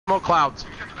smoke clouds.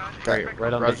 Okay.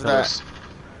 Right on the Roger that. pillars.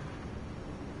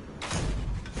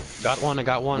 Got one, I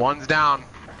got one. One's down.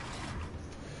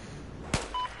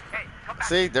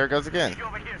 See, there it goes again.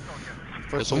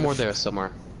 There's one more there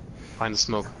somewhere. Behind the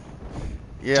smoke.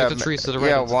 Yeah, Check the trees to the right.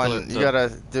 yeah, It's one. You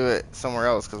gotta do it somewhere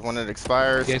else because when it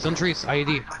expires, Yeah, it's on trees.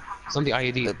 IED. It's on the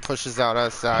IED. it pushes out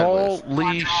us sideways.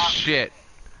 Holy shit.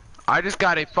 I just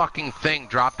got a fucking thing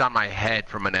dropped on my head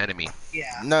from an enemy. Yeah.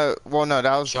 No, well, no,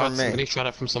 that was Shot, from me. somebody shot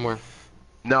it from somewhere.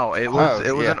 No, it was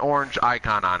yeah. an orange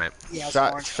icon on it. Yeah, it's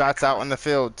Shot, orange. shots out in the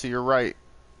field to your right,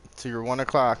 to your 1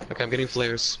 o'clock. Okay, I'm getting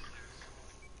flares.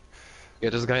 Yeah,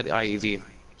 there's a guy at the IED.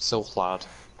 So loud.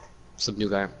 Some new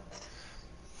guy. And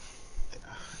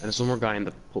there's one more guy in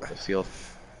the field.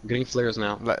 I'm getting flares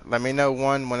now. Let me know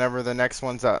whenever the next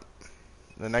one's up.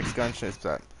 The next gunship's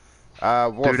up.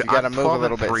 Wolf, Dude, you gotta I'm move a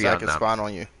little bit so 12 and 3 I on can them. spawn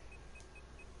on you.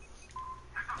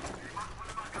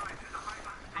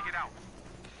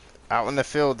 Out in the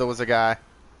field, there was a guy.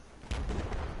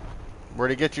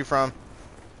 Where'd he get you from?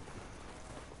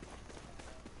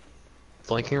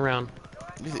 Flanking around.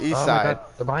 East Oh my side. God.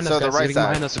 They're behind So us, the guys. right They're getting side.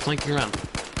 behind us. They're flanking around.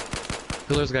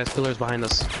 Pillars, guys. Pillars behind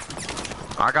us.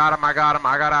 I got him, I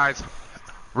got eyes.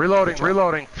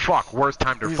 Reloading. Fuck, worst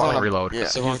time to He's fucking on a- reload. Yeah,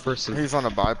 That's the wrong person. he's on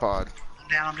a bipod.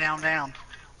 I'm down.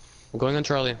 I'm going on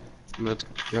Charlie. I'm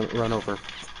gonna run over.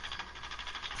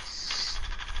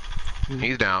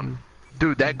 He's down.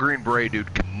 Dude, that green beret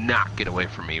dude cannot get away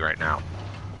from me right now.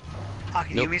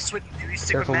 Hockey, Nope. do we stick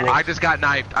Careful, with Wolf. I medic? just got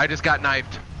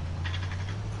knifed.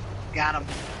 Got him.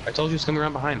 I told you he's coming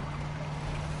around behind.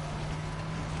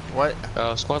 What?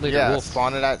 Squad leader, Yeah, Wolf.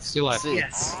 spawn it at Sea life. C.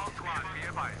 Yes.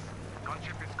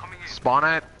 Spawn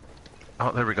it.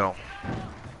 Oh, there we go.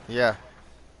 Yeah,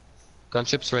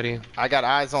 Gunship's ready. I got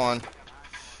eyes on.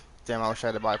 Damn, I wish I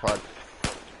had a bipod.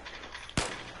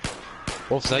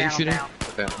 Wolf, is that you Down, shooting? down.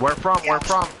 Okay. Where from? Yeah. Where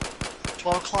from?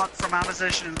 12 o'clock from our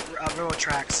position in railroad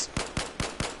tracks.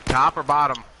 Top or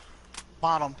bottom?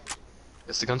 Bottom.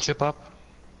 Is the gunship up?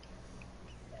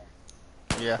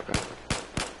 Yeah.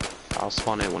 I'll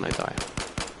spawn in when I die.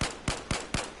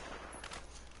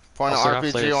 Point Also an got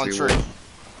RPG flares on for you, tree. Wolf.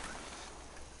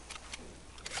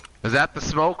 Is that the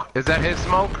smoke? Is that his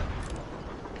smoke?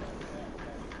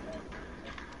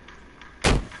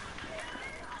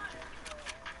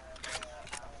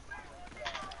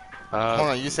 Hold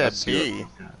on, you said let's see B.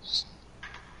 what-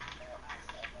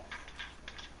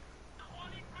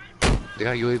 They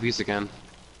got UAVs again.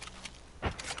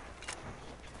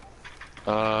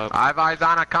 I have eyes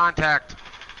on a contact.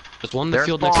 There's one in the They're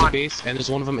field next to the spawned. base, and there's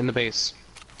one of them in the base.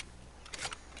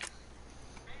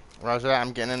 Roger that,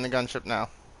 I'm getting in the gunship now.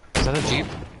 Is that a Jeep?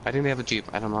 I think they have a Jeep.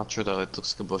 I'm not sure though. It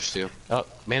looks like a bush too. Oh,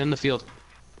 man in the field.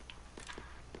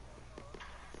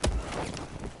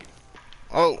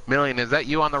 Oh, Million, is that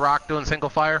you on the rock doing single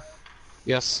fire?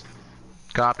 Yes.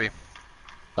 Copy.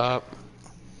 The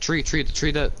tree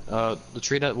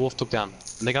that Wolf took down.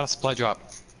 And they got a supply drop.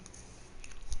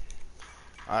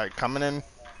 alright, coming in.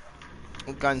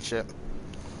 Gunship.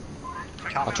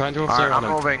 I'll try and throw a Alright, flare on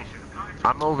I'm him. moving.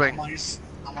 I'm moving.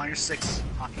 I'm on your 6,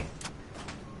 Hockey.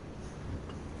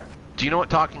 Do you know what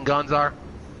talking guns are?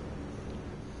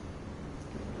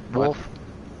 Wolf?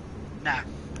 Nah.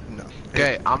 No.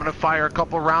 Okay, I'm gonna fire a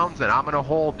couple rounds and I'm gonna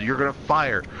hold. You're gonna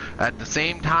fire. At the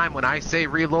same time, when I say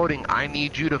reloading, I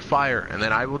need you to fire, and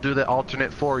then I will do the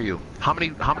alternate for you. How many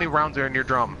rounds are in your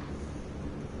drum?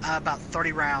 About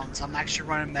 30 rounds. I'm actually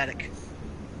running medic.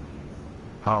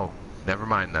 Oh, never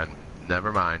mind then.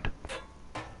 Never mind.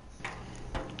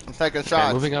 I'm taking Okay,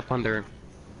 shots. moving up under.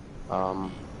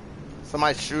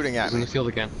 Somebody's shooting at He's in me. the field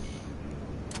again.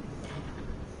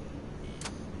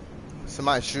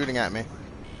 Somebody's shooting at me.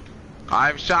 I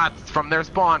have shots from their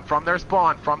spawn.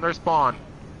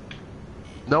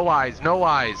 No eyes.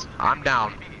 I'm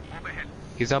down.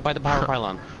 He's out by the power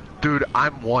pylon. Dude,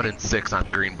 I'm 1 and 6 on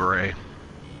Green Beret.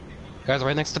 Guys,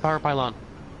 right next to the power pylon.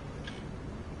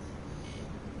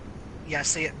 Yeah, I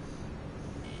see it.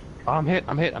 Oh, I'm hit.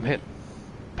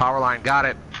 Power line, got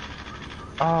it.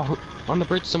 Oh, on the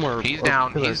bridge somewhere. He's Or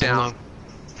down. pillars, He's down.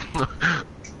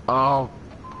 Oh,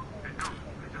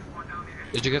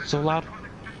 Did you get so loud?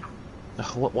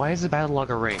 Ugh, why is the battle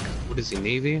logger rank? What is he,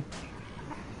 Navy?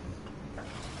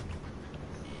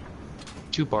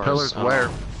 2 bars. pillars Oh. where?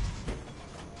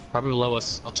 Probably below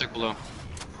us. I'll check below.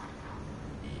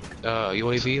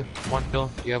 UAV? One pill?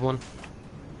 You have one?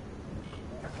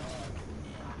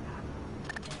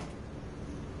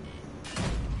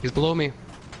 He's below me.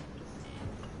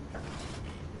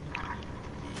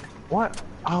 What?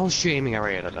 I was aiming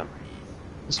right at him.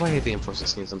 That's why I hate the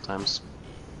M416 sometimes.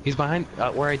 He's behind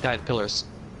where I died, pillars.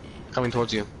 Coming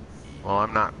towards you. Well,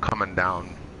 I'm not coming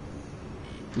down.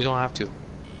 You don't have to.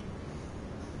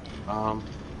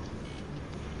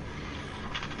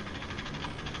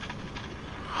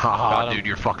 Haha, Got him. dude,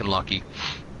 you're fucking lucky.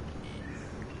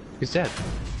 He's dead.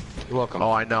 You're welcome.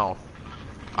 Oh, I know.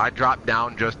 I dropped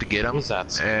down just to get him. Who's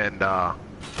that? And, Ah,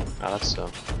 that's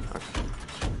okay.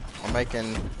 I'm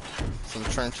making some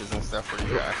trenches and stuff for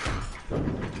you guys.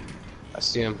 I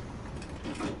see him.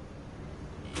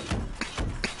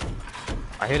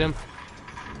 I hit him.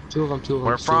 Two of them.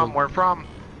 where from? Where from?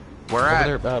 Where at?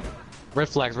 Over there, red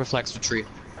flags, for tree.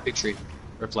 Big tree.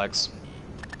 Red flags.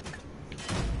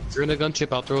 If you're in a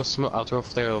gunship, I'll throw a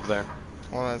flare over there.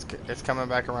 Hold on, it's coming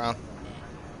back around.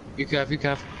 You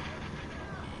cav.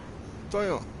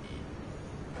 Doyle.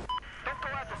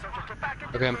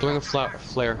 Okay, I'm throwing a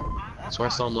flare. That's where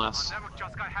I saw him last.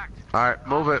 Alright,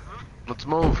 move it. Let's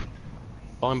move.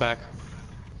 Falling back.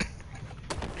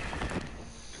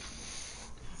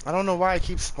 I don't know why I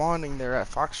keep spawning there at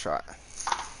Foxtrot.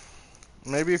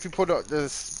 Maybe if you put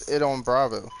it on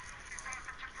Bravo.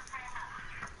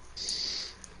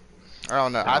 I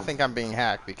don't know. I think I'm being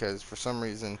hacked because for some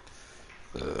reason,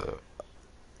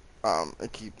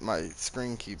 my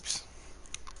screen keeps.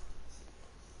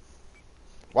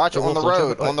 Watch it on the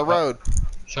road. On the road.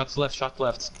 Shots left.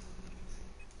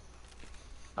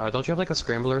 Don't you have like a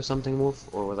scrambler or something, Wolf?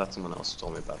 Or was that someone else who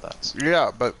told me about that? Yeah,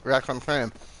 but that's what I'm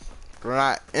saying. We're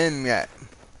not in yet.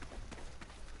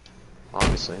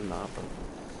 Obviously not.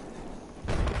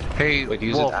 But... Hey, Wait,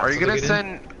 use Wolf, it are you gonna after they get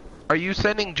in? Are you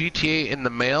sending GTA in the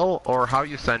mail, or how are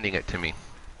you sending it to me?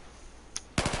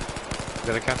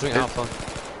 They're capturing Alpha.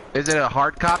 Is it a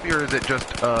hard copy, or is it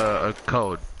just a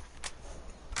code?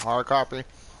 Hard copy.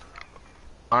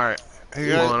 Alright. He's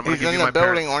He's in the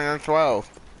building on your 12.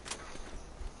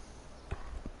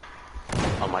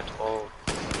 On my 12.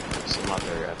 Still not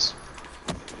there yet.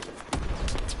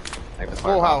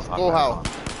 Full house.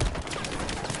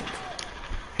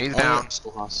 He's down.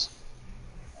 Schoolhouse.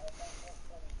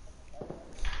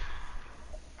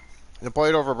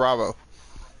 Deployed over Bravo.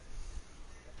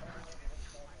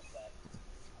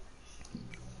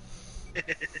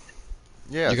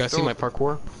 Yeah. You guys see my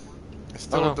parkour? It's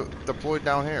still deployed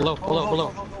down here. Below.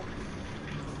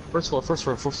 First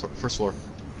floor.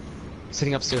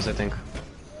 Sitting upstairs, I think.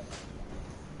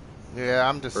 Yeah,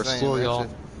 I'm just First saying. floor, y'all.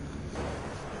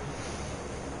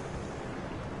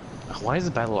 Why is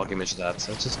the battle log image that?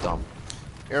 That's just dumb.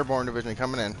 Airborne division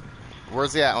coming in.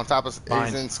 Where's he at? On top of?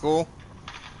 He's in school.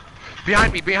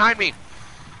 Behind me!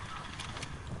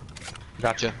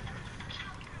 Gotcha.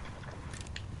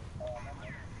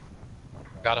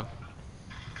 Got him.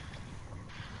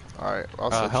 All right.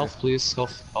 I'll Health, please.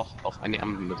 Health. I'm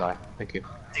gonna die. Thank you.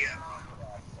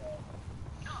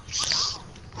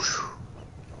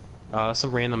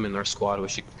 Some random in their squad. We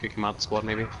should kick him out the squad,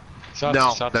 maybe.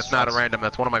 Shots, that's not a random.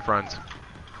 That's one of my friends.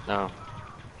 No.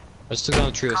 I just took down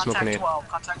the tree with smoke grenade.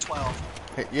 Contact 12.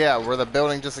 Hey, yeah, where the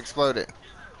building just exploded.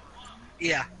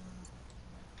 Yeah.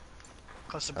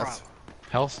 Close to Bravo.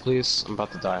 Health, please. I'm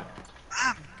about to die.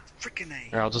 I'm freaking A.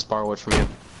 Here, I'll just borrow it from you.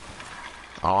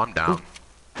 Oh, I'm down.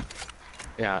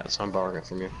 Yeah, so I'm borrowing it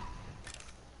from you.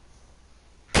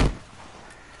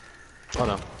 Oh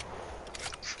no.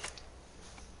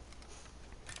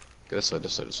 Go this way,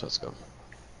 let's go.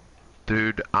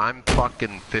 Dude, I'm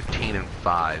fucking 15 and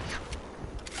 5.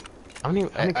 How many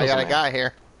I got a guy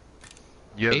here.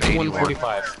 You have 81.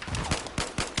 45.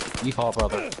 Yeehaw,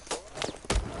 brother.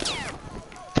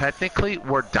 Technically,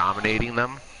 we're dominating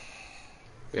them.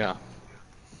 Yeah.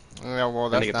 Yeah, well,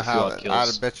 Then that's they get not the how. few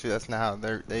kills. I bet you that's not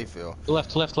how they feel.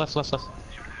 Left.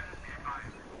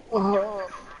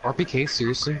 RPK,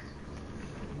 seriously?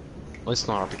 Well, it's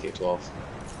not RPK 12.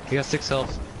 He got 6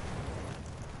 health.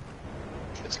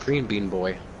 It's Green Bean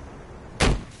Boy.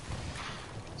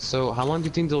 So, how long do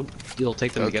you think it'll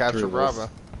take them to get capture through Bravo.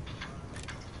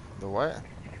 The what?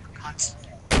 Cons-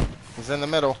 He's in the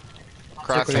middle.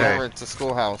 Crossing Okay. over to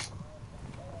schoolhouse.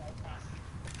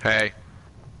 Hey.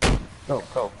 Go.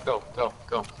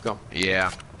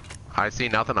 Yeah. I see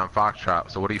nothing on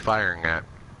Foxtrot, so what are you firing at?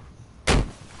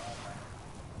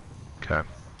 Okay.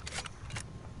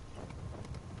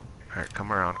 Alright,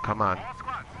 come around, come on.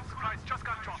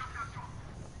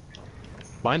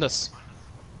 Behind us.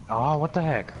 Oh, what the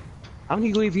heck? How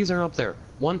many UAVs are up there?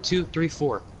 1, 2, 3,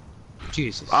 4.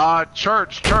 Jesus.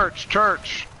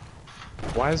 Church!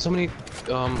 Why is so many,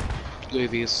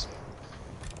 UAVs?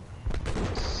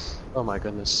 Oh my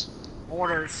goodness.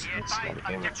 Orders. That's a lot of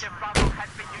damage.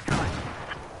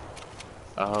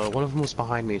 One of them was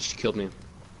behind me. She killed me.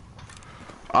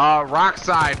 Rock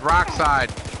side!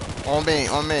 On me.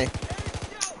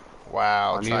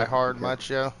 Wow, On try you? hard Okay. much,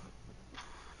 yo.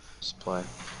 Just play.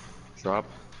 Drop.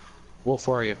 Wolf,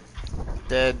 where are you?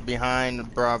 Dead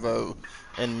behind Bravo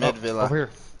in mid villa. Over here.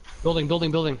 Building,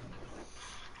 building, building.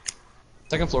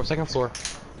 Second floor, second floor.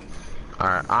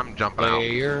 Alright, I'm jumping out.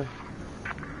 Player.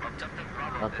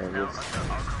 Okay,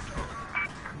 Wolf.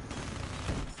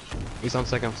 He's on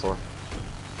second floor.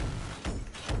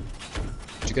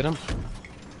 Did you get him?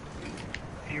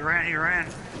 He ran, he ran.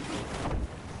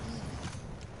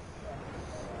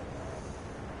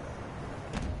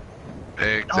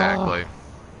 Exactly.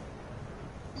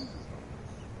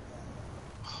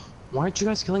 Why aren't you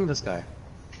guys killing this guy?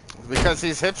 Because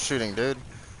he's hip shooting, dude.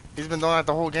 He's been doing that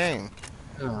the whole game.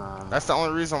 That's the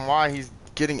only reason why he's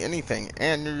getting anything.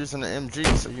 And you're using an MG,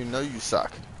 so you know you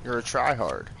suck. You're a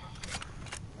tryhard.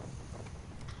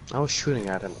 I was shooting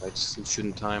at him, I just didn't shoot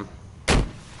in time.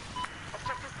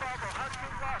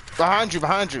 Behind you,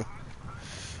 behind you.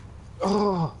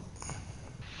 Oh!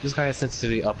 This guy has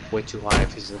sensitivity up way too high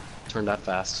if he's turned that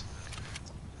fast.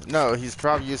 No, he's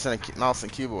probably using a mouse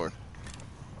and keyboard.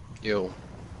 Yo.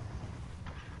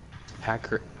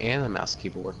 Hacker and a mouse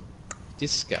keyboard.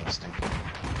 Disgusting.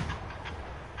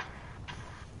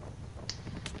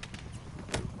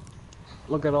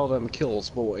 Look at all them kills,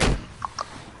 boy.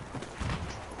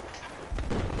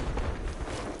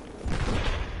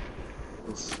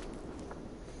 Oof.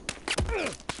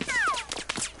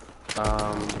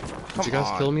 Did you guys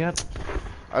on. kill him yet?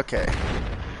 Okay.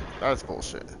 That's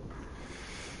bullshit.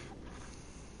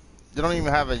 You don't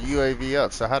even have a UAV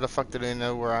up, so how the fuck do they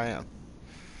know where I am?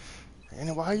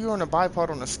 And why are you on a bipod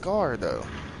on a SCAR, though?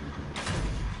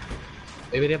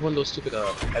 Maybe they have one of those stupid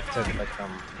headset like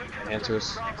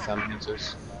enhancers, sound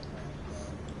enhancers.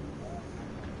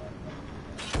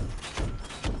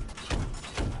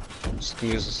 Just can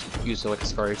use like a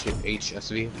SCAR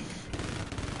HSV.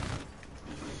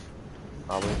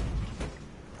 Probably.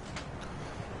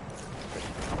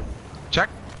 Check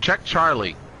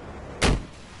Charlie.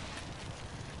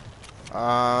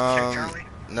 Check Charlie.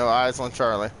 No eyes on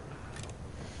Charlie.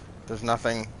 There's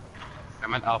nothing.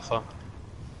 I'm at Alpha.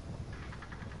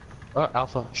 Oh,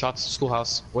 Alpha. Shots,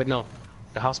 schoolhouse. Wait, no.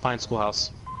 The house behind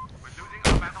schoolhouse.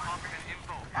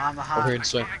 I'm behind. Over here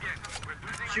this way.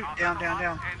 Shoot, down, down,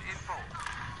 down.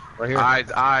 Right here.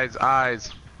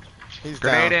 Eyes. He's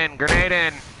Grenade down. in, grenade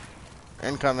in.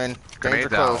 Incoming. Danger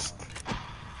Grenade's out. close.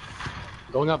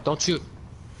 Going up, don't shoot.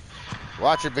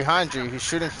 Watch it behind you. He's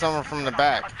shooting someone from the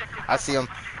back. I see him.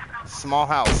 Small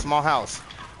house, small house.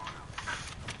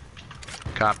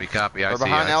 Copy. I Or see.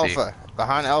 behind I see. Alpha.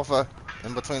 Behind Alpha.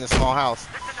 In between the small house.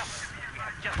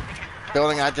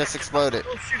 Building I just exploded.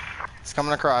 He's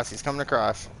coming across. He's coming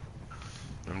across.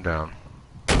 I'm down.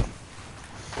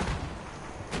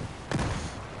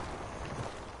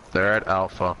 They're at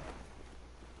Alpha.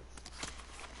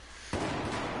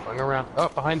 Going around. Oh,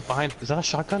 behind. Is that a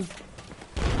shotgun?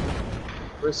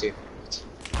 Where is he?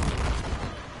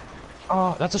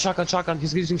 Oh, that's a shotgun.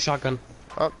 He's using shotgun.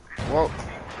 Oh, whoa.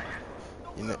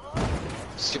 You know,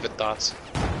 Stupid thoughts.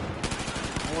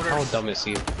 How dumb is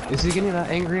he? Is he getting that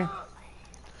angry?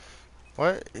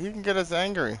 what? He can get as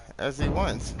angry as he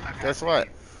wants. Guess what?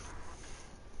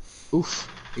 Oof.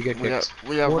 You get We kicked.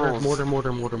 have rules.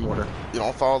 Mortar. You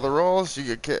don't follow the rules, you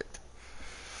get kicked.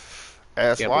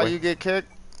 Ask Yeah, why boy. you get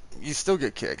kicked, you still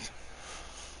get kicked.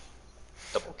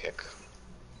 Double kick.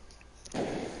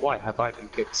 Why have I been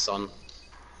kicked, son?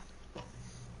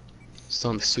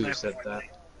 Sun Tzu said that.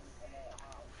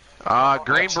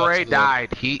 Green shots Beret to the-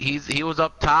 died. He was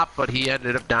up top, but he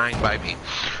ended up dying by me.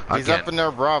 He's Again. up in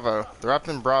there, Bravo. They're up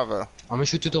in Bravo. I'm gonna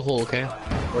shoot through the hole, okay?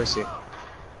 Where is he?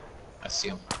 I see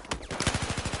him.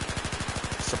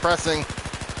 Suppressing.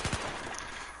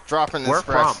 Dropping this Where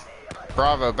suppress. from?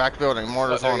 Bravo, back building. Oh,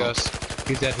 Mortars there on he him. goes.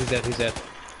 He's dead.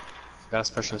 Got a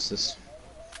special assist.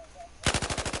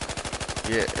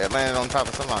 Yeah, it landed on top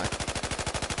of somebody.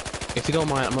 If you don't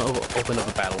mind, I'm gonna open up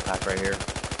a battle pack right here.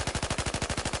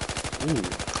 Ooh.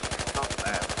 Not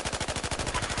bad.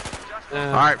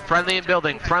 Alright, friendly in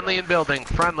building. Friendly.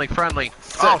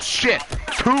 Oh shit!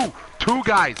 Two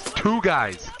guys.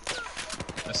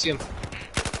 I see him.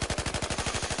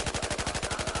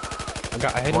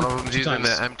 I hit One him of them's two using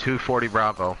times. the M240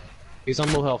 Bravo. He's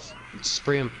on low health.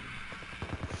 Spray him.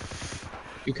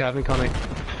 You Kevin coming.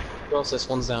 Who else? This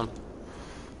one's down.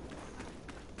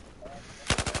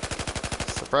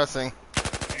 Suppressing.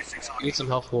 You need some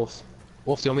health, Wolf.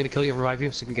 Wolf, do you want me to kill you and revive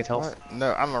you so you can get health? What?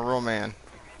 No, I'm a real man.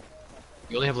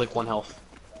 You only have like 1 health.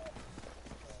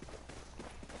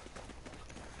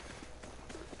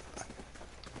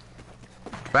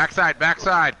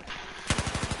 Backside.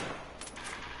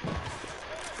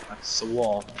 That's the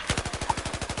wall.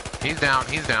 He's down.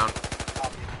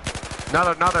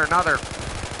 Another.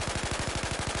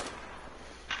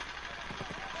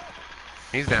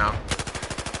 He's down.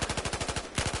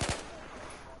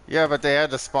 Yeah, but they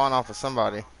had to spawn off of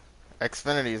somebody.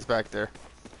 Xfinity is back there.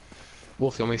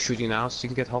 Wolf, you want me to shoot you now so you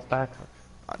can get health back?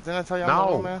 Didn't I tell you I'm No. a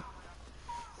little man?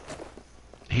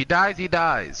 He dies, he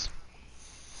dies.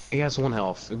 He has 1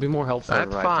 health. It'd be more health for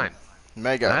That's fine.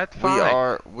 Mega, That's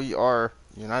fine. we are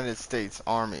United States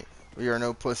Army. We are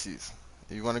no pussies.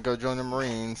 If you want to go join the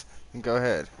Marines, then go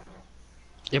ahead.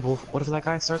 Yeah, but what if that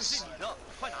guy starts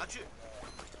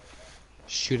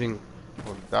shooting?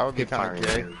 Or That would be hip kind of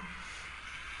firing? gay.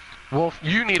 Wolf,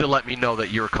 you need to let me know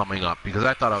that you're coming up because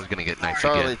I thought I was gonna get knifed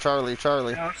Charlie, again. Charlie,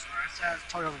 Charlie. No, sorry. I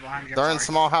told you I was behind you. I'm They're in sorry.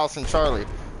 small house and Charlie.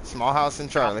 Small house and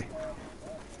Charlie.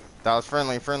 That was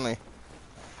friendly, friendly.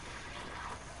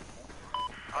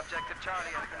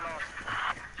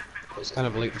 It was kind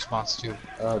of a late response too.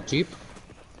 Jeep?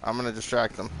 I'm gonna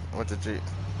distract them with the Jeep.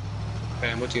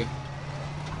 Okay, I'm with you.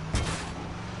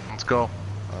 Let's go.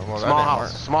 Well, that Small didn't house.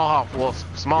 work. Small house,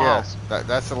 Wolf. Small Yeah, house.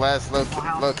 that's the last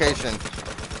location.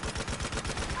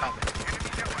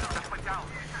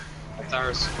 That's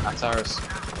ours. That's ours.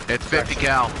 It's 50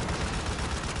 cal.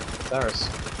 That's ours.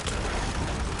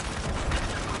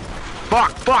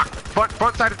 Fuck, fuck.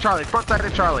 Front side of Charlie. Front side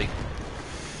of Charlie.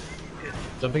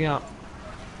 Jumping out.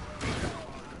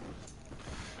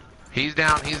 He's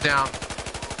down. He's down.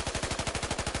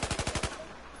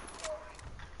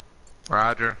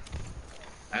 Roger.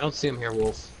 I don't see him here,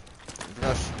 Wolf.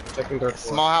 Yes. Checking dirt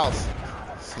floor. Small house.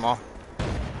 Small.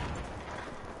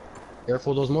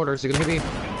 Careful those mortars, they're gonna hit me.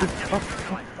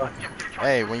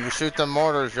 Hey, when you shoot the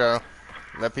mortars, yo,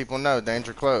 let people know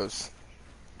danger close.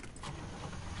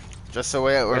 Just so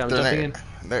Wait, if I'm jumping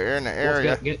they're in the Wolf,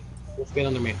 area. Wolf, get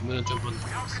under me. I'm gonna jump on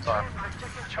the star.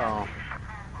 Oh.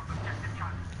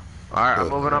 Alright, I'm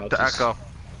Good. moving up Yeah, to just- Echo.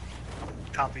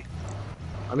 Copy.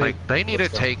 I mean, Like, they need to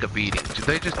let's go. take a beating.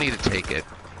 They just need to take it.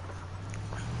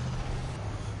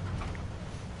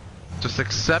 Just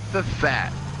accept the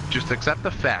fact. Just accept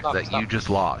the fact Stop, that stop. you just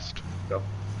lost. Go.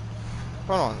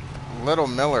 Hold on. Little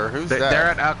Miller, who's that? They're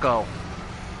at Echo.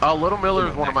 Little Miller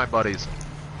is one of my buddies.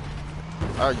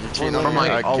 Oh, you're cheating on From me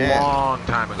like a again. long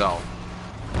time ago.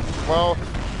 Well,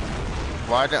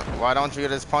 why don't you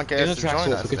get his punk Get in ass the to tracks, join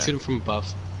Wolf. us We can then? shoot him from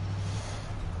above.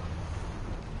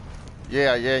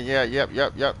 Yeah,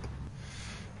 yep.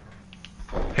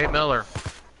 Hey, Miller.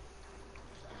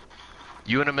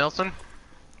 You and a Milson?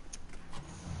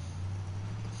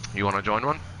 You want to join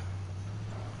one?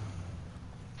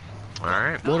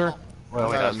 Alright. Mortar. Well,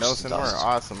 wait, Yeah, that's Nelson, just we're an dust.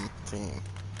 awesome team.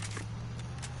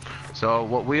 So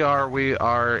what we are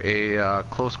a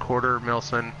close quarter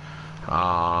Milson,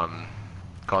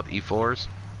 called E4s,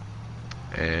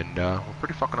 and we're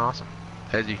pretty fucking awesome,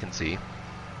 as you can see.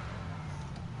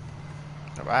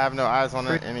 I have no eyes on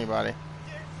anybody.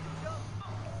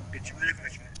 Get your minute,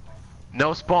 get your minute.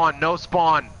 No spawn, no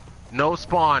spawn, no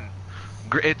spawn.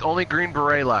 It's only Green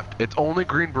Beret left. It's only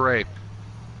Green Beret.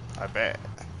 I bet.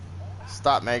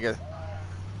 Stop, Mega.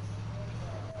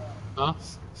 Huh?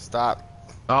 Stop.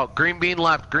 Oh, Green Bean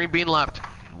left. Green Bean left.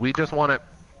 We just won it.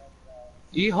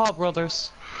 Yeehaw,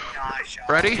 brothers. Nice shot.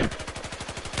 Ready?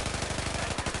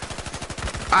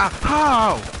 Ah,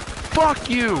 how? Fuck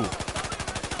you!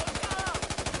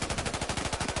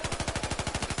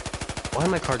 Why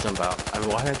did my car jump out? I mean,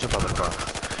 why did I jump out of the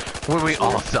car? When we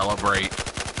all celebrate.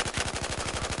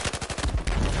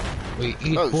 We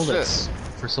eat Oh, bullets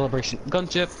for celebration.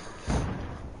 Gunship.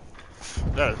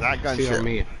 That is not Fear gunship.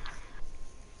 me.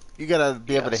 You gotta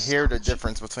be able to Yes. hear the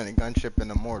difference between a gunship and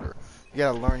a mortar. You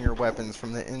gotta learn your weapons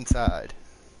from the inside.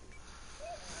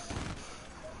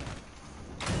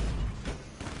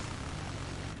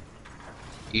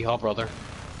 Yeehaw, brother.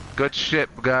 Good shit,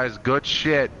 guys. Good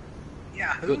shit.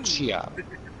 Yahoo. Good chia.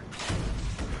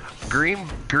 Green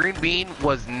Bean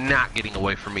was not getting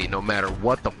away from me no matter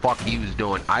what the fuck he was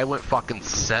doing. I went fucking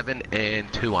 7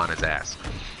 and 2 on his ass.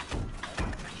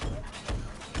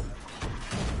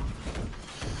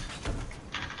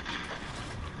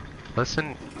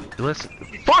 Listen.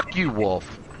 Fuck you, Wolf.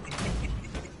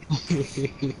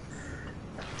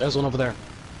 There's one over there.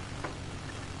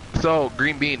 So,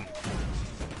 Green Bean.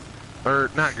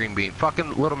 Or, not Green Bean.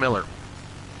 Fucking Little Miller.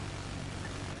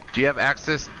 Do you have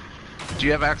access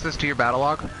to your battle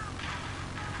log?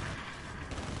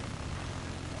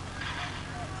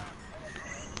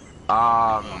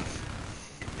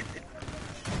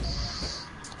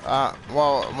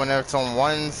 Well, when it's on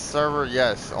one server,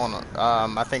 yes. On,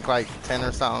 I think like 10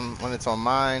 or something. When it's on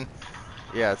mine,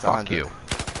 yeah, it's Fuck 100. you.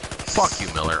 Fuck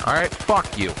you, Miller. Alright?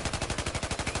 Fuck you.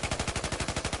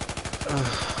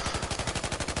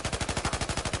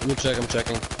 Let me check, I'm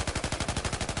checking.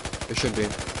 It should be.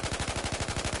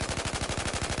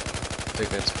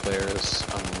 think it's players.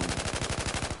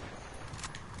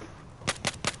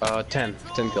 10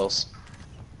 kills.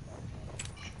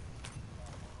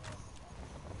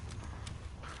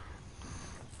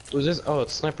 Who's this? Oh,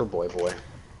 it's Sniper Boy.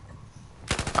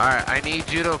 Alright, I need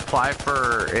you to apply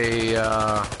for a,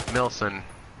 Milson.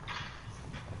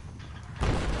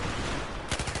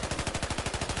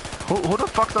 Who the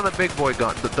fuck's on the big boy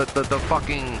gun? The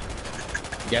fucking...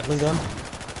 Gatling gun?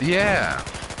 Yeah.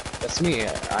 That's me.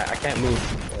 I can't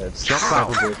move. It's Jump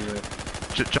out. Sniper Boy.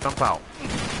 Jump out.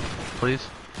 Please.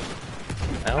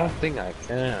 I don't think I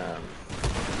can.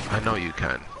 I know you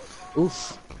can.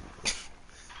 Oof.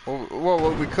 Well,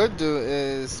 what we could do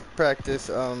is practice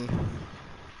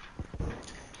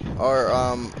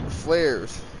our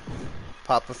flares.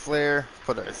 Pop a flare,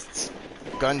 put a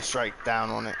gun strike down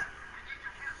on it.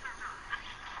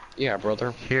 Yeah,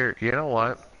 brother. Here, you know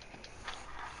what?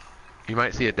 You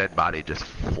might see a dead body just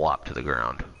flop to the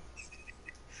ground.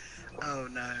 Oh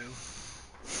no.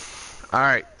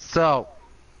 Alright, so...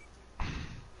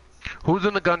 Who's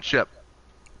in the gunship?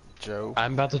 Joe.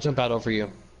 I'm about to jump out over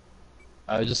you.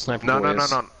 I just Sniper No.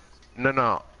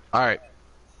 Alright.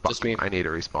 Just me. I need to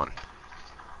respawn.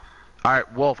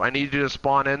 Alright, Wolf, I need you to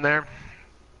spawn in there.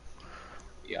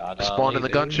 Yada, Spawn in the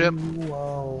gunship.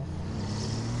 Wow.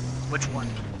 Which one?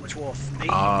 Which wolf? Me?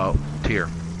 Tier.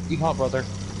 Yeehaw, brother.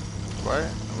 What?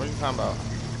 What are you talking about?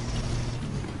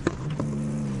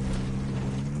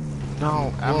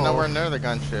 No, I'm nowhere near the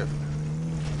gunship.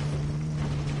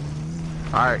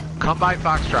 Alright, come by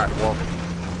Foxtrot, Wolf.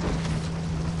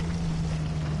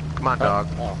 Come on, dog.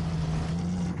 Oh.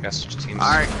 Guess which teams.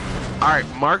 Alright,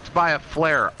 marked by a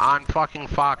flare on fucking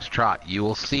Foxtrot. You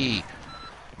will see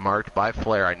marked by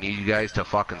flare. I need you guys to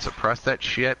fucking suppress that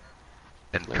shit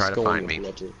and Let's try to go, find me.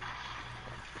 legend.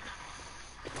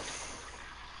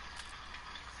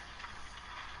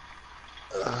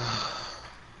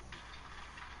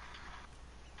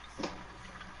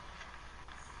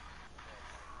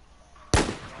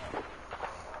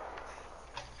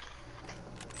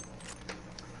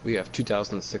 We have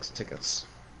 2006 tickets.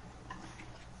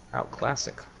 How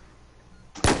classic.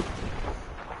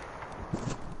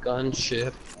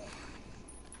 Gunship.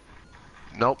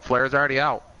 Nope, flare's already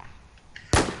out.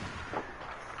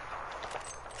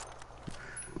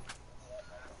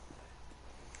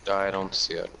 I don't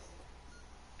see it.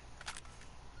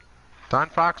 It's on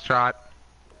Foxtrot.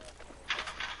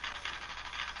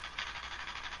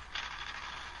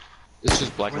 It's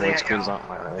just black and Where they white at, screens y'all? on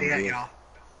my Where they at, LMG. y'all?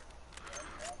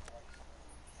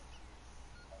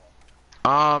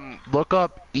 Look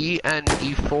up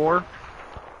ENE4.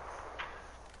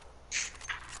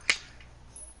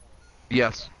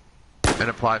 Yes, and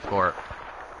apply for it.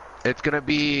 It's gonna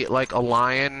be like a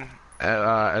lion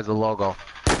as a logo.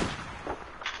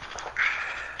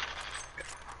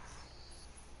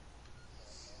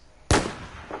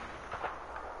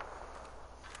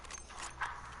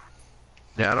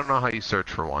 Yeah, I don't know how you search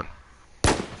for one.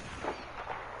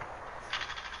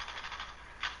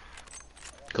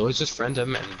 Go always just friend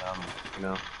him and, you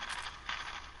know.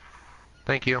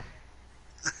 Thank you.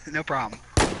 No problem.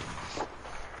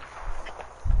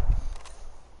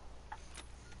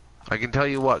 I can tell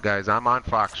you what, guys, I'm on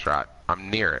Foxtrot. I'm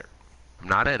near it. I'm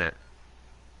not in it.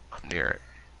 I'm near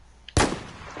it.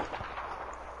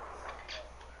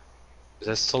 Is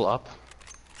that still up?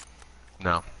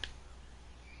 No.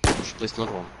 You should place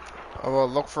another one. Oh, well,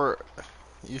 look for...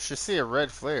 You should see a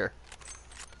red flare.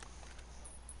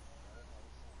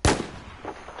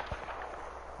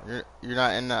 You're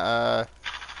not in the,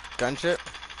 gunship?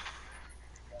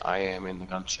 I am in the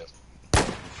gunship.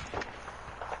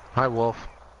 Hi, Wolf.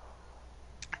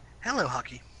 Hello,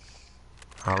 Hockey.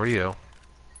 How are you?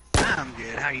 I'm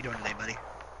good. How you doing today, buddy?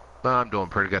 I'm doing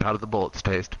pretty good. How do the bullets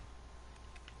taste?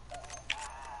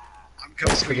 I'm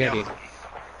coming for you. Spaghetti.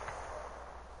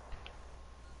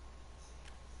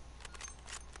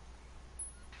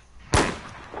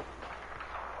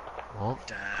 Well,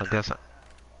 I guess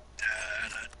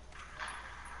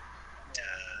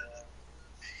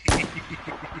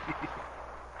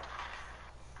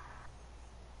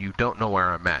you don't know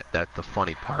where I'm at. That's the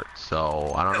funny part.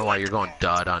 So I don't know why you're going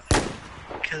dud on.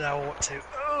 Because I want to.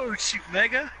 Oh, shoot,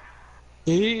 Mega.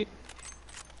 Hey.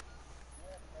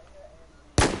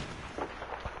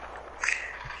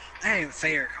 That ain't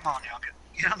fair. Come on, y'all.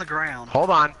 Get on the ground. Hold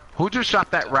on. Who just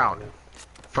shot that round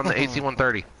from the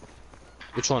AC-130?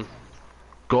 Which one?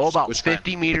 Go about Which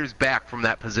 50 meters back from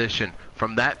that position.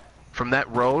 From that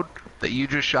road that you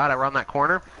just shot around that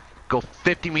corner, go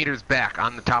 50 meters back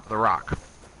on the top of the rock.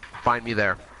 Find me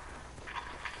there.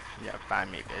 Yeah,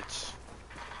 find me, bitch.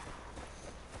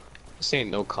 This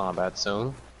ain't no combat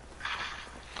zone.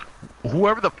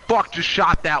 Whoever the fuck just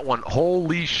shot that one,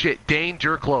 holy shit,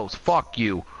 danger close. Fuck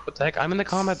you. What the heck? I'm in the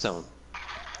combat zone.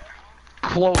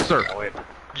 Closer. Oh, wait.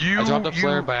 You. I dropped a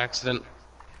flare by accident.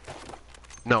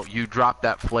 No, you dropped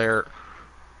that flare.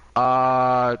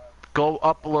 Go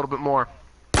up a little bit more.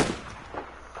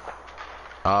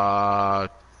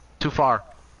 Too far.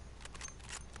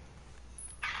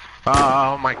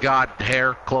 Oh my god,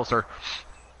 hair, closer.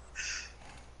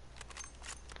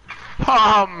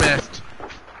 Oh, missed.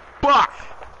 Fuck!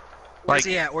 Where's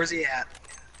he at? Where's he at?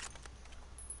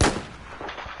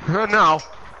 No.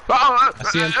 I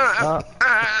see him.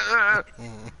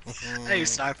 Hey,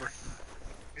 sniper.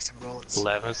 Get some bullets.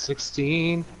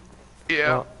 11-16.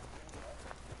 Yeah.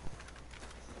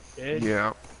 Dead?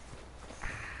 Yeah.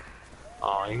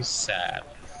 Oh, he's sad.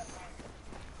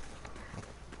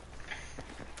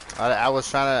 I was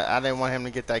trying to. I didn't want him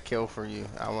to get that kill for you.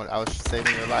 I was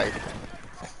saving your life.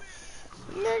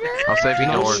 I'll save you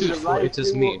No, yours. shoot for it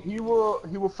is me. He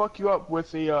will fuck you up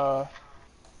with a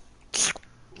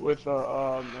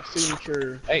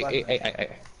signature.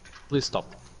 Hey. Please stop.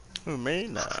 Who, me?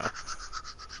 Nah.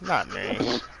 Not me.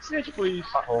 Snitch, please.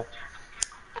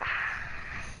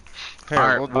 Here,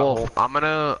 Alright, Wolf, I'm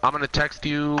gonna text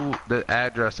you the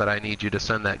address that I need you to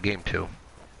send that game to.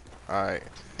 Alright.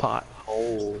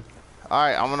 Pothole.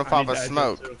 Alright, I'm gonna pop a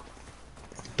smoke.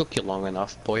 Took you long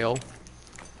enough, boyo.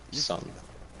 Son.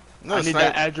 No, I need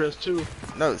that address too.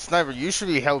 No, Sniper, you should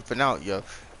be helping out, yo.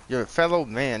 Your fellow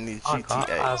man needs I got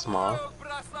GTA. asthma.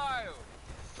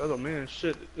 Oh man,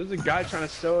 shit. There's a guy trying to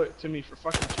sell it to me for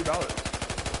fucking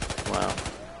 $2. Wow.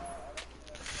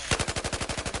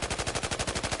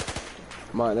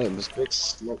 My name is Big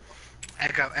Smoke.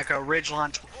 Echo,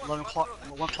 Ridgeline, 11 o'clock.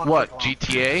 1 o'clock. What,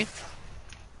 GTA?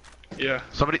 Yeah.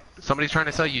 Somebody's trying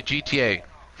to sell you GTA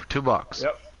for $2.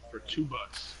 Yep. For $2.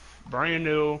 Brand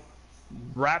new,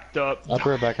 wrapped up. I'll be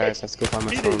right back, guys. Let's go find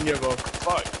my He phone. didn't give a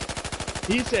fuck.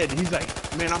 He's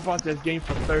like, man, I bought this game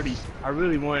for 30. I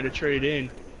really wanted to trade in.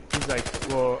 He's like,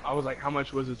 well, I was like, how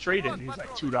much was the trade in? He's like,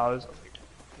 $2. I was like,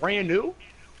 brand new?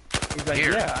 He's like,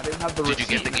 Here. yeah, I didn't have the Did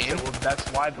receipt. you get the I said, game? well, that's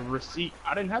why the receipt.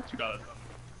 I didn't have $2.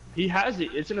 He has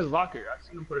it. It's in his locker. I've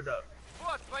seen him put it up.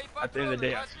 At the end of the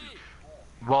day, I see it.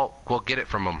 Well, we'll get it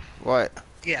from him. What?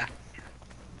 Yeah.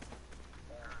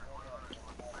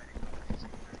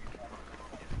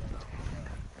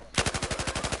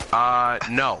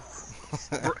 No.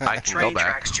 I can go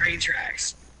back. Train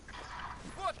tracks.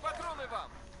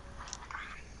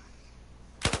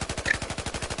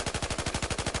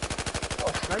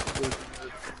 Oh, sniper dude.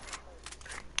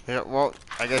 Yeah, well,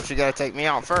 I guess you gotta take me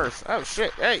out first. Oh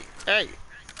shit, hey.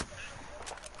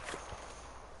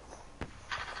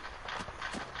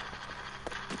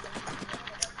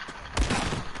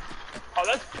 Oh,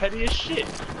 that's petty as shit.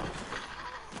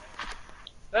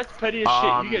 That's petty as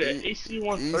shit. You get an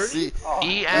AC-130? Oh,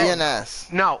 ENS.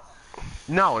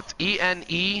 No, it's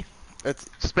ENE It's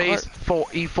space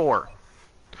E4. What?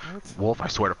 Wolf, I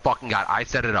swear to fucking God, I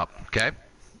set it up. Okay.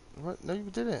 What? No, you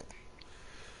didn't.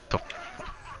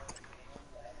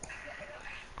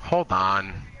 Hold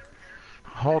on.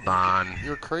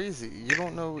 You're crazy. You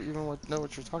don't know know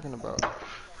what you're talking about.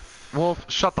 Wolf,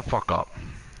 shut the fuck up.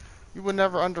 You would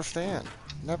never understand.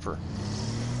 Never.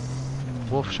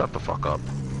 Wolf, shut the fuck up.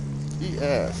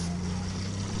 ES.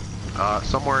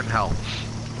 Somewhere in hell.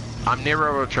 I'm near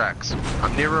railroad tracks.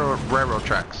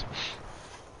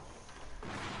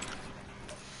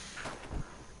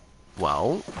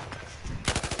 Well.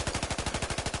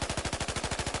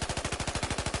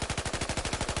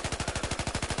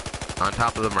 On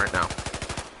top of them right now.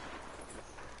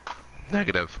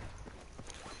 Negative.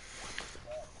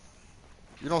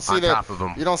 You don't see On that. top of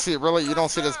them. You don't see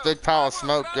this big pile of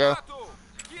smoke, yo.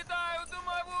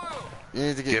 You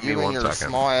need to get Give me you in 1 your second.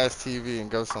 small ass TV and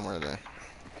go somewhere then.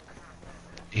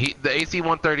 The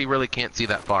AC-130 really can't see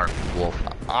that far, Wolf.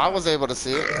 I was able to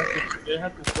see it. they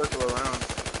have to circle around.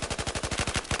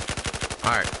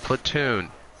 Alright, platoon.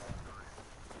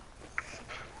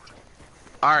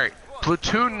 Alright,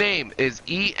 platoon name is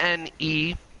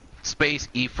ENE space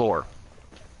E4.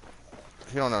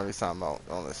 You don't know what he's talking about.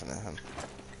 Don't listen to him.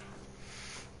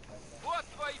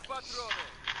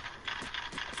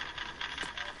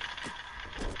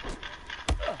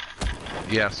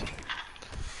 Yes.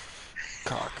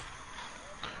 Cock.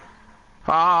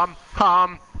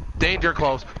 Danger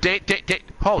close.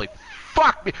 Holy,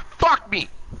 fuck me.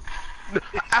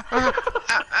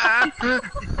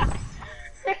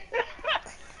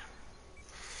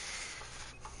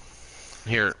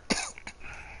 Here.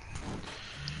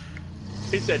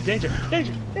 He said, danger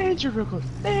real close,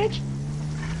 danger.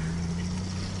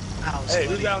 Oh, Hey,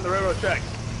 who's down the railroad tracks?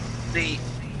 The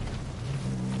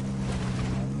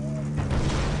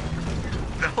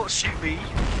Don't shoot me.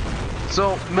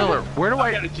 So Miller, where do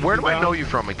I gotta keep I you down. know you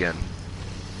from again?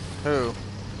 Who?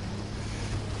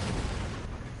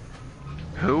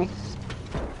 Who?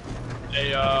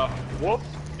 Hey, Wolf,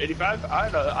 85.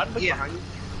 I'd look Yeah. behind you.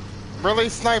 Really,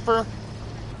 sniper?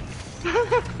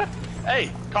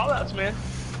 Hey, call outs, man.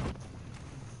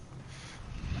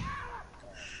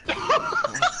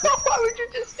 Why would you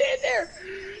just stand there?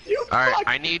 You All right, fuck.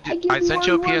 I need. give I you sent all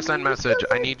you a you want, PSN you message.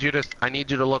 I stupid. need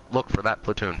you to. look for that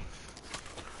platoon.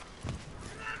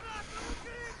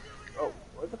 Oh,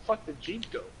 where the fuck did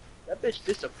Jeep go? That bitch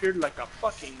disappeared like a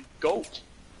fucking goat.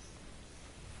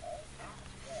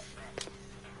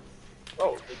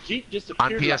 Oh, the Jeep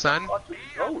disappeared like PSN? a fucking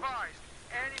goat.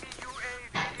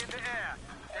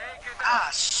 Ah,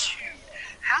 shoot.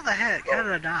 How the heck? How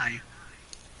did I die?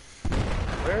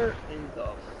 Where in the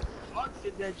fuck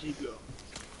did that Jeep go?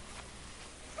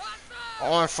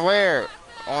 On flare.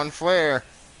 On flare.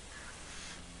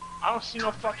 I don't see no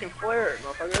fucking flare,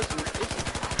 motherfucker. This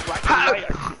is black and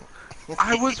white.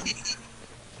 I was.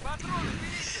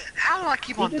 How do I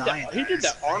keep on dying? He did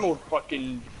that Arnold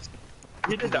fucking.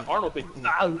 He did that Arnold thing.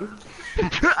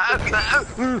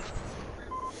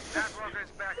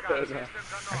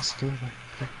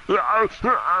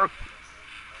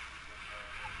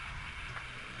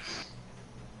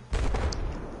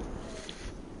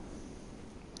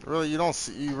 Really, you don't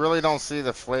see. You really don't see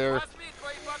the flare.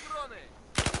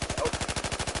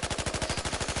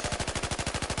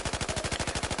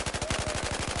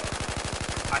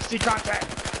 I see contact.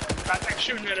 Contact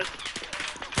shooting at us.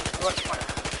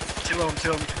 Two of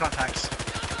them, two contacts.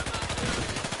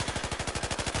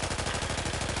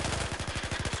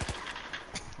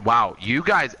 Wow, you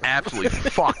guys absolutely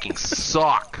fucking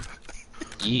suck.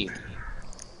 Yeah.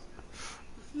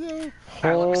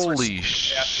 Holy Yeah,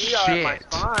 shit.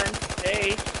 fine.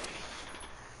 Hey,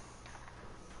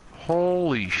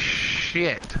 Holy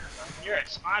shit. you're a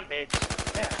spawn, bitch.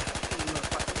 Yeah.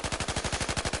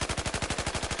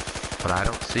 But I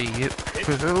don't see you.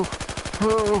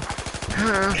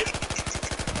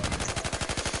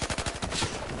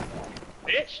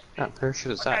 Bitch. What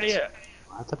parachute is Fuck outta that? here.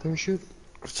 What the parachute?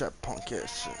 What's that punk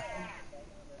ass shit?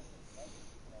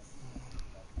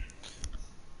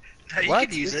 Hey, you What?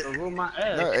 can use it. Roll my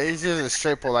ass. No, he's just a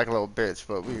straight pull like a little bitch,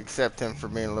 but we accept him for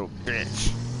being a little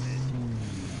bitch.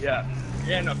 Yeah.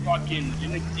 And a fucking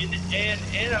and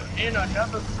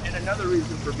another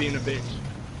reason for being a bitch.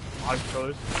 I'll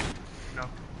close. No.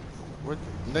 What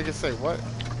niggas say? What?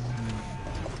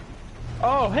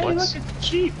 Oh, hey, What's- look, it's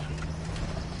cheap.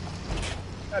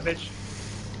 That bitch.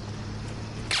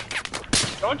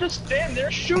 Don't just stand there,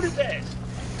 shoot his ass.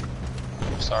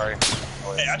 Sorry.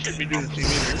 Hey, I shouldn't be doing this to you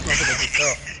either. This motherfucker can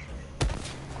tell.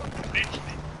 Bitch.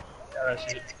 Yeah,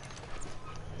 that's it.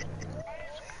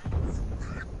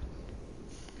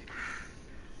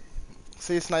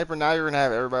 See, sniper. Now you're gonna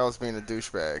have everybody else being a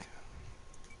douchebag.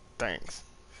 Thanks.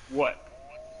 What?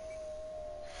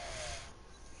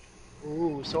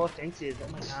 Ooh, so offensive.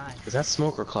 Oh my god. Is that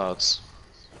smoke or clouds?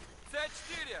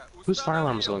 Whose fire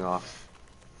alarm is going off?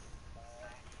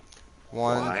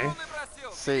 One. Why?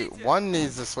 See, one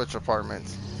needs to switch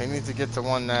apartments. He needs to get to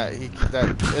one that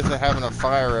isn't having a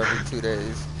fire every 2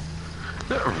 days.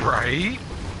 Right?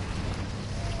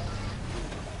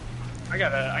 I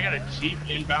got a Jeep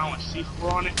inbound with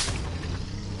C4 on it.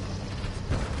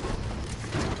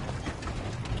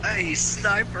 Hey,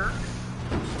 sniper.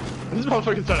 This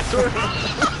motherfucker's trying to throw it.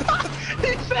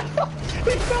 He fell.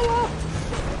 He fell off.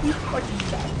 He fucking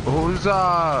died. Who's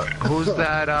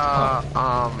that,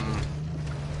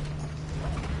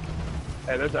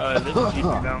 Hey, there's a Jeep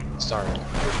down. Sorry.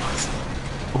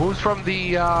 who's from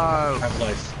the,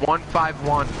 Half-Life.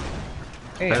 151?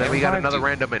 Hey, And then we got revived another you.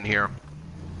 random in here.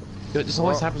 This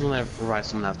always Well- happens when I revive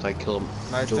someone after I kill them.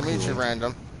 Nice to meet you,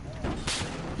 random.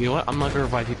 You know what? I'm not gonna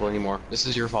revive people anymore. This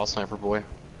is your fault, sniper boy.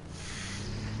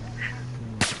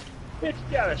 Bitch,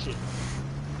 get out of shit.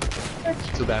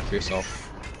 Too bad for yourself.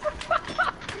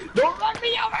 Don't run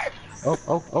me over.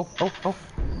 Oh.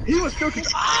 He was still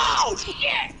kicking. Oh,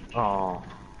 shit. Oh.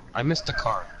 I missed the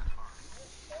car.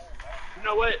 You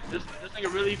know what? This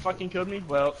nigga really fucking killed me.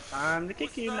 Well, time to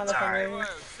kick you, motherfucker.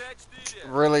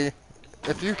 Really?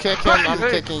 If you kick him, I'm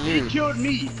kicking He you. killed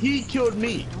me. He killed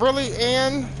me. Really,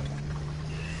 Ian?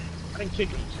 I didn't kick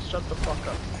him. Just shut the fuck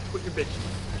up. Quit your bitch.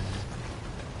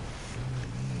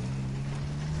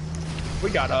 We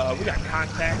got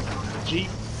contact. Jeep.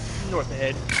 North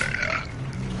ahead.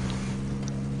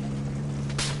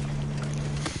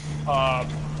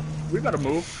 We gotta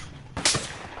move.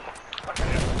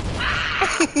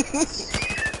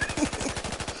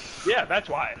 Yeah, that's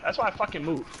why. That's why I fucking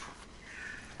moved.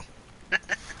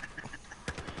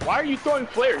 Why are you throwing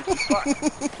flares? Fuck.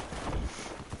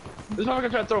 This motherfucker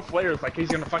trying to throw flares like he's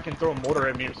gonna fucking throw a mortar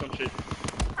at me or some shit.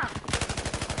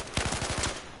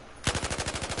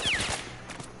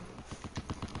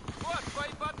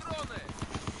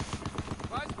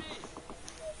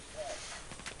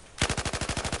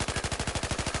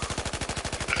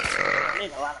 I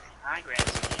need a lot of progress.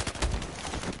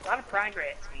 A lot of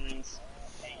progress means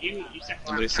that you said.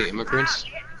 Somebody say immigrants?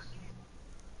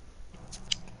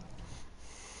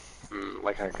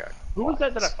 Like I got. Who was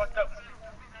that I fucked up?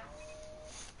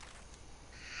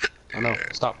 Oh no!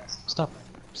 Stop! Stop!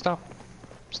 Stop!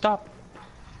 Stop!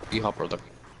 You help, brother.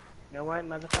 You know what,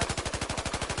 motherfucker?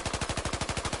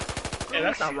 Yeah,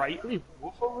 that's not right. Leave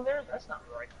Wolf over there? That's not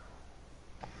right.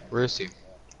 Where is he?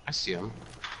 I see him.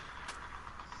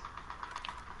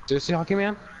 Seriously, Hockey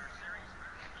Man?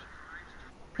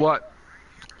 What?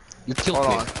 You killed Hold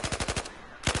me. on.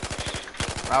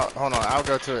 Hold on, I'll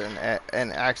go to it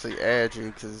and actually add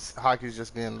you, because Hockey's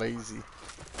just being lazy.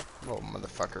 Little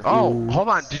motherfucker. Oh, hold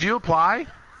on. Did you apply?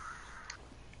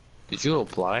 Did you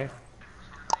apply?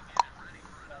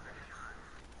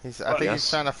 I think he's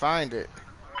trying to find it.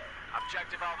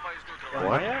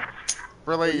 What?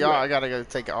 Really, y'all, I gotta go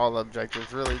take all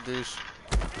objectives. Really, douche.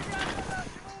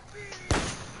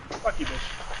 Fuck you,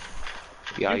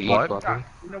 bitch. Yeah, you what? brother.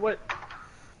 You know what?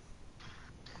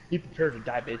 Be prepared to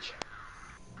die, bitch.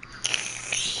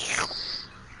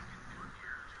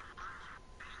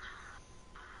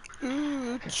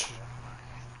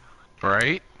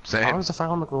 Right? How Same. is the fire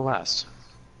element gonna last?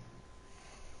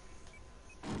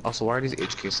 Also, why are these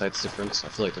HK sites different? I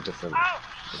feel like they're different.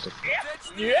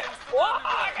 Yeah.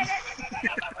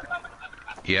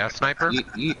 Yeah, sniper?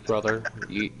 Eat, brother.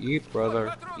 Eat,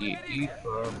 brother. Eat,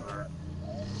 brother.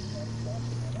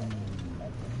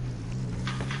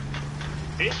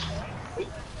 Bitch.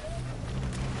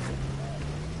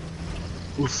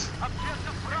 Oof.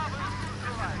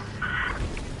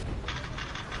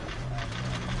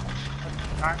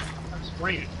 I'm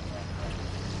spraying.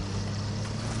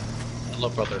 Hello,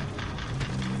 brother.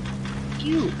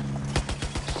 You.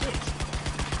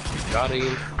 Got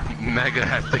him. Mega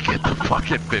has to get the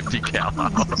fucking 50 cal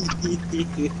out.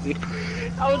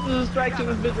 I was a distraction.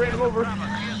 This bitch ran him over.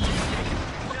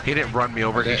 He didn't run me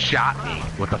over, he shot me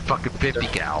with a fucking 50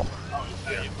 cal.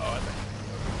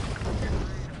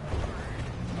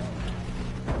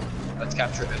 Let's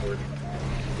capture Edward.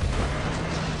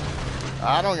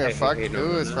 I don't give a fuck no,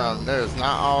 who it's from. There's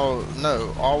not all.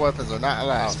 No, all weapons are not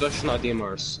allowed. Especially not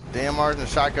DMRs. DMRs and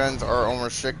shotguns are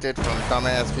unrestricted from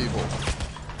dumbass people.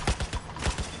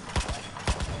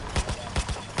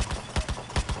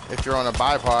 If you're on a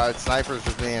bipod, snipers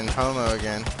are being homo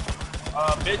again.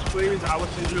 Bitch, please. I will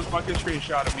send you a fucking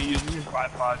screenshot of me using his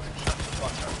bipods. Shut the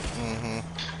fuck up. Mm-hmm.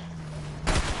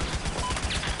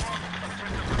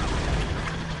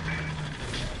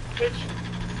 Bitch.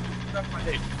 Get off my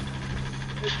date.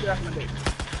 Bitch, get off my date.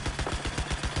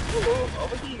 Ooh,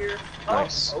 over here.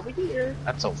 Nice. Oh, over here.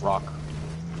 That's a rock.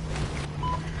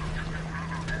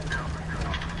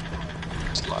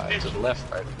 Slide to the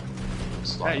left, right?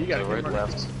 Slide you gotta to the right, get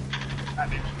left. That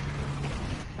bitch.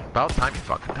 About time you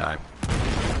fucking died.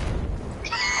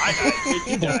 I died. Bitch,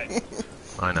 you died.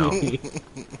 I know.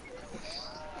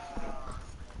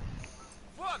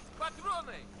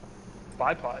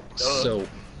 Bipod. Duh. So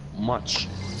much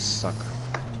sucker.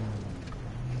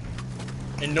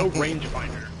 And no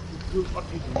rangefinder. Who the fuck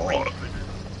uses rangefinder?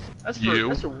 That's for, You?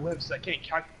 that's for whips that can't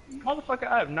calculate. Motherfucker,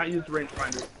 I have not used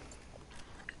rangefinder.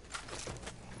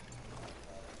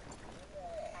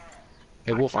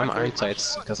 Hey Wolf, I'm iron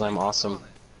sights because I'm awesome.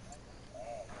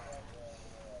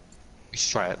 We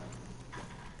should try it.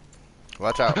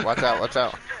 Watch out! Watch out! Watch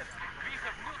out!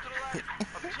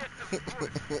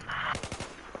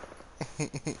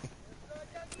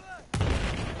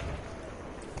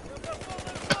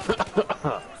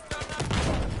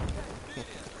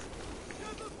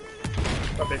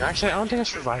 Actually, I don't think I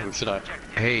should revive him, should I?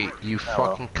 Hey, you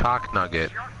fucking cock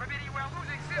nugget.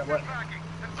 Yeah, what?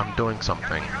 I'm doing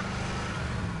something.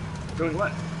 Doing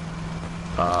what?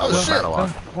 Oh, shit. battle on.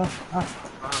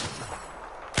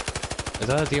 Is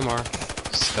that a DMR?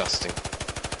 Disgusting.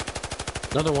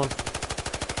 Another one.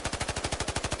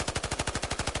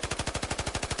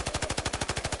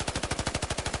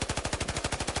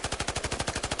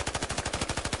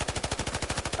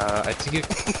 I think it...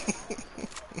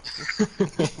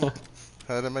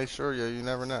 Had to make sure, yeah, you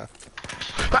never know.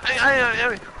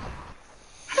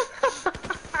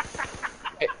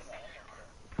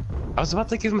 I was about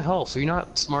to give him health, so you're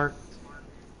not smart.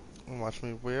 Watch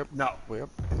me whip. No. Whip.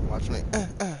 Watch me.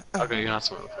 Okay, you're not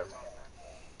smart.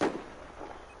 Okay.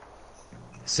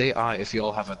 Say I if you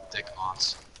all have a dick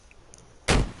ons.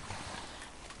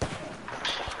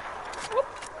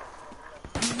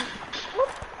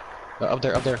 Up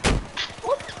there, up there.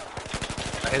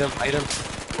 I hit him, I hit him.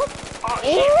 Oh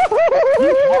shit!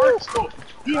 You hard scope.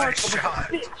 You hard Nice scope. shot.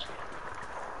 Bitch.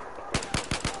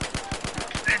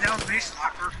 Hey, that was me,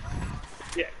 sniper.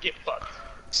 Yeah, get fucked.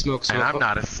 Smoke, smoke. And I'm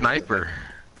not a sniper.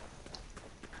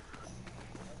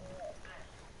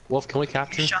 Wolf, can we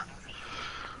capture? Shot.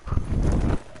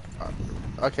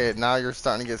 Okay, now you're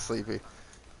starting to get sleepy.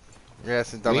 You're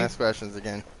asking dumbass questions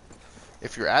again.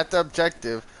 If you're at the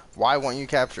objective, why won't you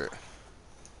capture it?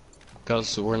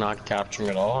 Because we're not capturing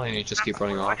at all, and you just keep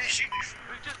running Why off. did you shoot me?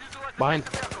 Behind.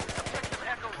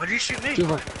 Why did you shoot me? Two of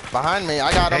them. Behind me,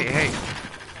 I got him. Hey, hey.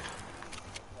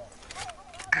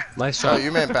 Nice Oh, shot.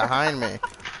 you meant behind me.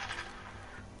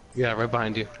 Yeah, right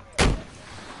behind you.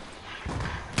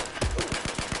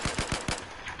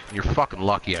 You're fucking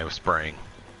lucky I was spraying.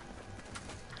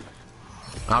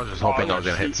 I was just hoping I was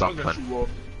gonna hit something.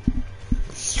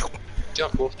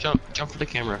 Jump, Wolf, jump. Jump for the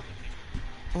camera.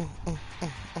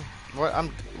 What?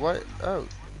 What? Oh.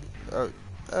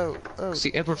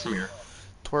 See Edward from here.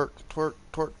 Twerk, twerk,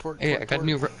 twerk, twerk. Hey,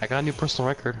 twerk, I got a new personal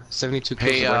record. 72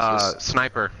 kills Hey, with rifles.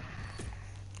 sniper.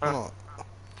 Hold on.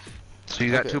 So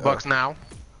you got Okay, $2 now?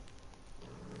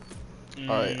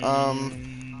 Alright,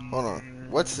 hold on.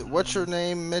 What's your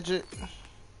name, midget?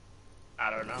 I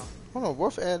don't know. Hold on,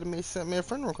 Wolf added me, sent me a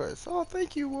friend request. Oh,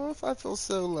 thank you, Wolf. I feel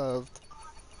so loved.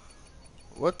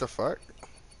 What the fuck?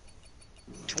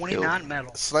 29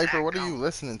 medals. Sniper, what are you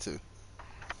listening to?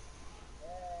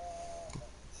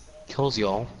 Kills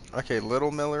y'all. Okay,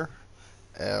 Little Miller.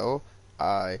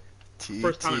 L-I-T-T.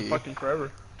 First time in fucking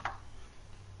forever.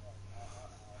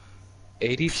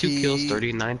 82 kills,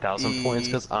 39,000 points,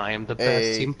 because I am the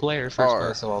best team player, first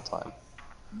place of all time.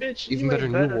 Bitch, Even you better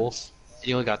ain't than you, Wolf.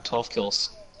 You only got 12 kills.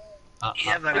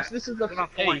 Yeah, but Bitch, this is the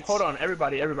hey, points. hold on,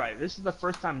 everybody. This is the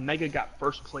first time Mega got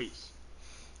first place.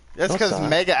 That's What's because that?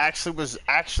 Mega was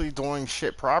actually doing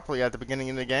shit properly at the beginning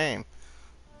of the game.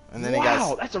 And then Wow, he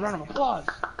got... that's a round of applause.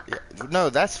 Yeah, no,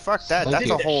 fuck that. Thank That's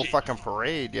you. a whole Shit. fucking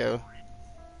parade, yo.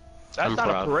 That's I'm not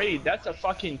proud. a parade. That's a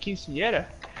fucking quinceañera.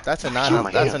 That's a Oh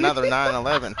my that's God. another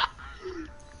 9/11.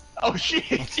 Oh shit.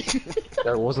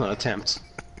 That wasn't an attempt.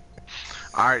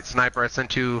 Alright, sniper, I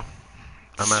sent you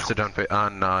a message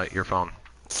on your phone.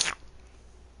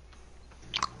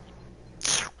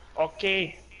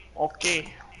 Okay,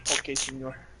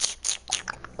 senor.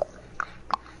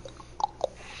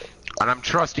 And I'm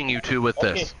trusting you two with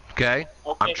this, okay?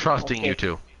 I'm Okay, trusting okay. you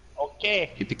two.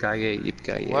 Okay. Yippee-ki-yay,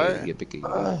 yippee-ki-yay, What?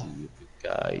 yippee-ki-yay,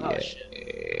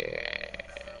 yippee-ki-yay.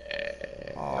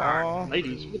 Aww.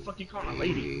 Ladies, who the fuck you calling a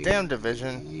lady? Damn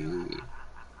division.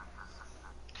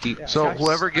 Deep. So Gotcha.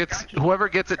 whoever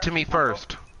gets it to me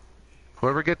first.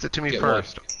 Whoever gets it to me Get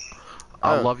first.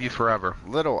 I'll Oh. love you forever.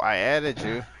 Little, I added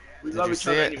you. We Did love you each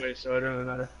see other it? anyway, so it doesn't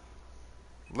matter.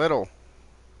 Little.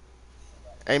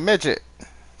 Hey, midget.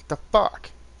 The fuck?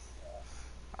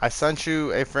 I sent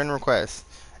you a friend request.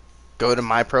 Go to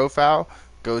my profile,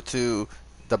 go to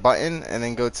the button, and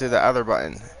then go to the other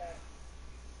button.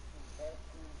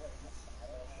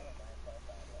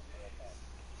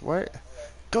 What?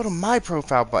 Go to my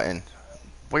profile button.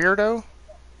 Weirdo.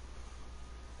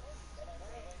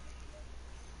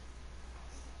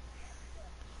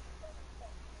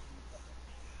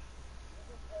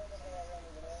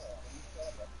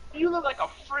 You look like a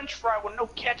French fry with no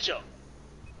ketchup.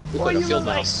 Look Boy, like a you field look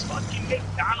like mouse. fucking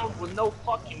McDonald's with no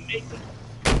fucking bacon.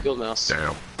 Field mouse.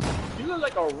 Damn. You look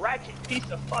like a ratchet piece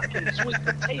of fucking sweet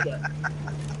potato.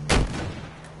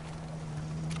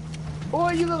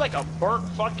 Boy, you look like a burnt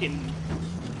fucking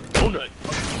donut.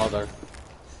 Mother.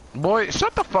 Boy,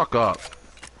 shut the fuck up.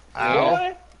 Ow.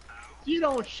 Boy, you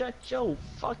don't shut your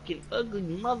fucking ugly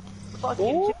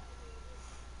motherfucking.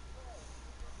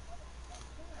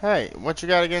 Hey, what you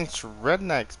got against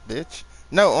rednecks, bitch?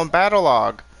 No, on Battle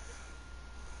Log.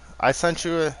 I sent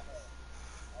you a...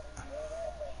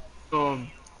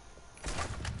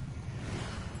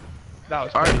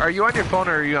 That was Are you on your phone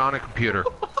or are you on a computer?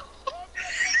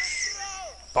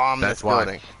 Bomb That's this why.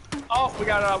 building. Oh, we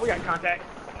got contact.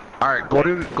 Alright, go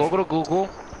to Google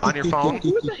on your phone.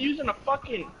 Who is that using a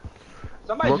fucking?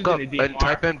 Somebody's Look up using a DMR. and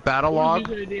type in battle Who's log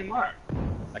using a DMR?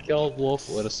 I killed Wolf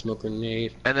with a smoke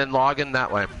grenade. and then log in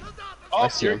that way. Oh,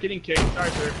 see you're him. getting kicked. Sorry,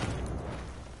 sir.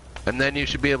 And then you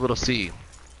should be able to see.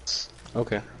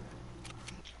 Okay.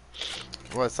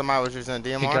 What, somebody was using a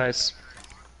Hey DMR? guys.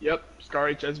 Yep,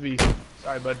 Scar HSV.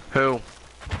 Sorry, bud. Who?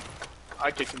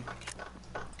 I kicked him.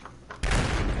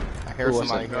 I hear Who was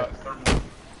somebody it? here. Thermal.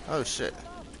 Oh shit.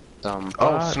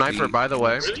 Sniper, by the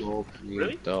way.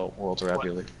 Really? The world's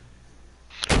rapidly.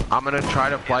 I'm gonna try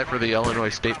to apply for the Illinois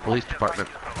State Police Department.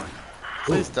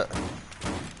 Please do. Oh.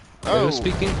 Oh, Who's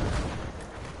speaking?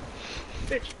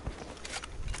 bitch.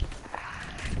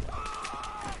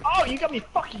 Oh, you got me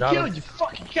fucking Got killed, him. you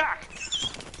fucking cock.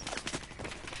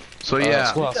 So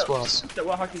yeah, Squaws.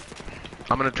 Well, hockey.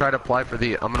 I'm gonna try to apply for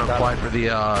the. I'm gonna apply for the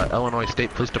Illinois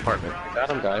State Police Department. Got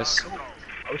him, guys.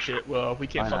 Oh shit. Well, we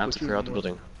can't Fine, I fuck have with to you clear out the anymore.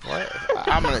 building. What?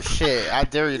 I'm gonna shit. I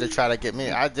dare you to try to get me.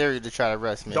 I dare you to try to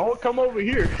arrest me. Don't come over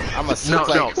here. I'm a No,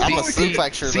 suplex. no. I'm a See,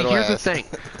 suplex your see, little here's the ass. thing.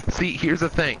 See, here's the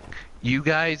thing. You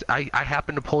guys, I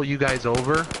happen to pull you guys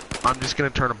over. I'm just gonna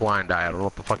turn a blind eye. I don't know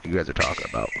what the fuck you guys are talking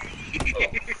about.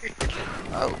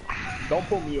 Oh. Don't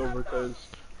pull me over, cause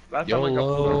last time I got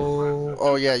pulled over. YOLO.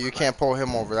 Oh yeah, you can't pull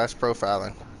him over. That's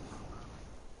profiling.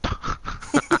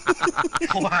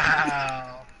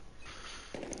 Wow.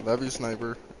 Love you,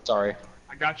 sniper. Sorry.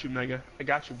 I got you, Mega. I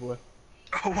got you, boy.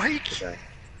 Oh, why you Okay.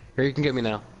 Here, you can get me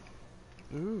now.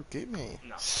 Ooh, get me.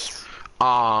 No.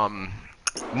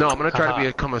 No, I'm gonna try to Haha.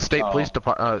 become a state Oh.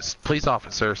 police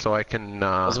officer so I can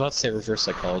I was about to say reverse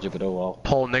psychology, but oh well.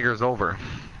 pull niggers over.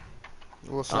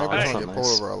 Well, sniper that's don't not get nice.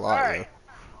 pulled over a lot, Hey. yo.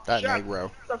 That Shut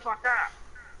Negro. the fuck up.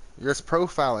 You're just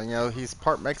profiling, yo. He's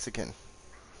part Mexican.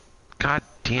 God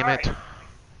damn it.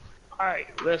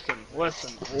 Alright, listen,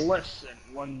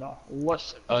 Linda,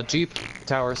 listen. Jeep,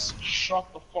 towers.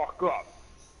 Shut the fuck up.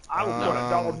 I will put a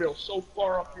dollar bill so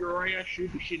far up your ass, you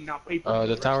should not pay for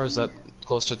The towers that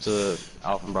closer to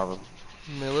Alpha and Bravo.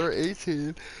 Miller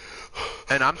 18.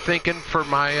 And I'm thinking for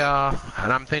my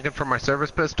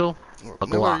service pistol, a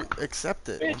Miller, Glock. accept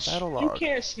it. Bitch, Battle you log.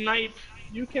 can't snipe.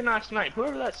 You cannot snipe.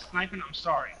 Whoever that's sniping, I'm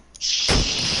sorry.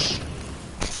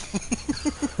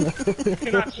 You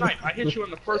cannot snipe. I hit you on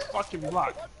the first fucking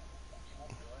block.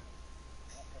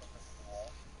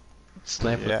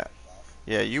 Sniper. Yeah.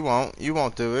 Yeah, you won't. You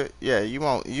won't do it. Yeah, you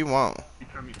won't. You won't. You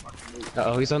tell me fucking move. Uh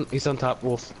oh, he's on top,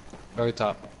 Wolf. Very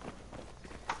top.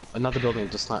 Another building,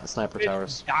 just sniper Bitch,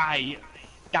 towers. Die.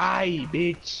 Die,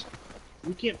 bitch.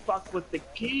 You can't fuck with the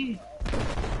king.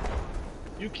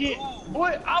 You can't.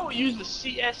 Boy, I will use the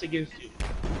CS against you.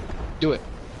 Do it.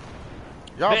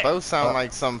 Y'all Vic. both sound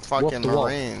like some fucking the wall.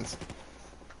 Marines.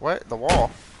 What? The wall?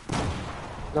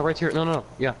 No, right here. No.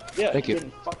 Yeah. Yeah, Thank you.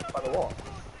 Getting fucked by the wall.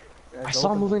 Yeah, I don't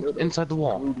saw him open the moving building. inside the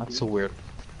wall. That's so weird.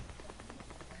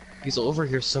 He's over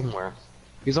here somewhere.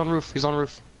 He's on roof. He's on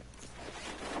roof.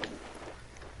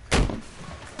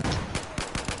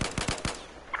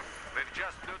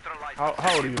 How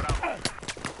old are you?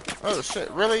 Oh shit!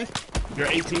 Really? You're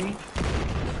 18?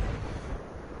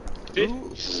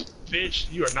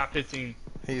 Bitch, you are not 15.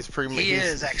 He's pretty. He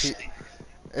is actually.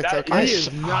 It's That, okay. he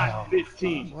is not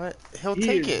 15. What? He'll He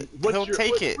take is- it. what's He'll your-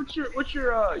 take what- it. What's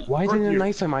your Why birth didn't I year?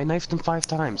 knife him? I knifed him 5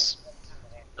 times.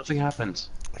 Nothing happened.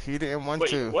 He didn't want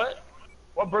Wait, to. what?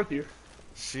 What birth year?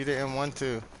 She didn't want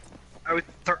to. I was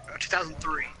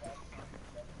 2003.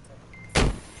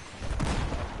 17.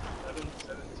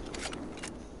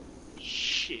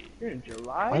 Shit, you're in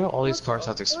July? Why do all these What cars the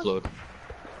have to fuck? explode?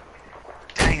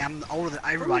 Dang, I'm older than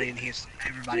everybody in here.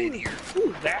 Everybody in here.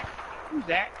 Who's that? Who's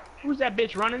that? Who's that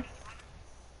bitch running?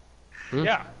 Hmm?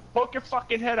 Yeah, poke your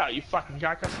fucking head out, you fucking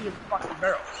guy. I see your fucking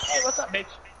barrel. Hey, what's up, bitch?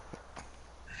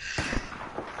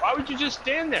 Why would you just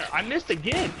stand there? I missed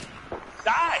again.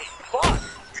 Die. Fuck.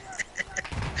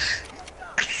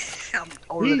 I'm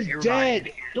older than He's everybody in dead.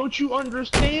 here. Don't you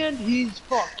understand? He's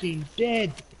fucking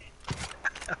dead.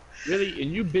 Really?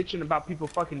 And you bitching about people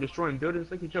fucking destroying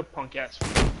buildings? Look at your punk ass.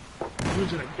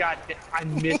 Using a goddamn. I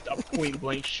missed a point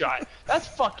blank shot. That's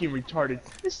fucking retarded.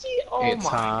 You see? Oh It's my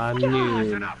high god. noon.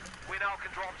 Get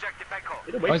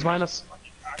away Oh, he's from behind me. us.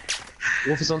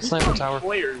 Wolf is on You sniper some tower.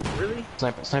 Players, really?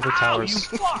 Sniper Ow,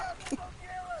 towers. you fuck.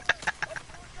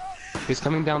 He's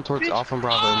coming down towards Bitch. Alpha and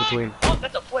Bravo in between. Oh,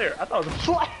 that's a flare. I thought it was a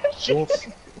flash. Wolf.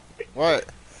 What?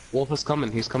 Wolf is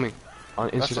coming. He's coming. On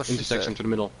That's what she intersection said. to the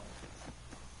middle.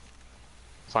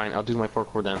 Fine, I'll do my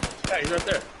parkour then. Yeah, he's right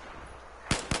there.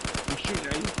 He's shooting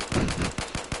at you.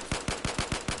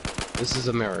 This is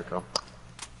America.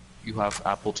 You have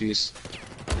apple cheese.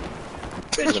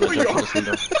 Bitch, I'm gonna where jump you in this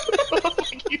window. are?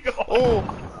 Oh,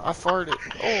 I farted.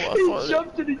 Oh, I He farted.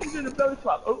 jumped and he's in a belly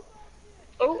flop. Oh,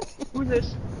 oh, who's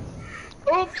this?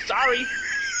 Oh, sorry.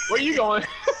 Where you going?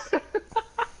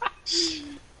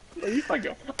 Where you fucking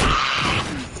go?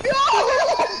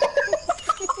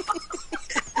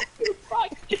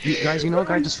 Fuck. Guys, you know a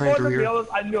guy just ran through here?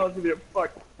 I knew I was gonna get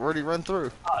fucked. Where'd he run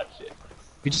through? Oh shit.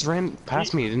 He just ran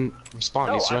past me. He didn't respond.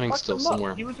 No, He's I running fucked still him up.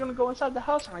 somewhere. He was gonna go inside the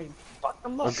house and I fucked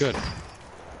him up. Oh, good.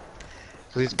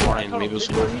 Cause he's blind. Maybe it was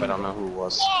Wolf, but I don't know who it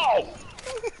was. Whoa!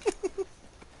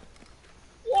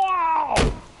 Wow!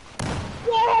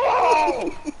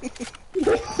 Whoa!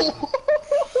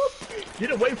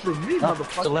 Get away from me, To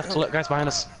motherfucker! the left, guys behind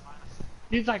us.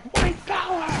 He's like, white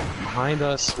power! Behind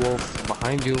us, Wolf.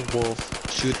 Behind you,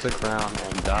 Wolf. Shoot the ground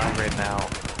and die right now.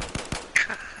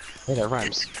 Hey, that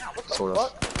rhymes. Sort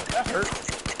of. That hurt.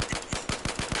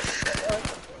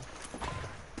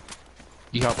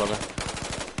 Yeehaw, brother.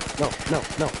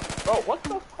 No. Bro, what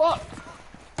the fuck?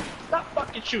 Stop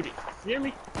fucking shooting. You hear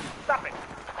me? Stop it.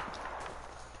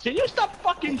 Can you stop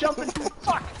fucking jumping?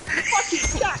 Fuck. Fucking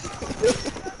shot.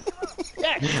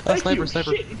 Yeah, thank sniper, you.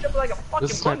 sniper. Shit, you jumping like a fucking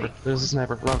There's a sniper. bunny. There's a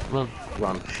sniper. Run.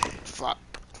 Fuck.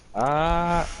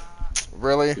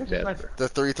 Really? Dead. Sniper. The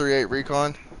 338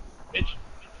 recon? Bitch.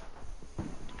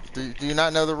 Do you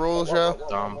not know the rules, Joe?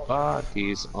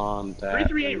 Somebody's on that.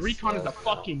 338 recon is a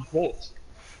fucking bolt.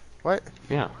 What?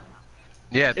 Yeah.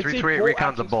 Yeah, It's a 338 bolt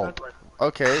recon's a action bolt. sniper.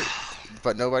 Okay,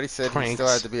 but nobody said he Pranks. still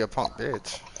had to be a punk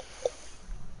bitch.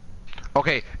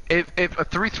 Okay, if a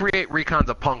 338 recon's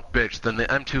a punk bitch, then the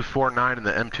M249 and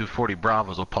the M240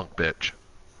 Bravo's a punk bitch.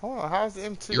 Hold on, how's the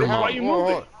M2? You're how, why you hold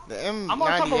moving? on. The I'm on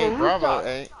top of a M98 Bravo rooftop.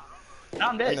 ain't,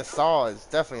 I'm dead. and the SAW is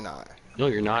definitely not. No,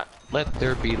 you're not. Let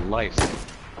there be life.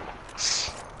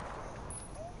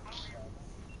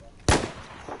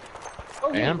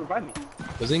 Oh, yeah, And? revive me.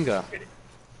 Bazinga.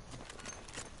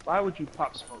 Why would you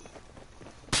pop smoke?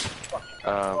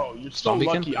 Oh, you're so Zombie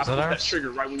Kin? lucky I Is that put that ours?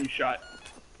 trigger right when you shot.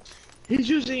 He's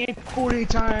using it 40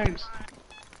 times.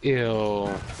 Ew.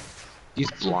 He's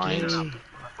blind. Fucking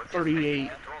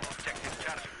 38.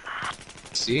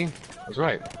 See? I was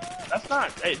right. That's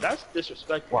not. Hey, that's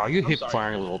disrespectful. Wow, you I'm hip sorry.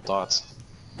 firing little dots.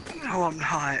 No, I'm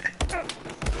not.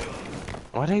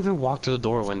 Why'd I even walk to the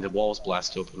door when the wall was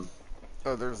blasted open?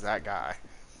 Oh, there's that guy.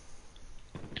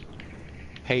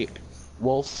 Hey,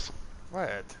 Wolf.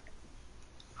 What?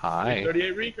 Hi.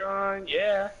 38 recon.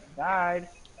 Yeah, died.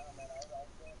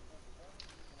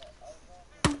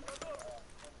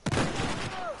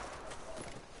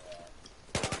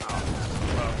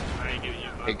 Well, I ain't giving you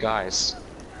Hey guys.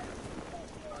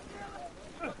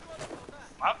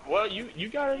 well, you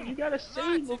gotta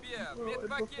save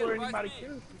before anybody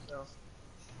kills yourself.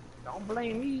 Don't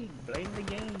blame me. Blame the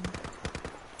game.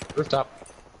 Rooftop.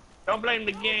 Don't blame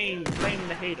the game. Blame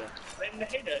the hater. Blame the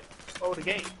hater. Oh, the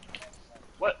game.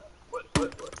 What?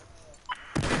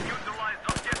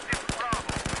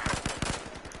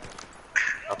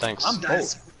 Oh, thanks. I'm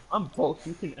Nice. both. I'm both.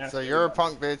 You can ask. So you're a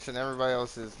everybody. punk bitch and everybody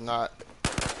else is not.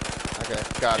 Okay,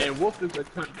 got it. And Wolf is a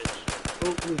cunt bitch.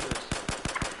 Both losers.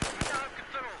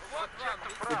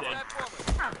 You're dead.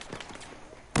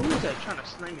 Who is that trying to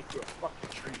slam me through a fucking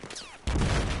tree?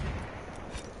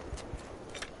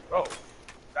 Bro,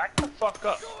 back the fuck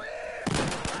up.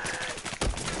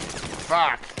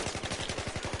 Fuck.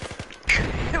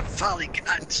 Finally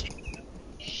got you.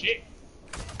 Shit.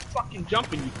 Fucking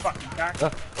jumping, you fucking cock. Die,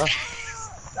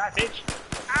 bitch.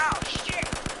 Ow, shit.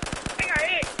 I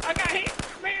got hit.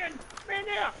 Man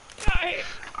down. Got hit.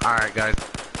 Alright, guys.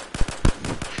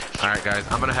 Alright, guys.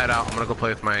 I'm gonna head out. I'm gonna go play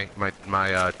with my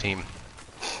team.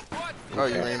 Oh,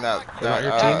 you mean Your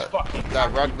that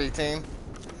that rugby team?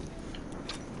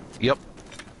 Yep.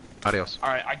 Adios.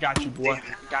 Alright, I got you, boy.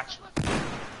 Got you.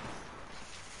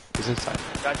 He's inside.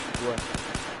 Got you, boy.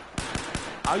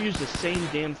 I'll use the same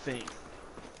damn thing.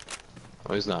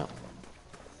 Oh, he's not.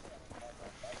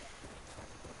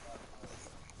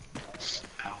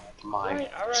 Ow, my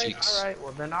cheeks. Alright.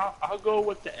 Well, then I'll go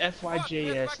with the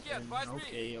FYJS then.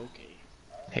 Okay.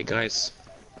 Hey guys.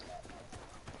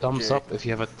 Thumbs Okay. up if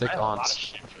you have a thick I have a lot aunt. of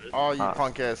shit for this. All you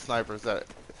punk ass snipers that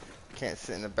can't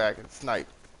sit in the back and snipe.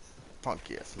 Punk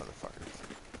ass motherfuckers.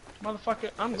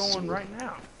 Motherfucker, I'm Yes, going sir. right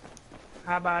now.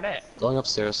 How about that? Going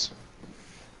upstairs.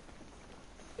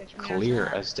 Catch me Clear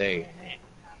outside. as day.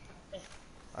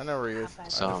 I know where he is. I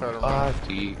just heard him run.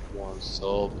 Somebody once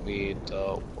told me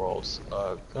the world's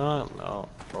gonna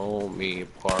roll me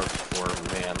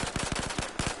parkour man.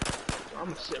 I'm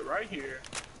gonna sit right here.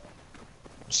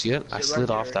 See it? I Sit slid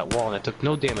right off here. that wall and I took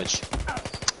no damage.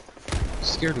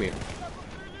 Scared me.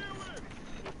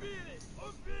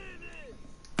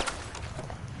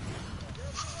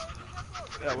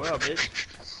 Yeah, well, bitch.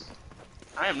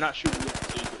 I am not shooting yet.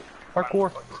 So you can-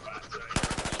 Parkour.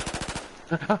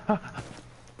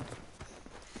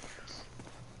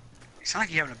 You sound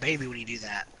like you're having a baby when you do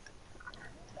that.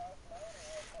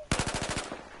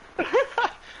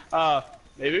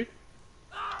 Maybe.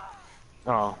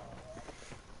 Oh.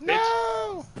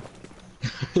 No!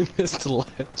 He missed the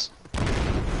ledge.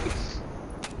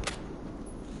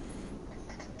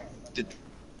 Did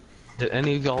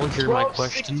any of y'all hear my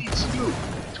question?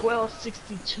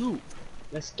 1262.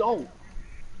 Let's go.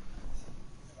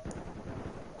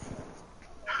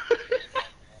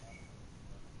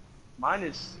 Mine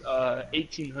is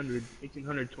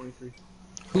 1823.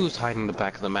 Who's hiding the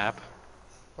back of the map?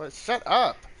 What? Shut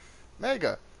up!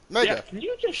 Mega. Yeah, can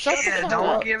you just shut Shut the the fuck hell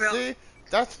up? up. See?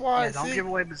 That's why. Yeah, don't See? give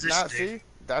away position, Not dude. see?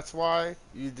 That's why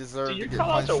you See, deserve your to get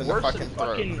callouts punched are in the worse than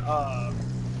fucking throat.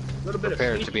 fucking, little bit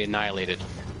Prepare of to sneaky. be annihilated.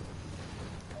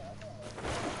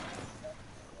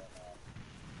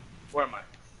 Where am I?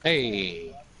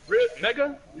 Hey.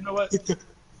 Mega? You know what?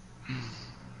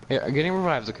 Here, getting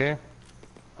revives, okay?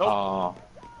 Nope. Aw.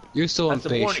 You're still That's a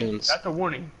warning. impatient. That's a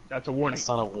warning. That's a warning. That's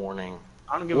not a warning.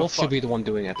 I don't give Wolf a fuck. should be the one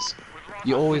doing it.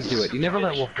 You always do it. You never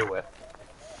let Wolf do it.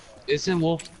 Isn't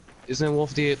Wolf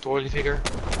the authority figure?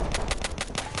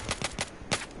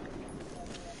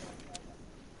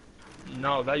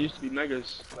 No, that used to be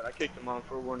Mega's, but I kicked him out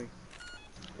for a warning.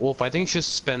 Wolf, I think you should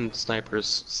spend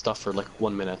Sniper's stuff for like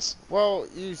 1 minute. Well,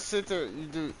 you sit there, you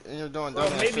do, and you're doing Well,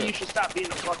 dumbass maybe shit. you should stop being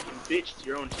a fucking bitch to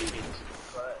your own teammates.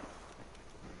 But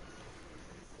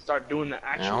start doing the I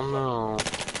actual. don't know.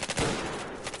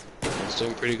 I was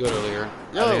doing pretty good earlier.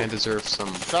 Yo. I think I deserve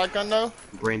some Shotgun though?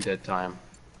 brain dead time.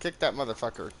 Kick that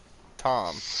motherfucker.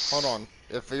 Tom. Hold on.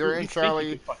 If you're in You think you Charlie,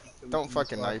 can fucking kill me don't from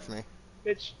fucking this far. knife me.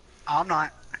 Bitch, I'm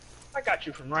not. I got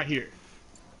you from right here.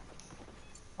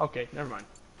 Okay, never mind.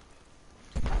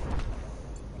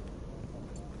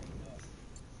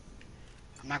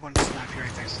 I'm not going to snipe you or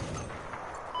anything.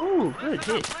 Ooh, good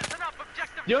hit.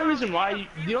 The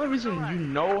only reason you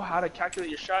know how to calculate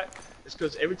your shot is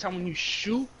because every time when you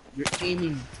shoot, you're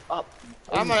aiming up.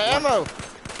 I'm on ammo!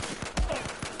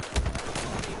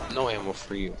 No ammo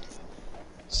for you.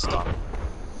 Stop.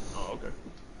 Oh, okay.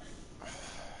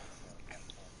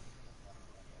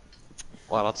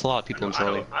 Wow, that's a lot of people in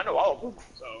Charlie. I know all of them,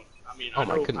 so I mean, Oh I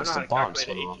my know, goodness, I know the how to bomb's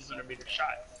calculate an going off. 1800-meter shot.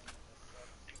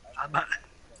 I'm not.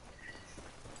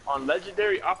 On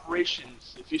legendary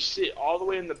operations, if you sit all the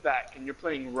way in the back and you're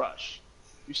playing rush,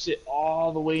 you sit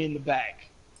all the way in the back,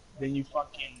 then you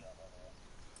fucking.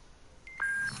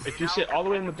 If you sit all the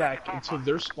way in the back until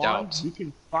they're spawned, Doubt. you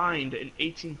can find an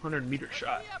 1800-meter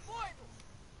shot.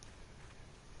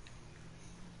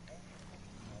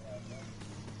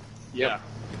 Yeah.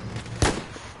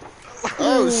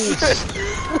 Oh shit!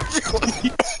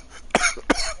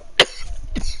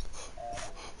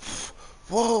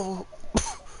 Whoa!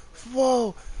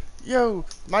 Whoa! Yo,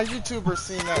 my YouTuber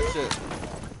seen that shit.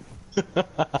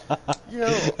 Yo,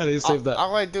 How do you save that?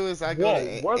 all I do is I go Whoa,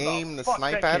 to where the aim to fuck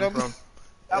snipe that at came him, from?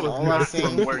 That and was all I not seen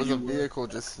from where was you a were. vehicle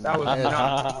just. That was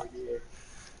not from where you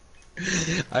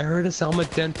were. I heard his helmet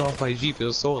dent off my Jeep. It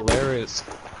was so hilarious.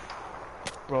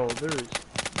 Bro, there is.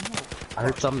 I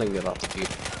heard something get off the Jeep.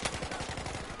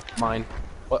 Mine.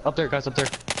 What? Up there, guys, up there.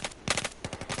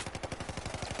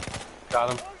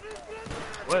 Got him.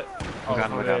 What? I got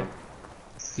him, I got okay. him.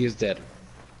 He is dead.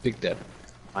 Big dead.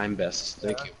 I'm best.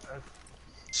 Thank you.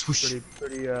 That's Swoosh.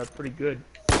 pretty good.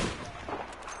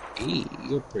 Hey,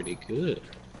 you're pretty good.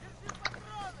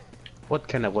 What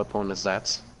kind of weapon is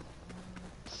that?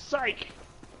 Psych!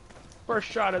 First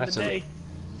shot of That's the a- day.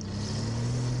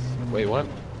 Wait, what?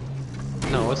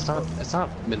 No, it's not. It's not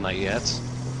midnight yet.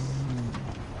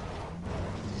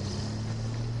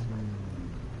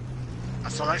 I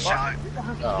saw that shot. You're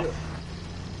behind a Oh. hill.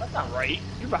 That's not right.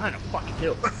 You're behind a fucking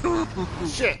hill.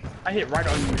 Shit! I hit right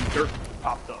on you and dirt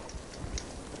popped up.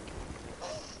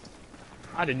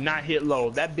 I did not hit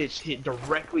low. That bitch hit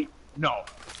directly. No.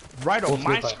 Right on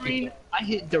Hopefully my by screen, people. I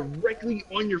hit directly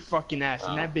on your fucking ass,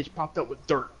 and that bitch popped up with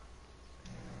dirt.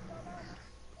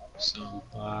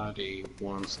 Somebody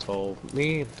once told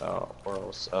me the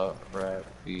world's a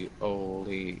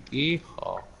ravioli.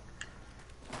 Yeehaw.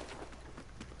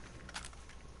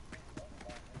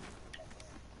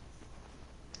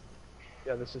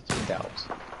 Yeah, this is too Doubt.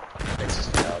 This is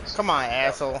doubt. Come on,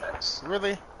 asshole.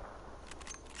 Really?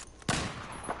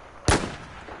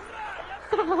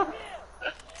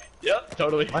 Yep,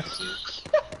 totally. What?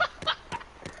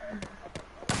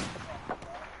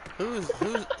 Who's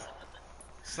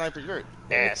sniper? You're an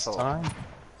It's asshole. time.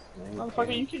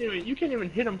 Motherfucker, you can't even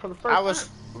hit him for the first I was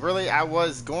time. I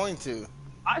was going to.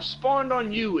 I spawned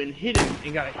on you and hit him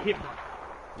and got a hit mark.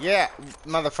 Yeah,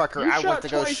 motherfucker. You I went shot to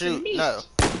go twice and shoot. missed. No,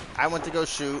 I went to go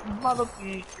shoot. Mother.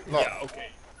 Look. Yeah, okay.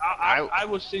 I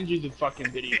will send you the fucking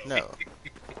video. No.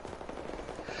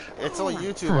 It's on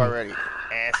YouTube already,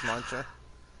 ass muncher.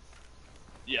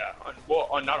 Yeah,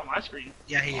 not on my screen.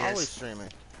 Yeah, he Always is. streaming.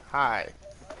 Hi.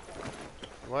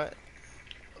 What?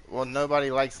 Well, nobody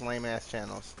likes lame ass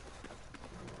channels.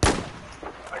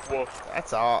 Like, well,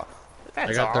 That's all.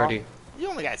 That's I got all. 30. You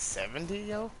only got 70,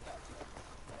 yo.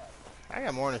 I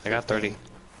got more than I 15. got 30.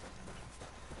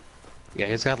 Yeah,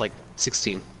 he's got like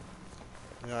 16.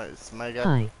 You know, it's mega.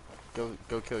 Hi.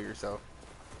 Go kill yourself.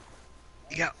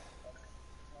 You got.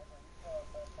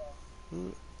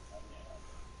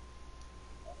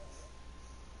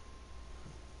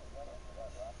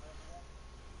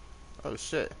 Oh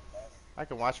shit. I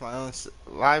can watch my own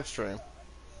live stream.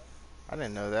 I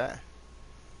didn't know that.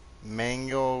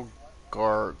 Mango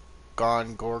Gone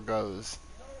Gorgos.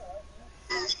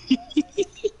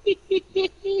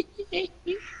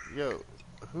 Yo,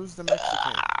 who's the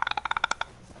Mexican?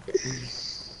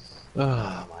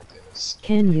 Oh my goodness.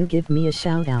 Can you give me a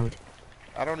shout out?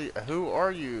 I don't. Who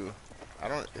are you? I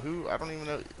don't. Who? I don't even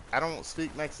know. I don't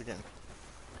speak Mexican.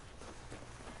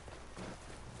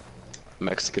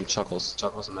 Mexican chuckles.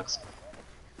 Chuckles and Mexican.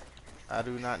 I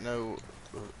do not know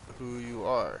who you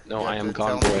are. No, You I have am to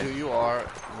Gone tell me Boy. who you are,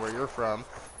 where you're from,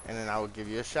 and then I will give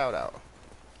you a shout out.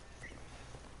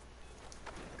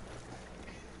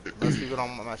 Most people don't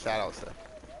want my shout outs though.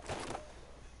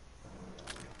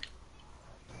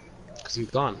 Cause I'm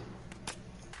gone.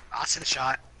 I'll send a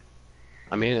shot.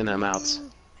 I'm in and I'm out.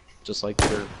 Just like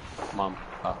your mom.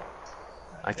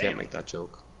 I can't make that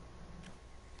joke.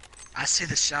 I see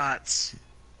the shots.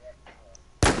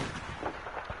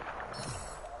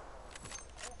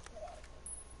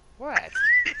 What?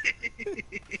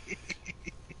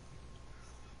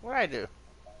 What'd I do?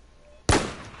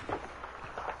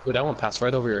 Dude, that one passed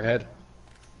right over your head.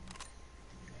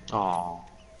 Aww.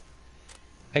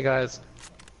 Hey guys.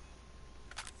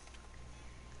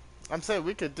 I'm saying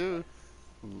we could do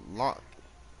long.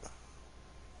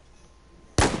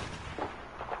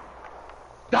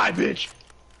 Die, bitch!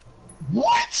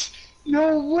 What?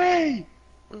 No way!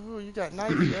 Ooh, you got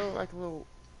knife, yo, like a little.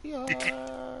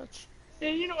 Yatch. Yeah,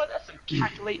 you know what? That's some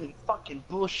calculating fucking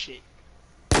bullshit.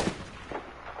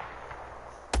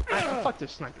 Fuck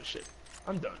this sniper shit.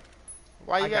 I'm done.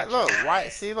 Why you I got, got look, why,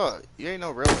 see, look, you ain't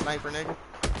no real sniper, nigga.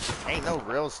 Ain't no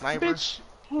real sniper. Bitch,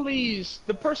 please.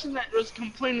 The person that was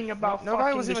complaining about Nobody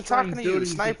fucking was even destroying talking to you, buildings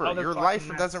and sniper. other Your fucking life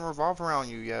maps. doesn't revolve around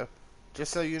you, yo.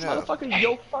 Just so you know. Motherfucking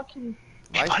yo fucking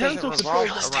Life doesn't parental revolve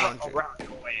controls around you. around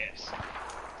your ass.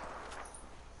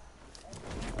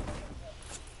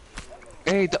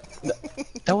 Hey,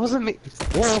 that wasn't me.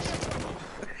 Wolf.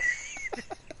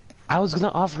 I was gonna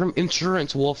offer him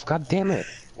insurance, Wolf. God damn it.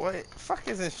 What? Fuck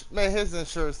his man, his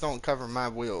insurance don't cover my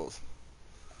wheels.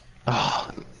 Oh,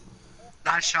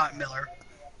 Nice shot, Miller.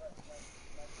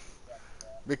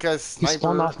 Because He sniper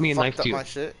spawned off me and fucked knifed up you. my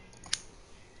shit.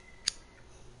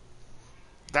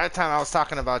 That time I was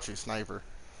talking about you, sniper.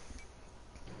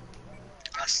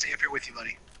 I'll stay up here with you,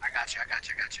 buddy. I got you.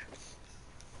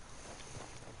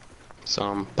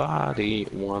 somebody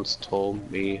once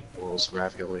told me Wolf's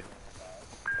ravioli.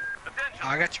 Oh,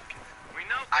 I got you.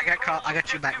 I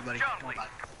got you back, buddy. Don't worry about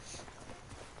it.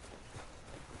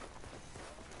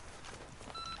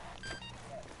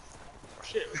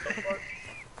 Shit, what the fuck?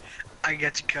 I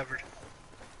got you covered.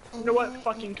 You know what,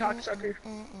 fucking cocksucker?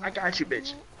 I got you,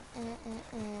 bitch.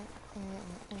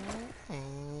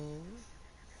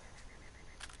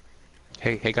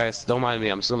 Hey guys, don't mind me.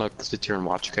 I'm just gonna sit here and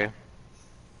watch, okay?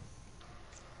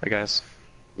 Hey guys,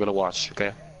 I'm gonna watch,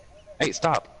 okay? Hey,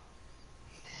 stop!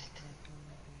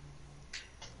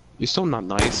 You're so not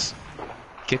nice.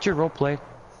 Get your roleplay.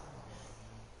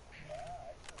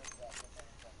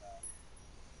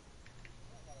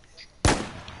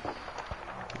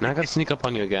 Now I gotta sneak up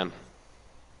on you again.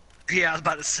 Yeah, I was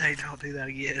about to say, don't do that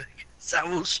again. So I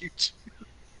will shoot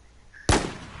you.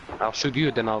 I'll shoot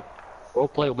you, then I'll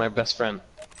roleplay with my best friend.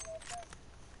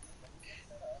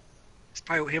 It's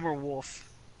probably him or Wolf.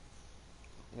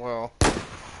 Well,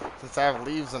 since I have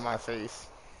leaves in my face.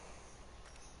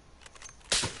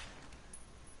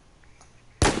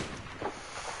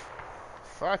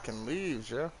 Fucking leaves,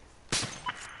 yeah.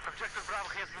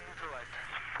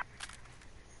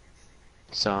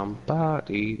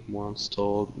 Somebody once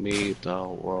told me the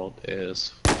world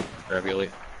is ravioli.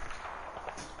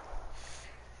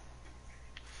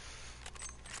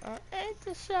 I ain't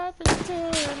the sharpest tool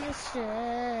in the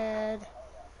shed.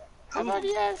 How about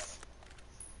yes?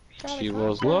 She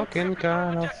was looking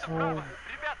kind of full,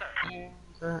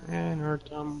 and her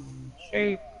dumb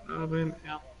shape of an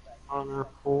L on her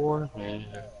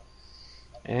forehead.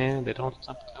 And they don't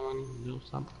stop coming, don't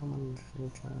stop coming.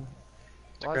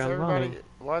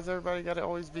 Why's everybody gotta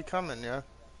always be coming, yeah?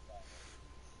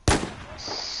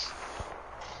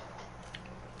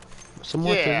 So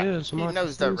much Yeah, it is, so he much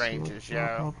knows it the is, ranges, so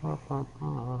yo.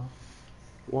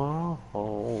 Wow.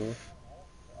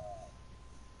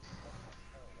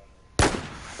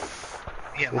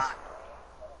 Yeah, mine.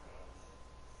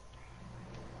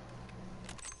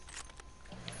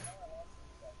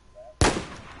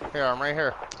 Here, I'm right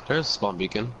here. There's a spawn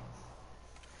beacon.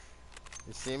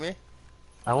 You see me?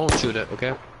 I won't shoot it,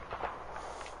 okay?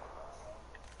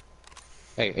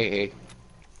 Hey.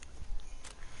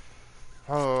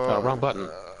 Oh, Wrong button.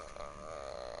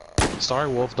 Sorry,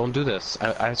 Wolf, don't do this.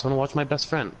 I just want to watch my best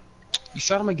friend. You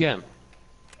shot him again.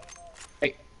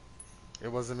 Hey. It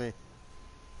wasn't me.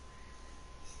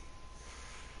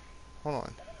 Hold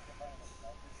on.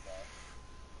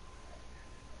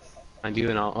 And you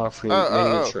and I'll offer you Oh, many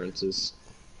oh, oh. insurances.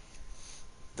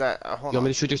 That, You hold want on. me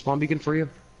to shoot your spawn beacon for you?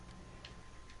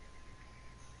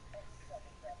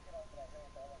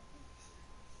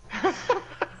 I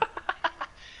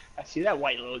see that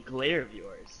white little glare of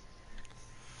yours.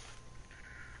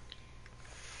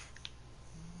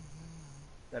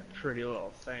 That pretty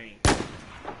little thing.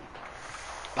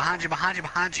 Behind you, behind you,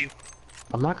 behind you.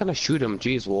 I'm not gonna shoot him,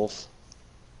 jeez, Wolf.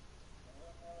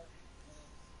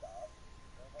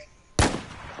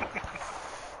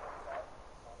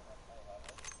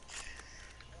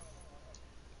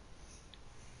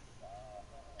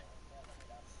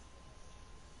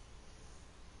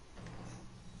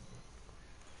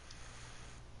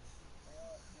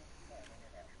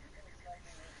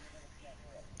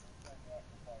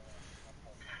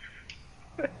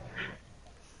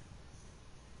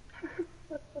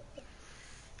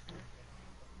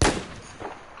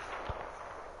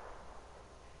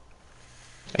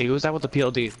 Hey, who's that with the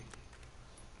PLD?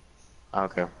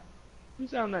 Okay. Who's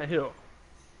down that hill?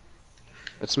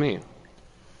 It's me.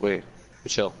 Wait,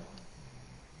 chill.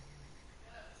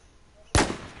 I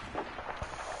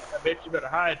bet you better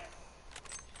hide.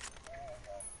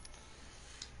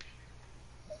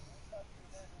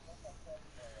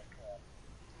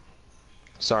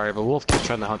 Sorry, but Wolf keeps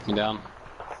trying to hunt me down.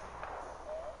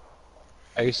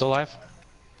 Are you still alive?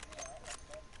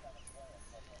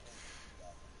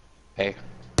 Hey.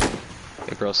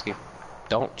 Hey, broski.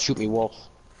 Don't shoot me, Wolf.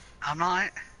 I'm not.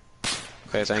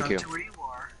 Okay, thank Come you. to where you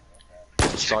are.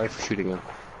 Sorry for shooting him.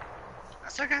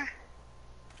 That's okay.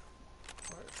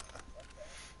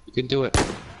 You can do it.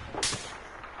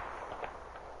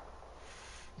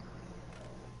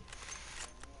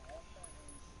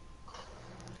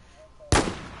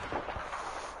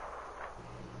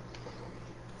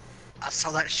 I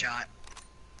saw that shot.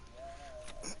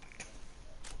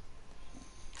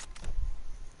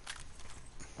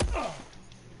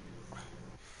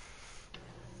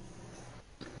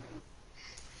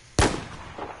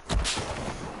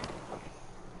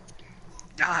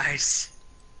 Nice.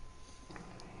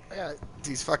 I got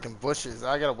these fucking bushes.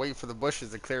 I gotta wait for the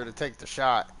bushes to clear to take the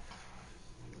shot.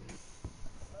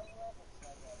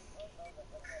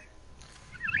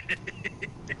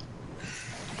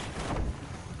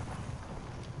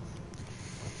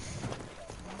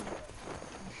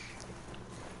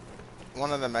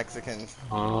 One of the Mexicans.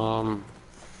 Oh.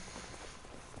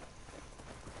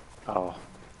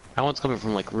 That one's coming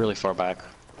from like really far back.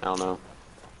 I don't know.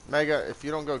 Mega, if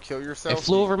you don't go kill yourself, It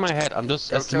flew over my head. I'm just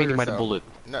go kill estimating by the yourself. bullet.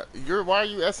 No, why are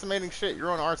you estimating shit?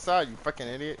 You're on our side, you fucking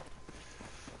idiot.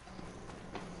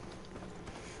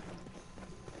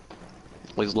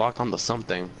 Well, he's locked onto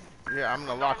something. Yeah, I'm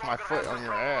gonna lock my foot on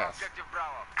your ass.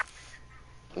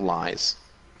 Lies.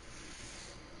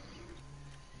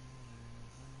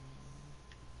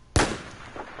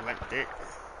 Like dick.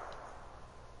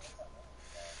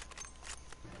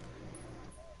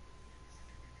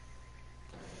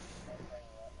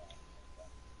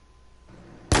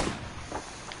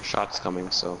 Shots coming,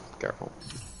 so careful.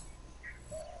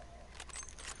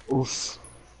 Oof.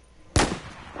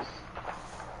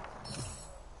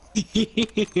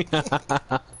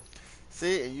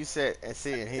 See, and you said, and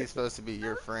he's supposed to be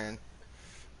your friend.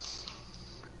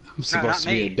 I'm supposed not to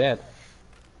be me. in bed.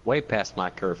 Way past my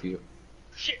curfew.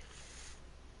 Shit.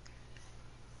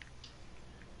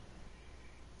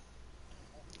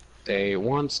 They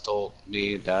once told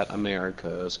me that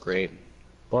America is great,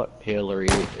 but Hillary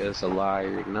is a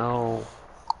liar. No.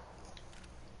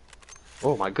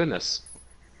 Oh my goodness.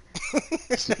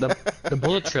 The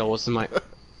bullet trail was in my...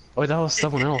 Oh, that was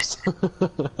someone else.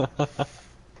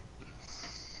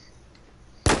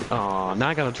 Oh, now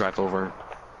I gotta drive over.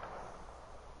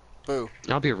 Boo.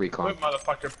 I'll be a recon. Wait,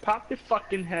 motherfucker, pop your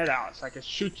fucking head out so I can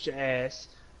shoot your ass.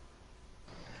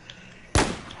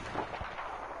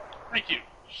 Thank you.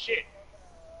 Shit.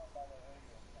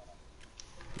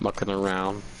 Mucking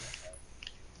around.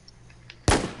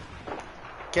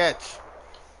 Catch.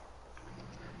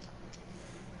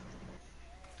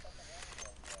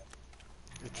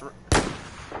 It's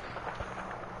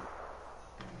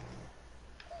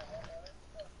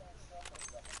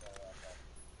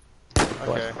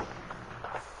okay.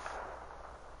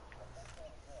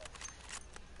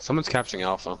 Someone's capturing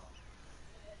Alpha.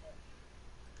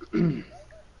 I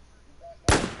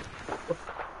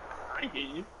get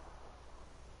you.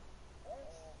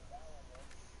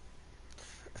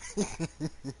 We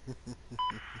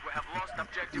have lost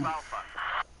objective Alpha.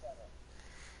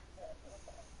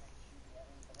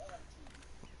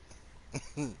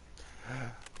 And?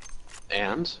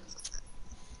 And?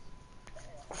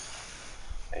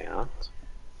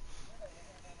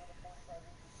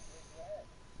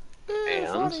 Ooh,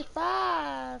 And?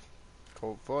 45.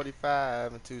 Colt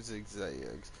 45 and 2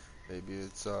 zigzags. Baby,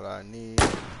 it's all I need.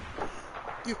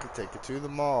 You can take it to the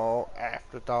mall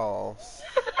after dolls.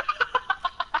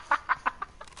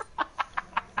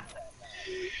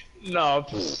 No,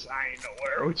 I ain't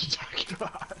nowhere. What you talking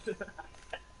about?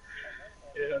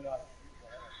 Yeah, no.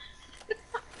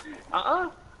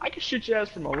 I can shoot your ass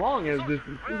from a long ass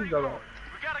distance. What are you talking about?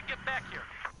 We gotta get back here.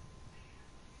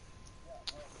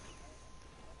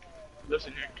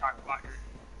 Listen here, cockblocker.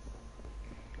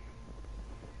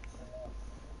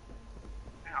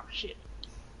 Ow, shit.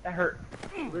 That hurt.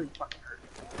 Really fucking hurt.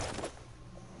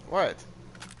 What?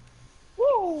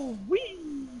 Woo! Wee!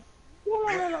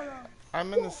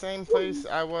 I'm in the same place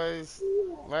I was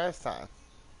last time.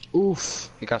 Oof,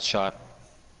 he got shot.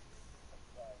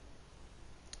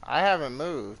 I haven't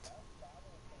moved.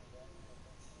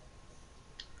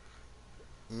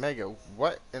 Mega,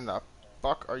 what in the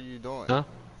fuck are you doing? Huh?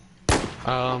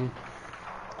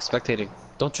 Spectating.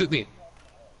 Don't shoot me.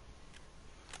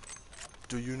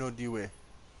 Do you know the way?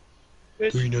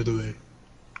 Do you know the way?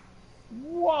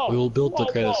 Whoa! We will build the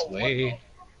whoa, greatest whoa, way.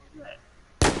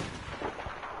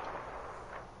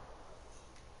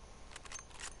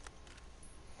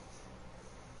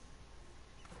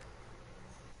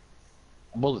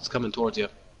 Bullets coming towards you.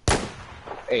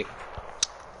 Hey.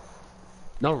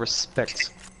 No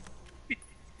respect.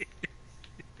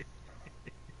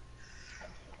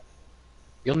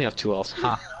 You only have 2 health.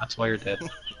 Ha, that's why you're dead.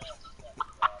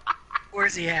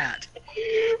 Where's he at?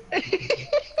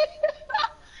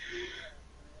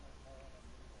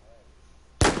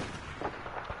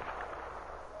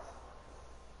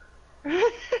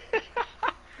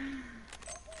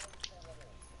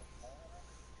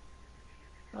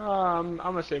 I'm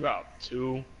gonna say about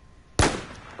 2.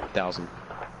 1,000.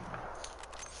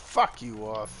 Fuck you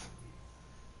off.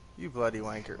 You bloody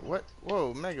wanker. What?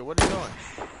 Whoa, Mega, what are you doing?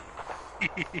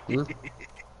 Hmm?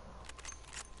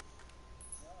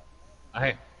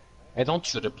 Hey, don't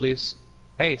shoot it, please.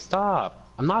 Hey, stop!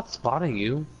 I'm not spotting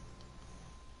you.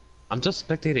 I'm just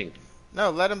spectating.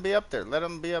 No, let him be up there. Let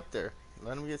him be up there.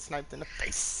 Let him get sniped in the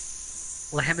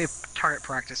face. Let him be target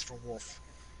practice for Wolf.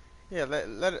 Yeah,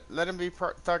 let him be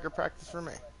target practice for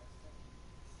me.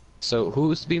 So,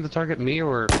 who's being the target, me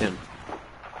or him?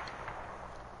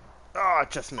 Oh,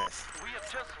 just missed. We have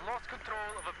just lost control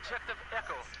of objective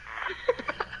Echo.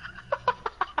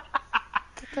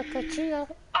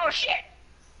 Oh shit!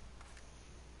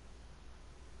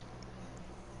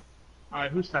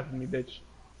 Alright, who's snapping me, bitch?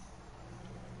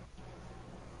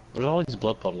 There's all these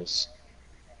blood puddles.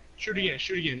 Shoot again,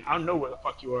 shoot again. I don't know where the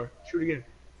fuck you are. Shoot again.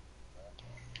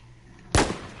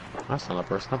 That's not a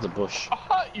person, that's a bush.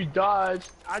 Oh, you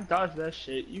dodged. I dodged that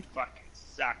shit. You fucking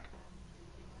suck.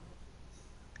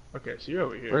 Okay, so you're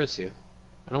over here. Where is he? I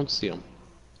don't see him.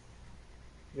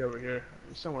 You're over here.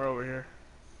 You're somewhere over here.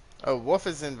 Oh, Wolf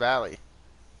is in Valley.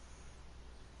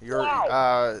 You're,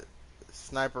 Wow.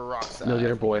 Sniper Rockside. No, the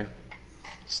other boy.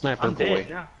 Sniper I'm boy. dead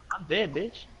now. I'm dead,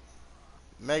 bitch.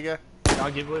 Mega. Y'all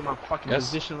give away my fucking Yes.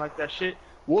 position like that shit.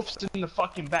 Wolf's in the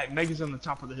fucking back. Mega's on the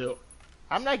top of the hill.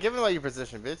 I'm not giving away your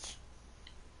position, bitch.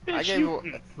 Bitch, I gave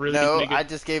really, no, nigga? I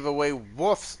just gave away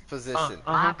Wolf's position.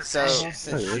 Uh-huh. So Opposition.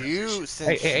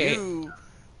 since you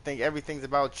think everything's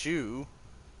about you,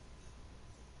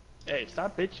 Hey,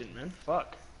 stop bitching, man.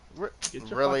 Fuck. Get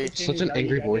your really? fucking Such an team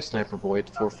angry together. boy, sniper boy,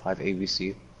 4-5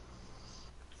 ABC.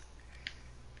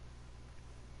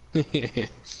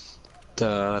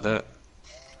 da da.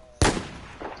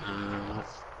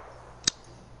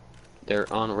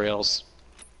 They're on rails.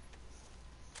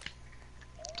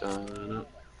 Da, da.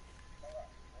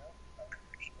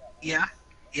 Yeah,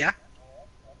 yeah.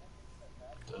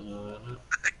 Da, da.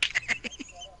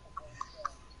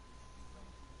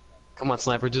 Come on,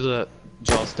 sniper, do the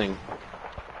jaws thing.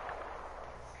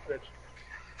 Bitch.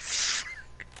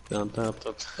 Dun, dun,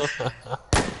 dun, dun.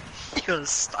 You're gonna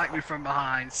snipe me from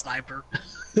behind, sniper.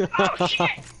 Oh shit!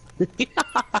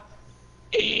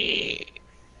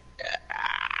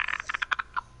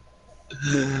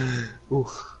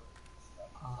 Oof.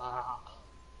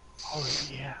 Oh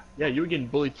yeah. Yeah, you were getting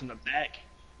bullied from the back.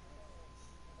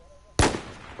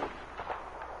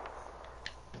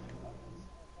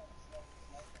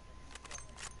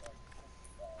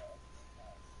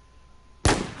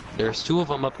 There's 2 of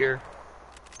them up here.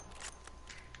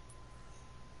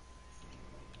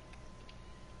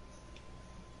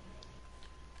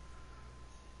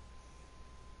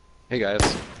 Hey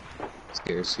guys,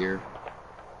 Scares here.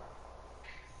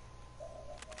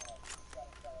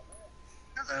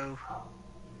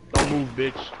 Don't move,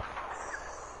 bitch.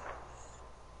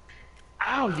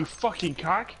 Ow, you fucking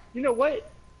cock. You know what?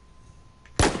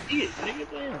 Eat it, nigga,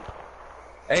 damn.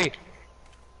 Hey,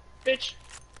 Bitch.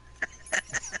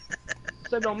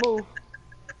 Said don't move.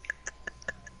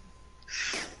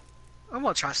 I'm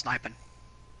gonna try sniping.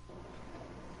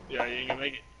 Yeah, you ain't gonna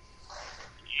make it.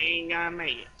 You ain't gonna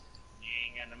make it. You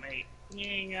ain't gonna make it. You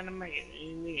ain't gonna make it.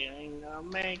 You ain't gonna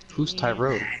make it. who's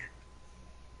Tyrone?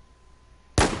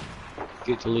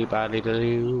 Get to leave body to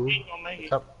You you. ain't gonna make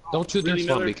it. Don't shoot their Really,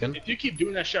 spawn Miller? beacon. If you keep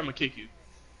doing that shit, I'm gonna kick you.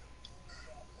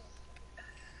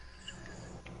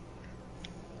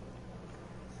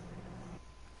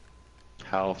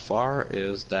 How far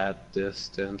is that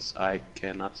distance? I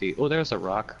cannot see. Oh, there's a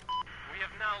rock. We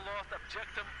have now lost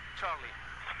objective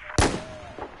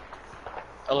Charlie.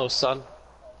 Hello, son.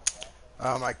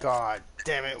 Oh my god.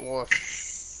 Damn it, Wolf.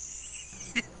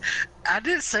 I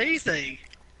didn't say anything.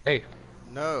 Hey,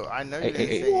 No, I know you Hey, didn't hey,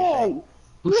 say hey. anything. Whoa!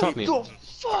 who shot me? What the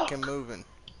fuck? Fucking moving.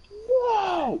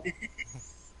 Whoa!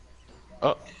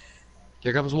 Oh,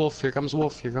 here comes Wolf. Here comes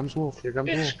Wolf. Here comes Wolf. Here comes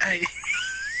Wolf. Hey,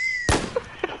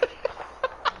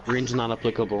 Range not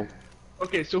applicable.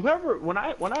 Okay, so whoever, when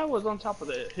I was on top of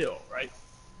the hill, right?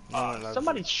 No one loves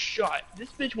Somebody you. shot. This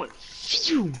bitch went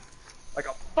phew, like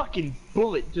a fucking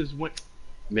bullet just went.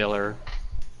 Miller.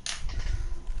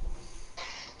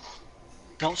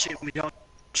 don't shoot me, don't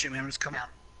shoot me, I'm just coming out.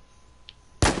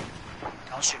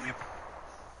 Don't shoot me.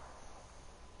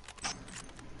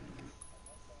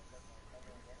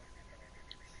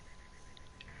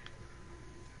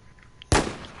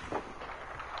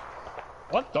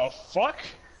 What the fuck?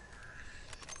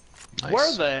 Nice.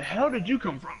 Where the hell did you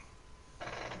come from?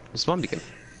 Spawn beacon.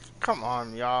 Come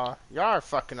on, y'all. Y'all are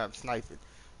fucking up sniping.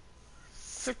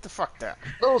 Sit the fuck down.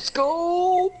 No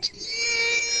scope.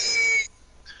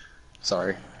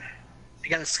 Sorry. I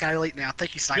got a Skylate now.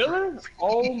 Thank you, Sniper. Miller?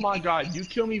 Oh my god, you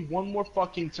kill me one more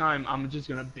fucking time, I'm just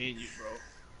gonna ban you, bro.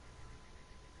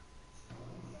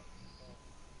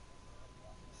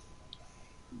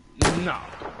 No.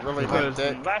 Really Because did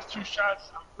the that. last two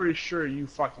shots, I'm pretty sure you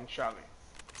fucking shot me.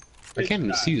 I can't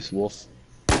even Bitch, see this Wolf.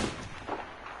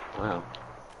 Wow.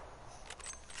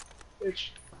 Bitch,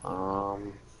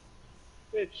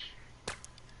 bitch.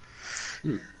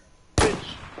 Hmm.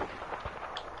 Bitch.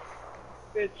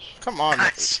 Bitch. Come on,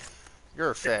 Nice.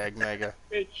 you're a fag, Mega.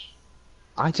 Bitch.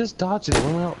 I just dodged it. What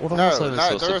else No, am I no,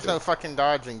 supposed there to is do? no fucking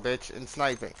dodging, bitch, and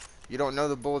sniping. You don't know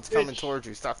the bullets coming Bitch. towards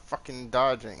you. Stop fucking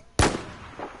dodging.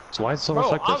 So why is it so Bro,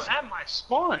 reflective? I'm at my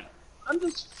spawn. I'm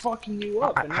just fucking you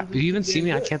up. And I'm Do you even just see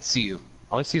me? I good. can't see you.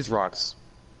 All I see is rocks.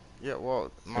 Yeah,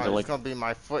 well, they're it's like- gonna be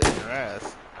my foot in your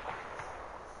ass.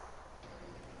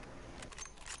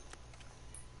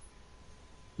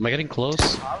 Am I getting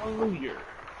close? Hallelujah.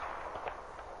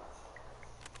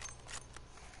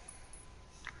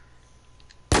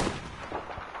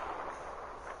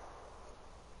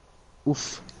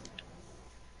 Oof.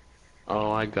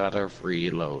 Oh, I gotta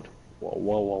reload. Whoa,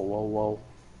 whoa, whoa, whoa, whoa.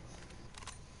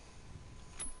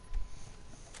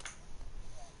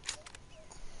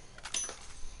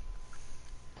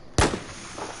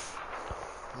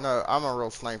 No, I'm a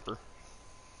real sniper.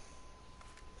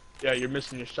 Yeah, you're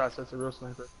missing your shots. That's a real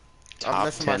sniper. Top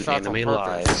missing my 10 shots on enemy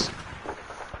purpose. lies.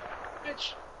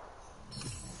 Bitch.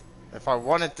 If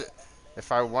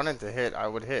I wanted to hit, I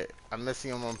would hit. I'm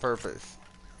missing them on purpose.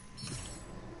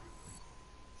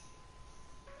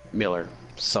 Miller,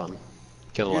 son,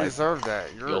 kill You life. deserve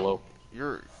that. YOLO.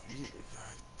 You,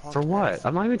 For what?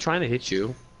 I'm not even trying to hit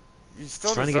you. You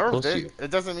still trying to get deserved close to it. you.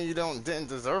 It doesn't mean you didn't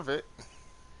deserve it.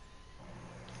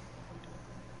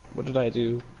 What did I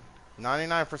do?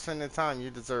 99% of the time, you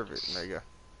deserve it, Mega.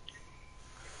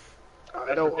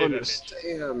 I don't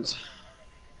understand.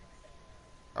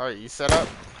 All right, you set up.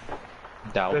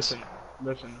 Doubt. Listen,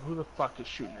 who the fuck is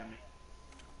shooting at me?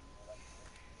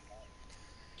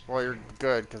 Well, you're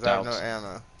good because I have no Doubt.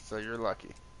 ammo, so you're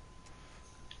lucky.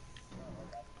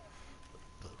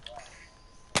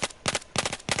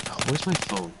 Oh, where's my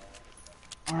phone?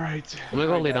 Alright. I'm gonna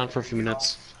go lay down for a few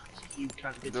minutes. You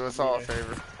kind of Do us all a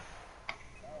favor.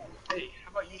 Hey,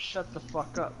 how about you shut the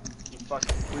fuck up, you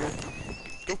fucking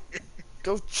weird?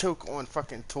 Go choke on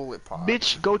fucking toilet pop.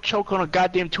 Bitch, go choke on a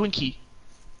goddamn Twinkie.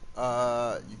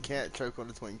 You can't choke on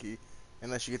a Twinkie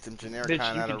unless you get them generic Bitch,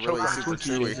 kind you that can are choke really on a super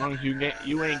Twinkie as chewy. long as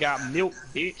you ain't got milk,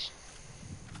 bitch.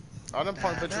 I didn't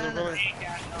point pictures of really. Ain't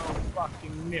got no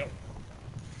fucking milk.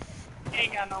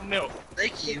 Ain't got no milk.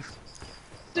 Thank you.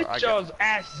 Sit I got- y'all's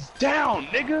asses down,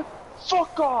 nigga.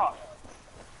 Fuck off.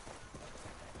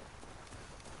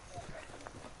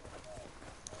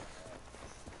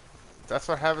 That's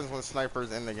what happens when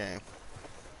snipers in the game.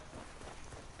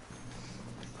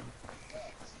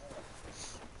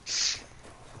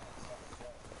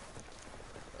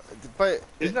 But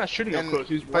He's not shooting up and close.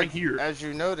 He's but right here. as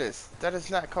you notice, that is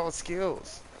not called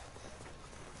skills.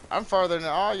 I'm farther than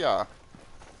all y'all.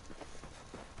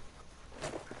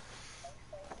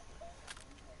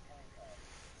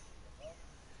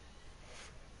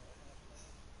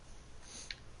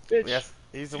 Bitch, Yes,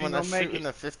 he's the you one ain't that's gonna make shooting it.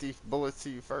 the 50 bullets to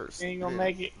you first. You ain't You gonna didn't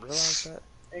make it. realize that?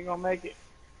 Ain't gonna make it.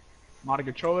 Modded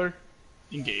controller,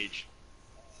 engage.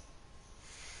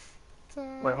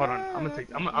 Wait, hold on. I'm gonna take.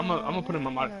 I'm gonna put in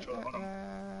my modded controller. Hold on.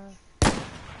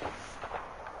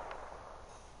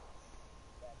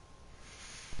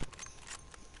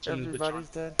 Turn this bitch on. Everybody's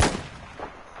dead.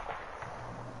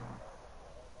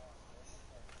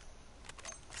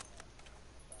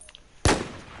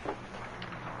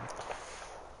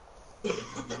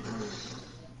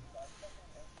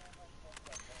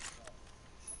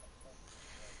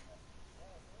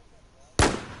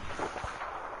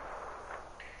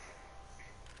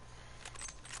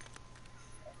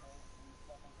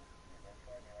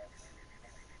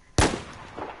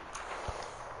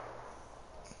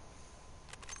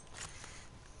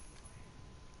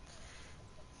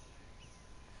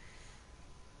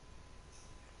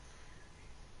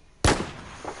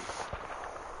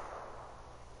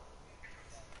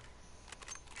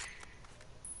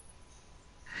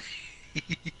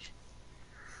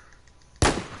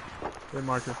 Good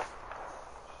marker.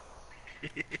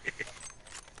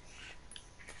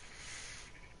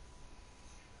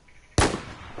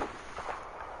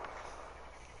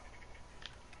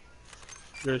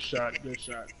 Good shot. Good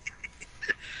shot.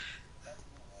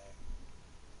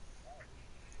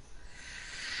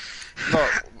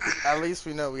 Look, at least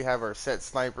we know we have our set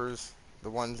snipers, the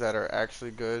ones that are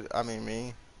actually good. I mean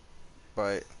me,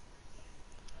 but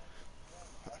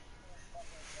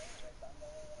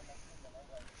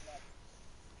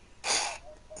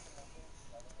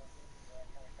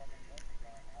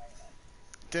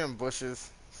them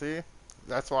bushes. See,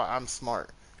 that's why I'm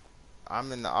smart.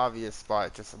 I'm in the obvious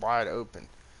spot, just wide open.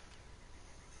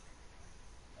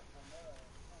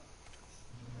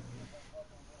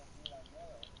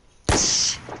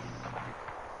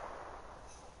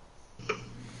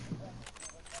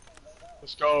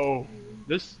 Let's go.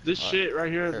 This All right, shit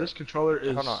right here. here. This controller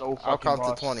is Hold on, so I'll fucking count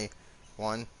to boss. 20.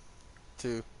 1,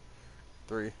 2,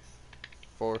 3,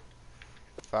 4,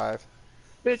 5,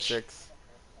 Bitch. 6,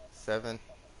 7,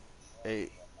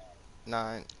 8,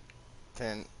 9,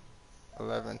 10,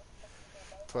 11,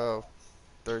 12,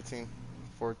 13,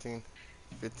 14,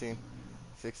 15,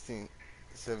 16,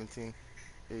 17,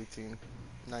 18,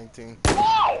 19.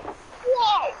 Whoa!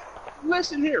 Whoa!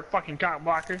 Listen here, fucking cock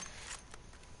blocker.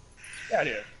 Get out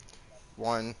of here.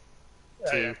 1, Get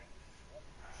out of 2. here.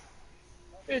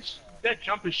 Bitch, that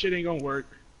jumping shit ain't gonna work.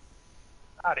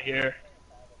 Out of here.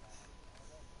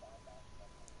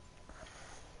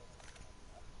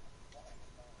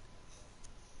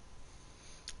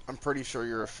 I'm pretty sure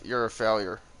you're a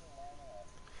failure.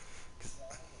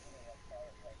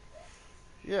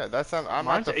 Yeah, that's I'm at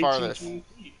Mine's the farthest.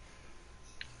 1823.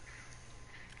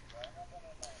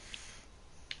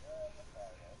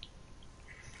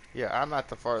 Yeah, I'm at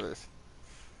the farthest.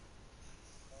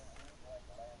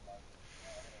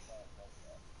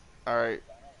 All right.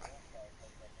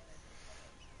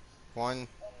 1,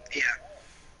 Yeah.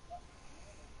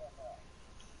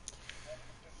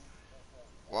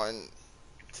 1,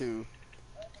 2,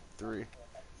 3,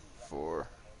 4,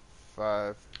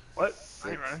 5, What?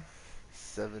 I ain't 6, running.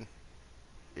 7,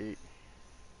 8,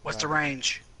 What's the 9,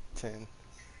 range? 10,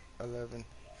 11,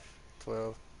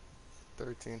 12,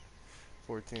 13,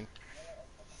 14,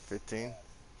 15,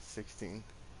 16,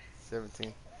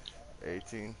 17,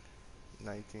 18,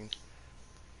 19,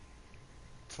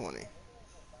 20.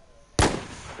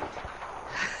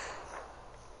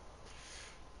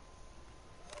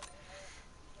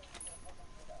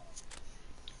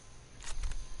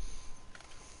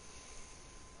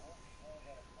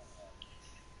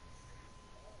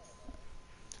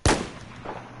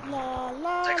 La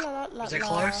Was la it, la la was it la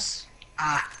close?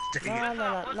 Ah, dang it. la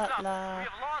la la la We la.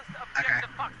 have lost Okay. objective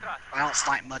Foxtrot. I don't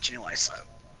snipe much anyway, so.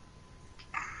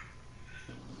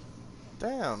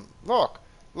 Damn! Look,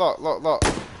 look, look, look.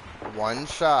 One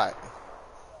shot,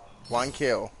 one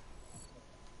kill.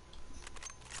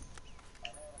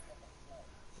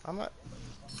 I'm not.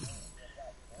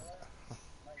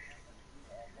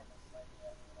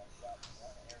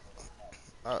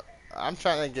 Uh, I'm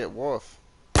trying to get Wolf.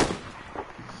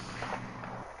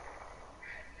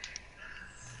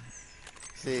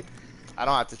 See, I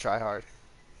don't have to try hard.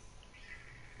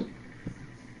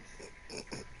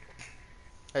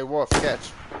 Hey, Wolf,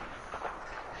 catch.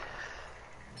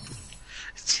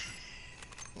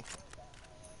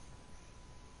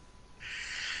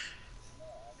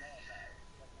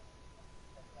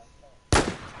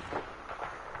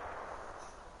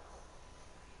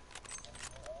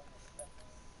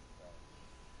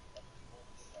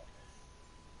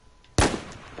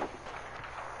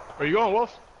 Where you going,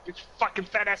 Wolf? Get your fucking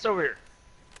fat ass over here.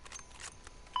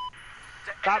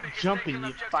 Stop jumping,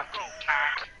 you fucking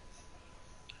cock.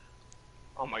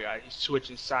 Oh my god, he's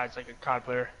switching sides like a COD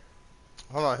player.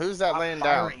 Hold on, who's that I'm laying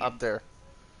down firing up him. there?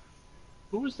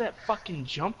 Who is that fucking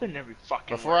jumping every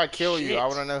fucking Before word? I kill you, I Shit.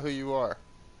 want to know who you are.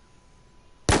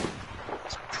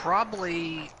 It's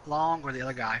probably Long or the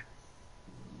other guy.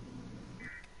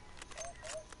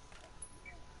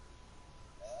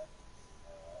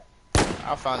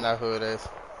 I'll find out who it is.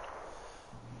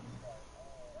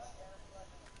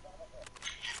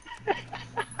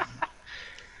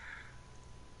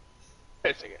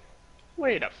 Wait a second.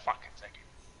 Wait a fucking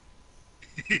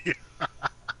second.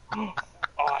 Oh,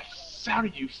 I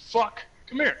found you, fuck.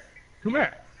 Come here. Come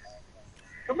here.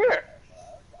 Come here.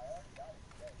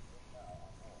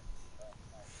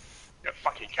 You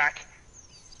fucking cock.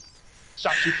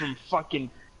 Shot you from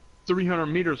fucking 300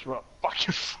 meters for a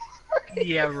fucking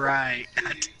Yeah, right.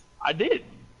 I did.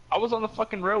 I was on the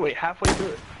fucking railway halfway through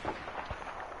it.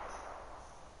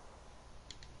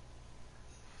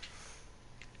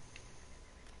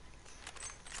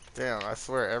 Damn, I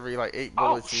swear, every like 8 Oh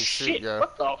bullets you shoot, shit, yo.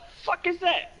 what the fuck is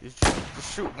that? You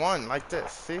just shoot one like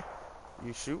this, see?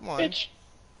 You shoot one. Bitch.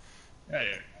 Yeah,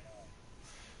 yeah.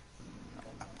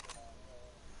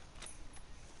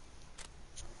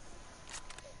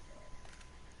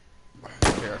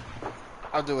 Here.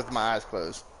 I'll do it with my eyes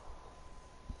closed.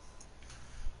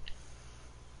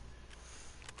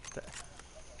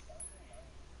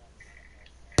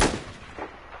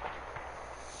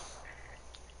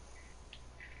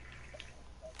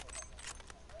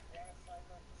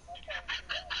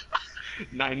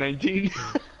 $9.19.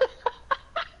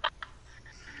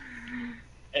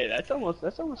 Hey, that's almost.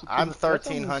 I'm that's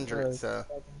 1300, almost, so.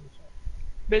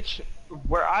 bitch,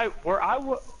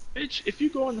 bitch, if you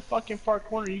go in the fucking far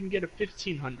corner, you can get a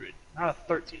 1500, not a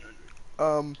 1300.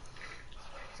 I'm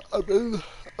in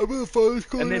the farthest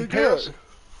corner And then again.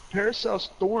 Paracel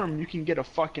Storm, you can get a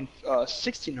fucking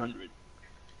 1600.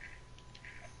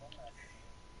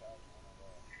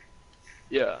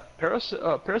 Yeah,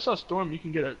 Paracel Storm, you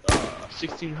can get a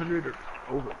 1600 or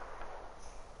over.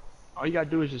 All you gotta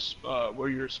do is just where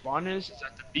your spawn is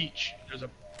at the beach. There's a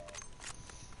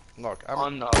Look,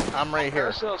 on I'm right here.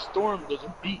 Paracel Storm. There's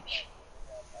a beach.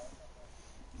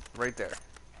 Right there.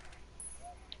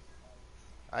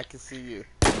 I can see you.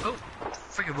 Oh,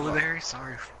 freaking blueberry.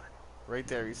 Sorry. Right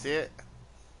there, you see it?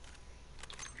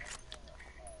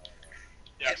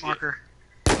 Yeah, I Hit see marker.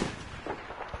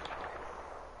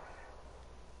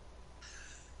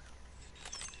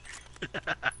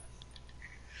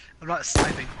 I'm not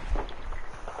sniping.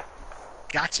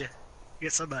 Gotcha.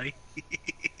 Get somebody.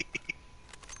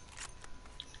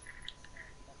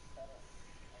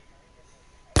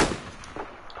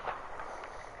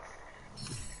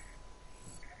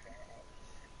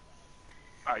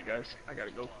 Alright, guys, I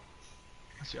gotta go.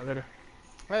 I'll see y'all later.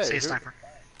 Hey, See you, who- sniper.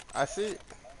 I see.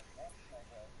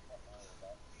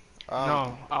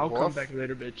 No, I'll come Wolf, back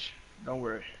later, bitch. Don't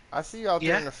worry. I see you out there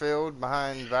Yeah? in the field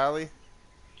behind Valley.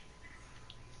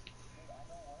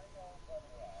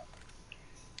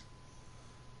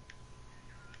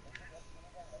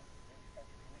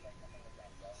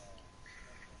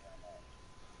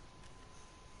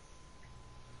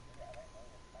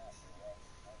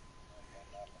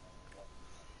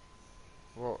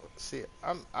 Well, see,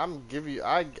 I'm giving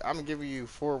you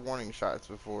 4 warning shots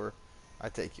before I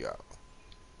take you out.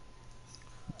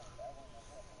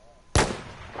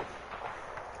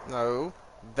 No,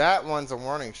 that one's a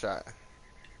warning shot.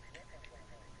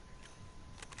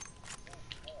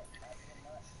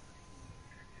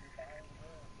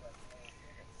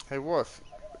 Hey, Wolf,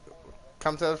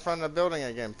 come to the front of the building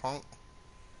again, punk.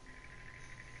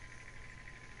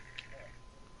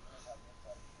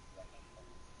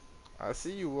 I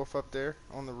see you, Wolf, up there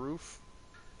on the roof.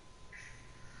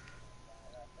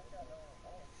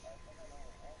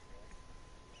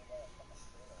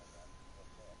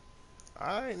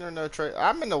 I ain't no trade.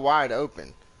 I'm in the wide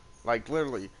open, like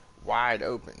literally wide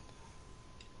open.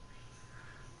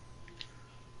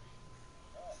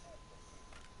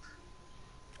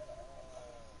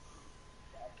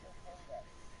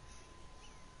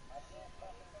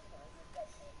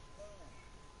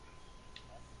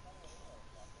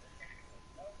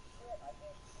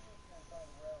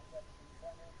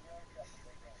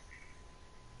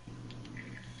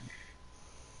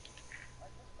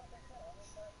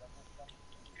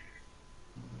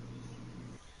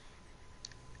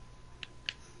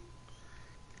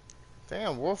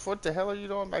 Damn, Wolf, what the hell are you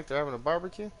doing back there? Having a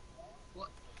barbecue?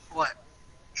 What?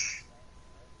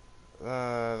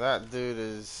 That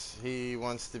dude he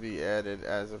wants to be added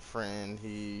as a friend.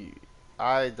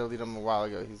 I deleted him a while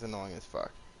ago. He's annoying as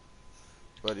fuck.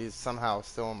 But he's somehow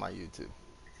still on my YouTube.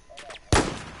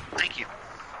 Thank you.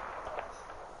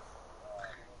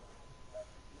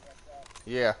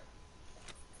 Yeah.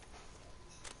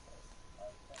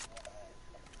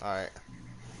 Alright.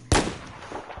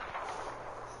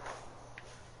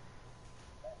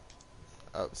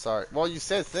 Oh, sorry. Well, you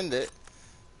said send it.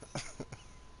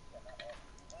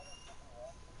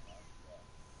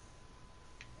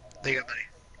 There you go, buddy.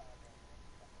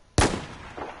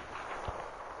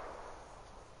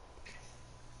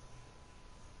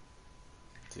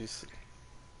 Jeez.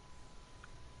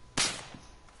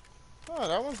 Oh,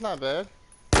 that one's not bad.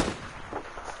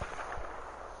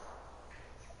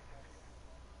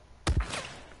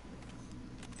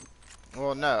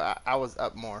 Well, no, I was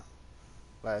up more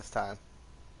last time.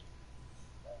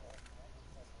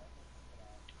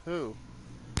 Who?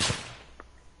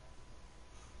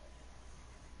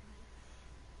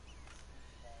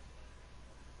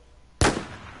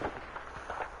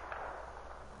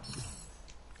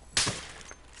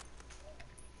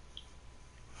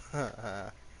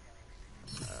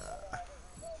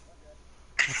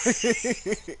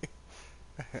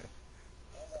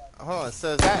 Hold on,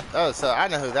 so is that... Oh, so I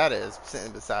know who that is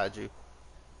sitting beside you.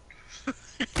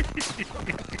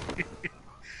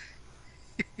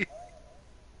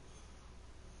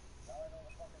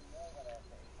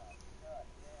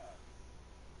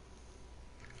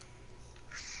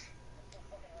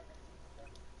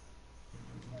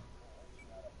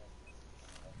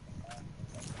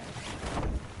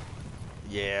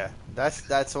 Yeah,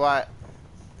 that's why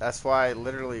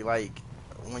literally like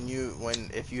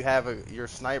if you have your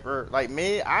sniper like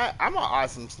me, I'm an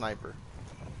awesome sniper,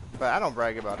 but I don't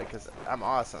brag about it because I'm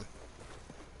awesome.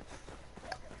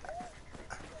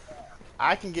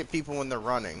 I can get people when they're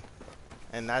running,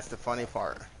 and that's the funny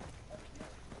part.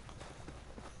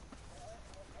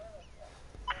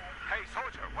 Hey,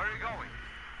 soldier, where are you going?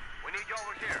 We need you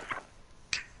over here.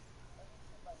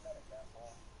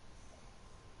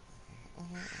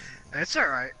 That's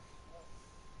alright.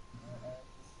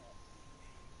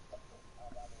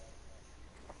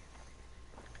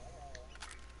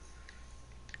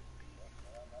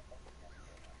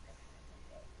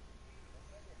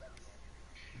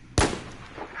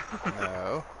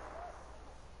 No.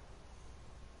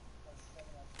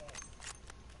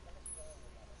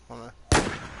 Hold on.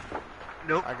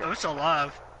 Nope, I got- I'm still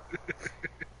alive.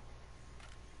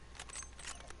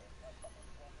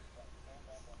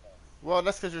 Well,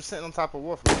 that's because you're sitting on top of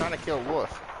Wolf. I'm trying to kill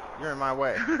Wolf. You're in my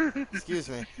way. Excuse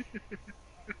me.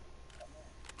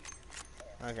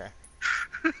 Okay.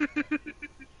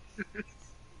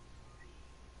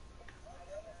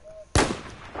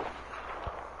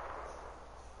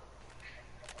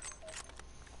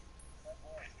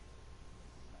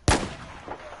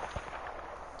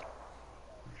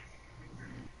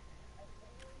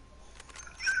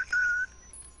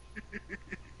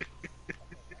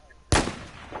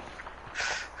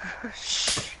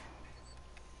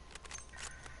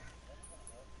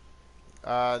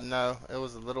 No, it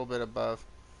was a little bit above.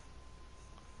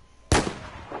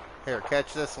 Here,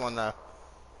 catch this one though.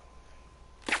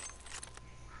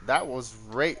 That was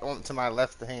right onto my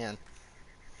left hand.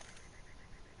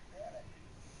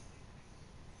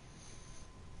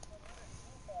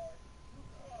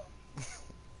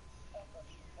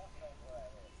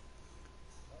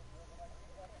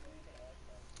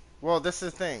 Well, this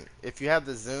is the thing. If you have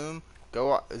the zoom,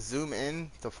 zoom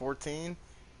in to 14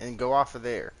 and go off of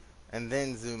there, and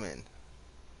then zoom in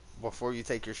before you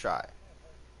take your shot.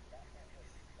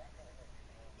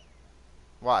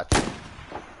 Watch.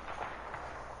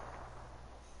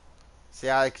 See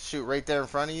how I can shoot right there in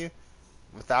front of you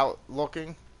without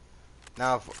looking?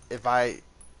 Now, if I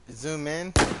zoom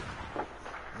in,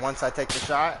 once I take the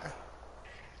shot,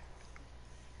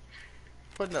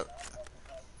 put no.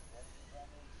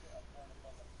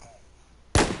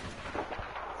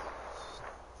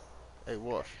 Hey,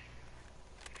 Wolf.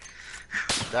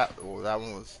 That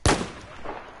one was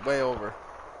way over.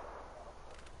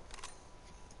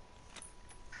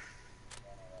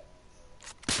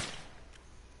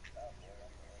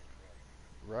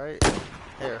 Right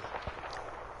here.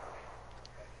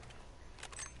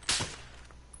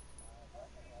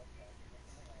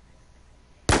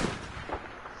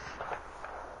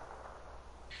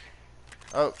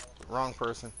 Oh, wrong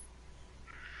person.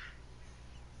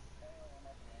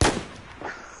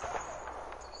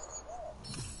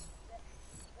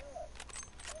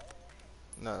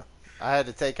 No. I had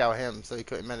to take out him so he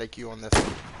couldn't medic you on this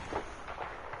one.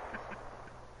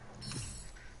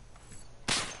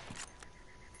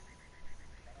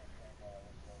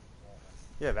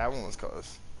 Yeah, that one was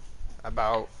close.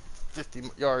 About 50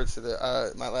 yards to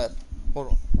the my lab. Hold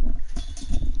on.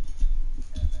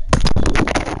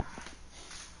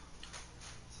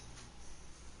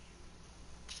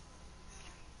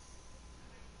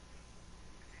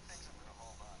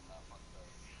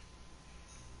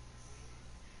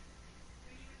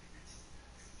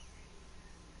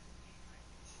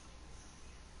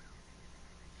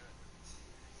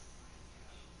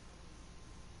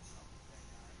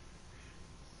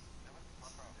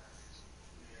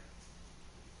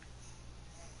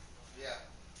 Yeah.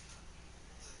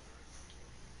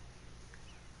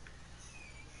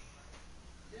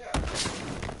 Yeah.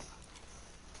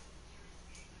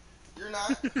 You're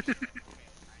not.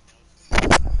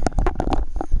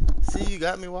 See, you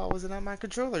got me while I wasn't on my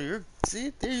controller. You're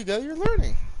see, there you go. You're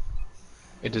learning.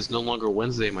 It is no longer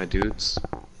Wednesday, my dudes.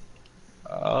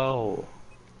 Oh.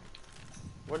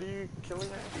 What are you killing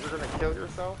it? You're gonna kill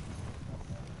yourself?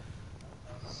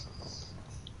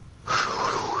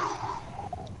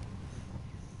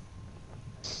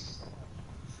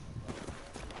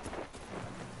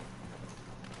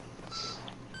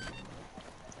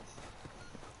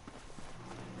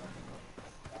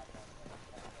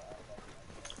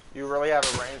 You really have a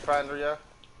rangefinder, yeah?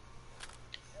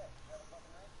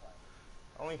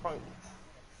 Only punk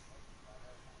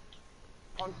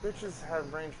bitches have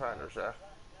rangefinders, yeah.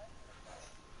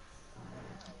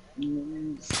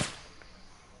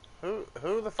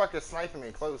 Who the fuck is sniping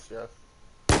me close, yeah?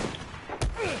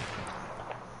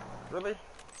 Really?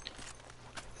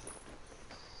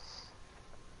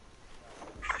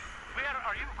 Where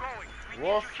are you going? We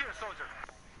Wolf? need you here, soldier.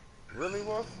 Really,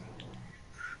 Wolf?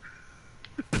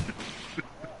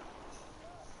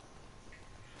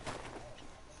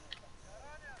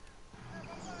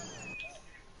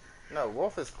 No,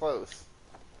 Wolf is close.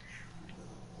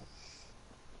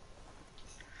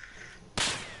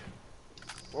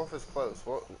 Wolf is close.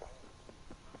 What?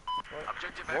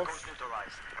 Objective Echo's Wolf?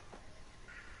 neutralized.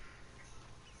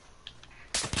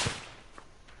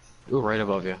 Ooh, right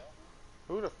above you.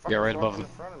 Who the fuck Yeah, is right above walking him.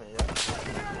 in front of me,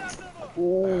 yeah?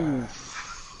 Ooh.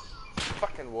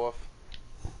 Fucking Wolf.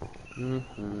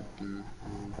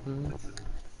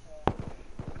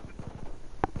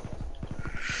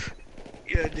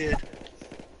 Yeah, I did.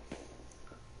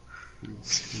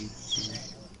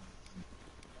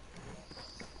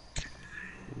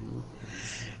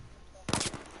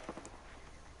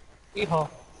 Yeehaw.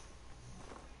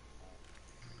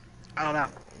 I don't know.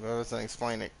 That doesn't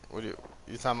explain it. What you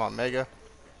talking about Mega?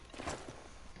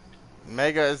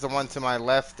 Mega is the one to my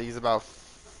left. He's about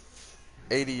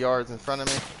 80 yards in front of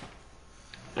me.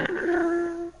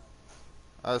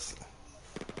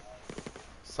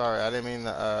 Sorry, I didn't mean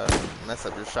to mess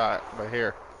up your shot, but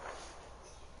here,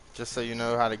 just so you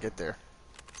know how to get there.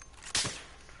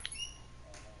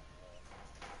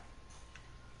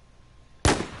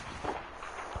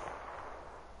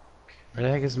 Where the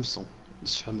heck is missile?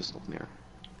 Let's try missile in there.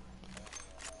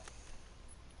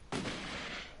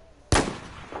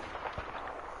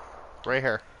 Right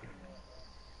here.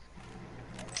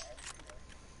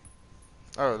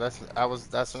 Oh, that's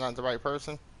not the right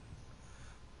person.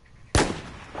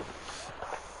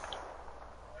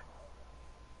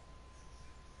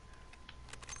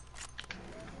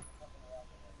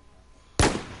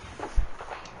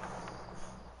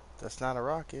 That's not a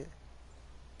rocket.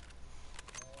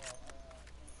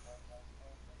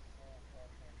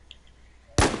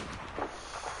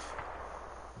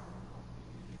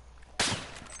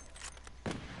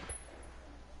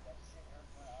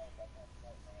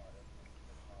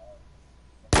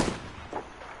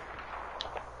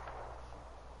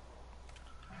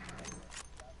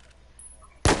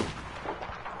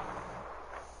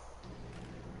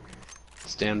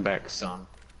 Stand back, son.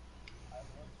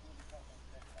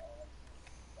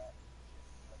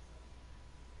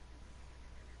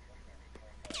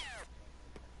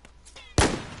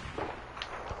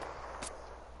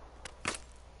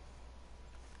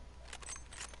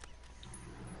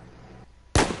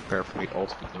 Prepare for me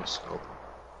ultimate no scope.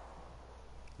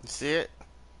 You see it?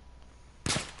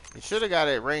 You should have got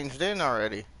it ranged in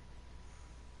already.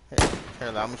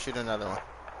 Here, let me shoot another one.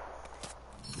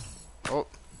 Oh,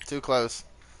 too close.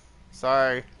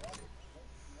 Sorry.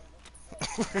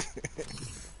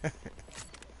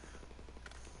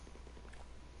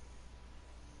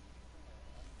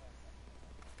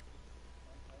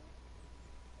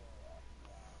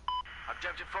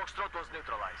 Objective Foxtrot was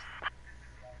neutralized.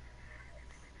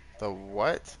 The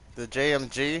what? The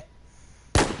JMG?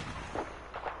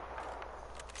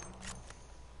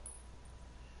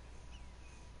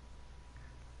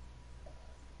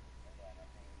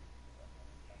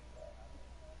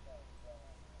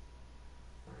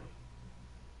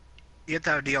 You have to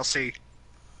have DLC.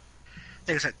 I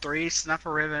think it's like 3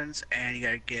 sniper ribbons, and you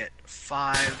gotta get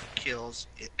 5 kills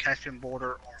at Caspian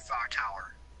Border or Fire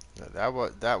Tower. No,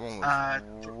 that one was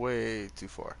th- way too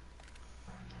far.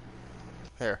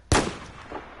 Here.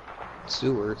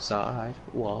 Suicide.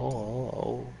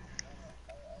 Whoa.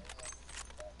 Uh,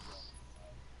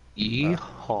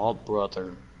 Yeehaw,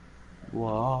 brother.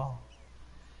 Whoa.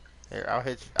 Here, I'll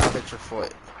hit your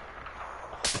foot.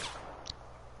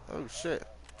 Oh shit.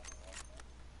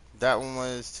 That one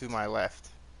was to my left.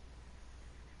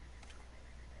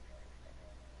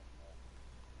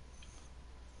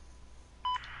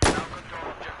 Now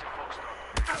control objective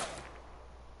Foxtrot.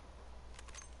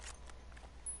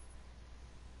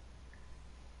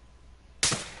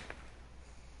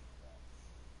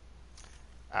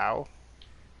 Ow.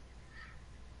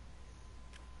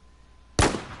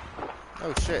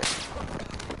 Oh shit.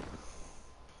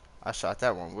 I shot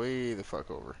that one way the fuck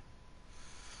over.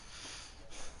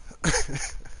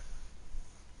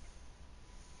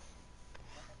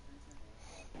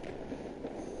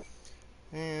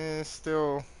 And it's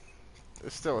still a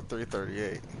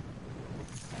 338.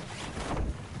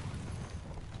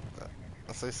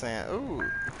 That's they saying, ooh,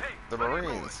 Hey, the where are you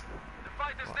Marines. going? The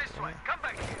fight is this way. Come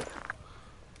back here.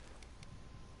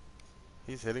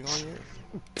 He's hitting on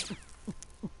you?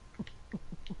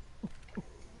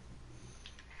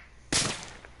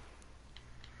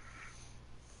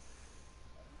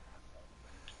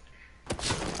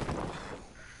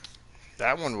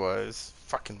 That one was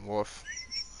fucking wolf.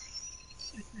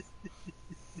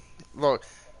 Look,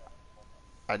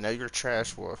 I know you're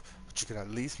trash, Wolf, but you can at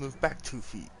least move back 2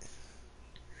 feet.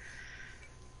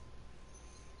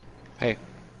 Hey.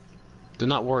 Do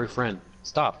not worry, friend.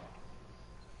 Stop.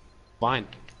 Fine.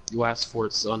 You asked for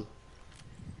it, son.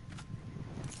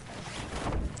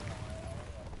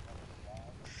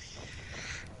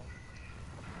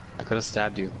 I could have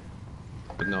stabbed you.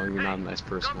 But no, you're not a nice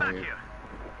person, Come are back you? here.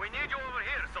 We need you over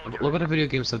here, soldier. Look what the video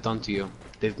games have done to you.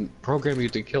 They've programmed you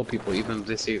to kill people even if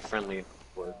they say friendly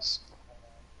words.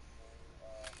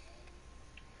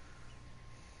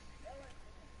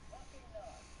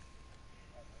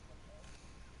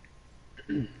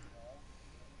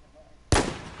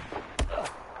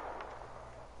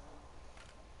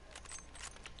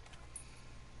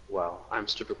 Wow, I'm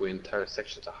stripping away entire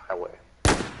sections of highway.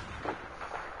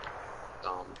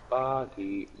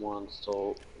 Somebody once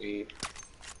told me.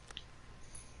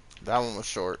 That one was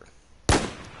short.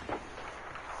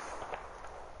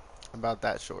 About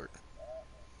that short.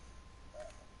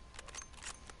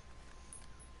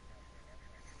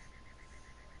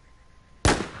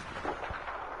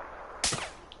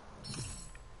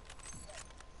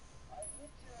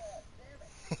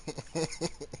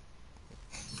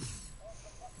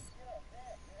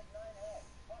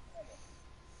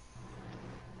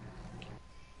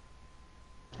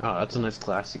 Oh, that's a nice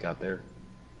class you got there.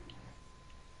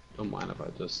 Don't mind if I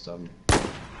just done.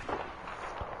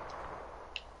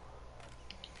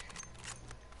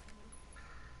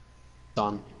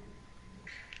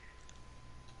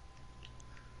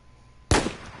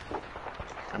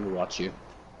 I'm gonna watch you.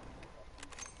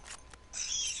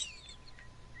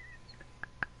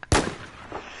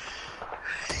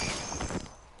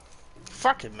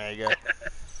 Fucking Mega.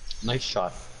 Nice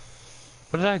shot.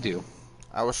 What did I do?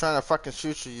 I was trying to fucking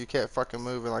shoot you, you kept fucking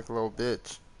moving like a little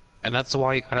bitch. And that's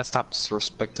why you gotta stop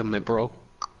disrespecting me, bro.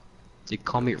 You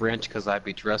call me ranch because I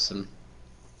be dressing.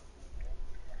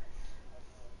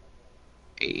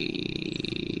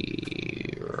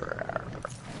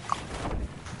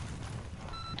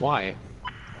 Why?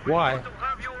 Why?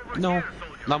 No,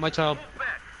 not my child.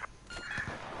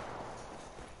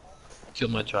 Kill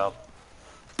my child.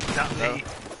 Not No. me.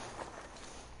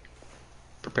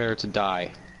 Prepare to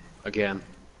die. Again.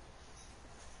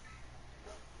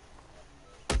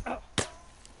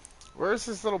 Where's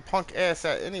this little punk ass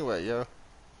at anyway, yo?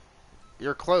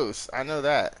 You're close, I know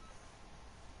that.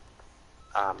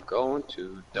 I'm going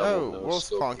to No, double no Wolf's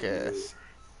scope punk you. ass.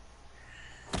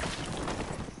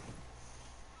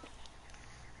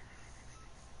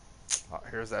 Oh,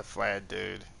 here's that flat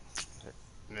dude.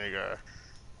 Nigga.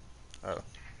 Oh.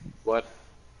 What?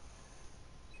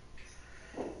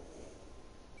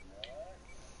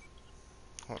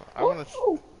 Hold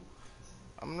on.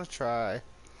 I'm gonna try.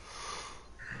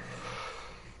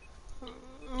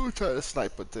 I'm gonna try to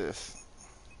snipe with this.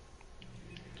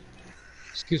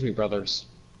 Excuse me, brothers.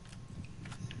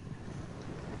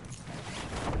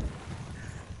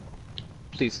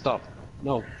 Please stop.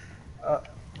 No.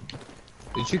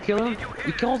 Did you kill him?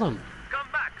 You killed him. Come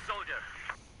back, soldier.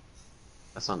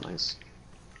 That's not nice.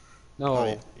 No.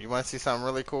 Oh, you wanna see something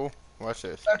really cool? Watch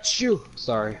this. That's you.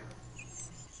 Sorry.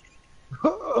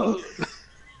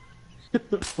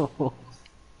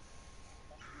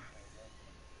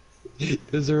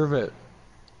 Deserve it.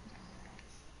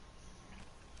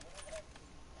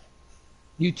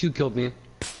 You two killed me.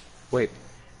 Wait,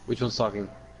 which one's talking?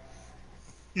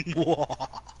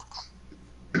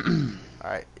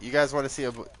 Alright, you guys want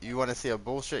to see a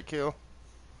bullshit kill?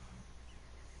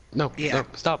 No, Yeah. no,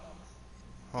 stop.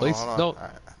 Hold on, Please, hold on. no.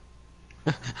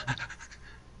 Alright.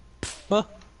 Huh?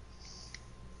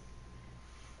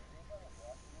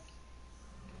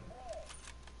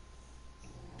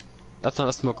 That's not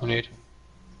a smoke grenade.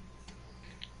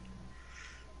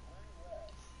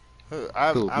 Who?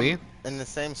 Who, I'm me? in the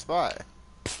same spot.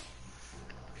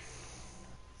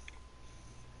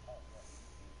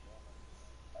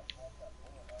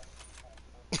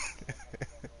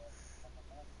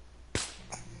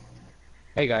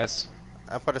 Hey guys.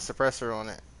 I put a suppressor on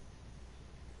it.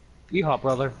 Yeehaw,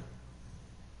 brother.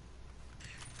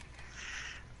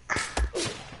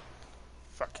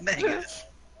 Fucking Dang it. bitch.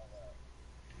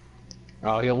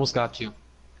 Oh, he almost got you.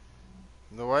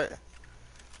 The what?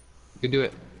 You can do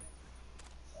it.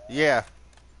 Yeah.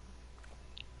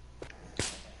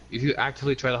 If you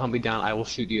actively try to hunt me down, I will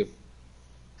shoot you.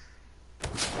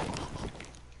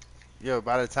 Yo,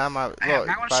 by the time I I am look,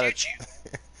 not gonna by shoot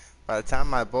the by the time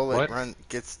my bullet What? run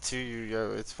gets to you,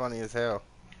 yo, it's funny as hell.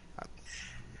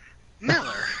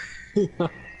 Miller,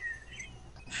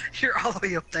 you're all the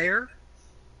way up there.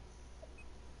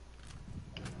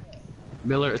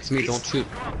 Miller, it's me, don't shoot.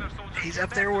 He's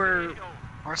up there where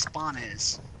our spawn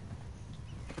is.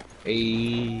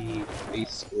 A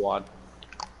squad.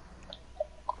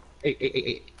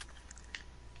 Hey.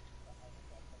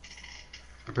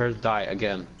 Prepare to die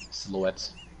again,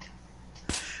 silhouettes.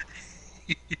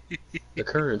 The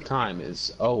current time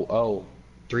is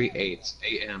 00:38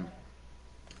 a.m.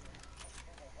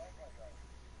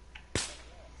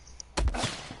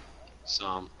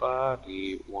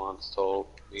 Somebody once told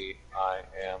me I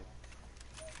am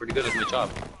pretty good at my job.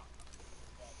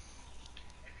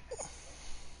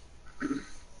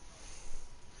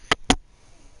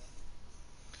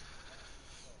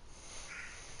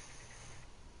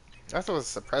 That's what a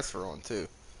suppressor on too.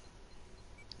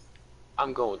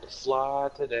 I'm going to fly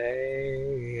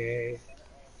today.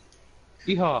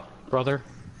 Yeehaw, brother.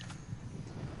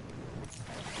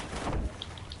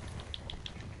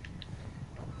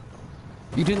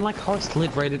 You didn't like how I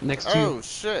slid right next to you? Oh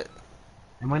shit!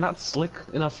 Am I not slick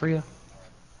enough for you?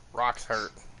 Rocks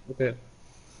hurt. Okay.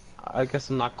 I guess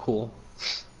I'm not cool.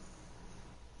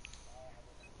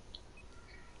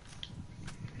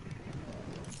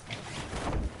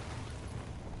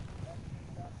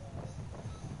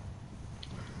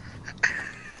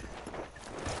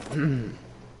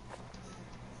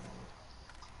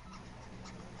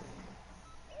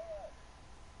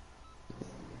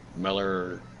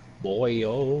 Miller, boy,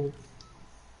 oh.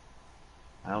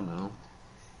 I don't know.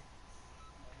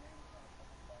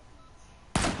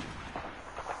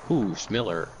 Who's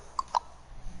Miller?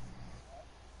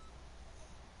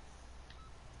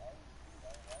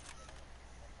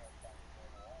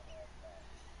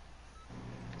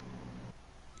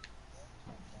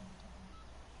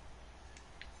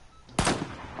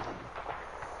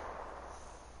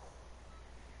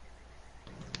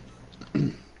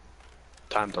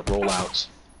 Time to roll out.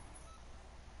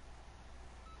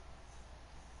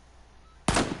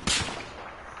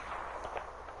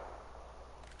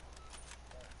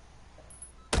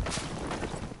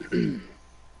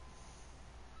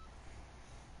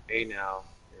 Hey now,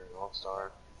 you're an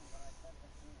all-star.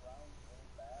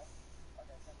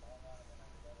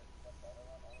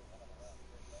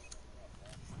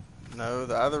 No,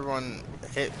 the other one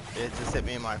hit. It just hit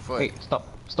me in my foot. Hey, stop,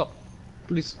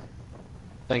 please.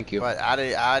 Thank you. But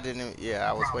I didn't. Yeah,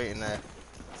 I was waiting to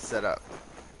set up.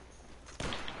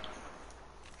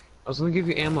 I was gonna give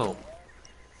you ammo.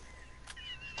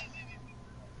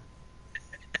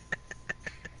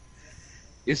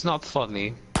 It's not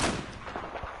funny.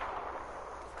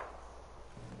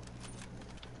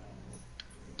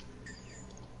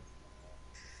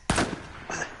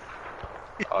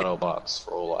 Autobots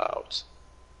roll out.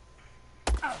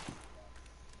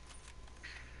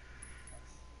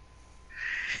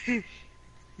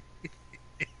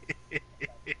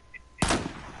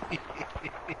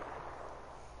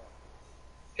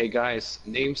 Hey guys,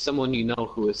 name someone you know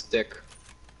who is thick.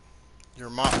 Your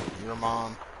mom. Your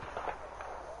mom.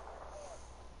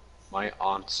 My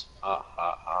aunt. Ha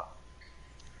ha ha.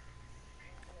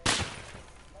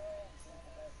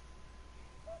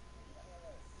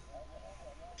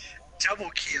 Double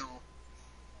kill.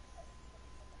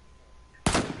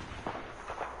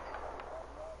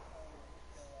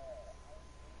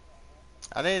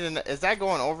 I need to. Is that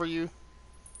going over you?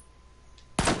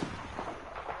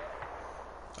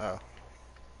 Oh.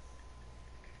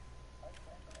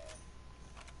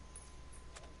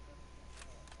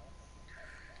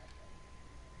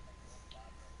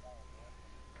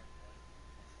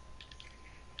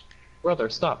 Brother,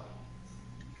 stop.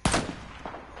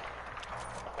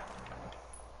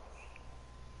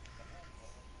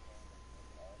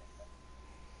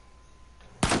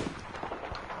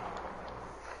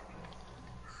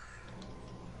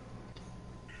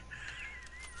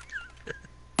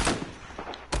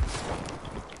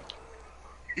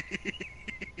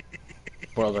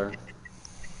 Brother.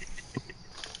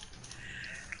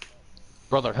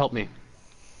 Brother, help me.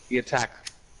 The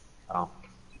attack. Oh.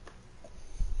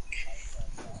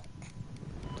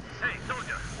 Hey,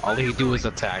 soldier. All he do is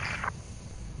attack.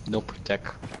 No protect.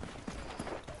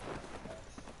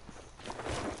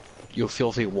 You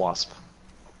filthy wasp.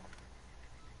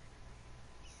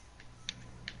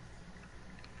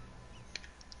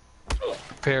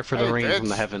 Prepare for the Hey, rain from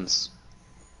the bitch. heavens.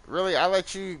 Really, I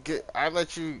let you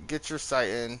get your sight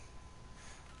in.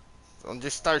 So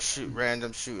just start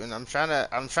random shooting. I'm trying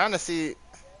to see.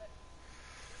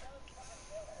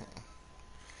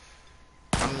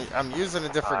 I'm using a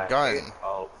different gun.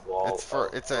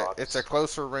 It's a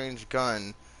closer range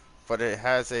gun, but it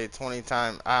has a 20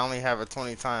 time. I only have a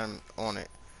 20 time on it,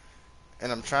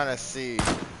 and I'm trying to see.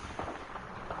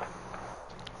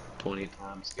 20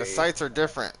 times. The sights are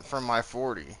different from my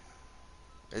 40.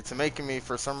 It's making me,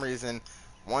 for some reason,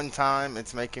 one time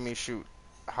it's making me shoot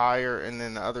higher, and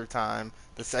then the other time,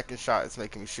 the second shot is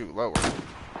making me shoot lower.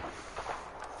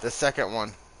 The second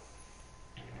one.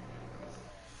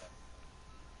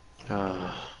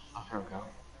 Here we go.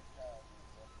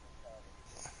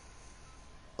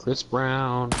 Chris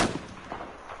Brown.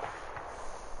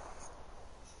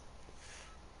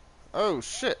 Oh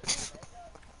shit.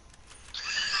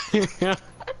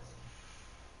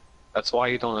 That's why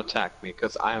you don't attack me,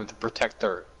 because I am the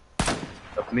protector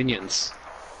of minions.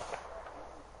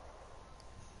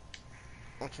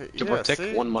 Okay, To yeah, protect,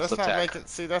 see? one must That's not attack. making,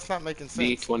 see, that's not making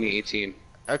Me sense. 2018.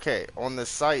 Okay, on the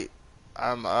site,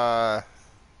 I'm,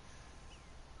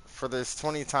 for this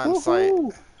 20 time site,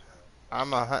 Woohoo!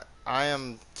 I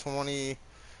am 20,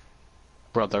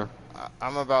 Brother.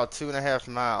 I'm about 2.5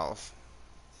 miles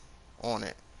on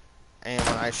it. And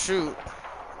when I shoot,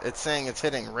 it's saying it's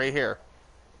hitting right here.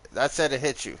 That said it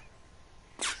hit you.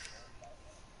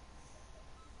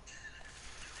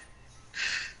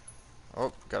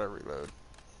 Oh, gotta reload.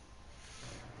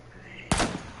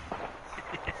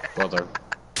 Brother.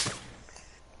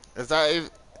 Is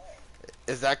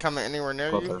that coming anywhere near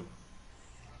Brother.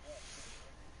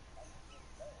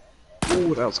 you?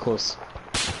 Ooh, that was close.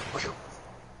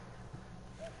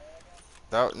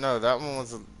 No, that one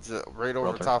was right over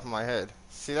Brother. top of my head.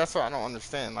 See, that's what I don't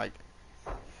understand. Like,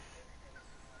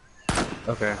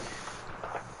 Okay.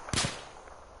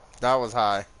 that was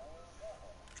high.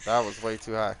 That was way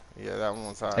too high. Yeah, that one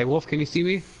was high. Hey, Wolf, can you see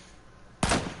me?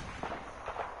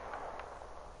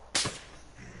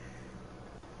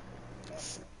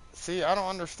 See, I don't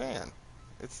understand.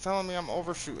 It's telling me I'm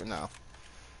overshooting now.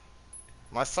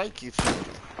 My sight keeps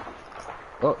changing.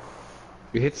 Oh,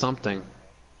 you hit something.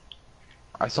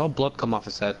 I saw blood come off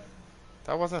his head.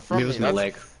 That wasn't Maybe from it me. was my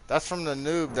leg. That's from the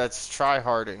noob that's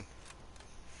try-harding.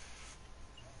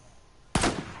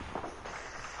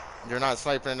 You're not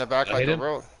sniping in the back I like hit a him?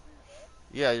 real.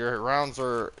 Yeah, your round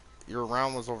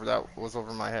was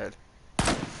over my head.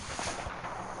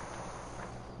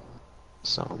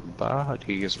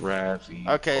 Somebody's ravioli.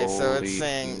 Okay, so it's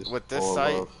saying is with this full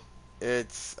sight, of-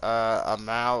 it's a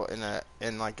mile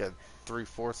in like a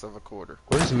 3/4 of a quarter.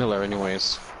 Where's Miller,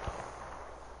 anyways?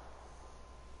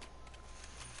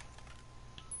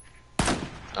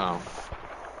 Oh.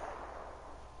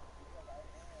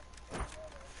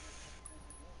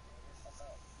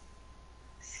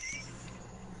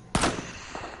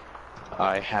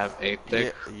 I have a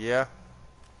thick Yeah.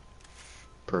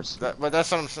 person. But that's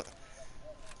what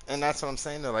I'm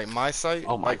saying though. Like my sight,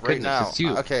 Oh my like right goodness, now. it's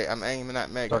you. Okay, I'm aiming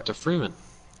at Mega. Dr. Freeman.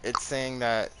 It's saying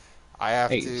that I have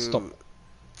Hey, to stop.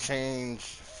 change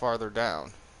farther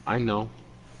down. I know,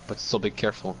 but still be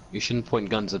careful. You shouldn't point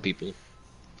guns at people.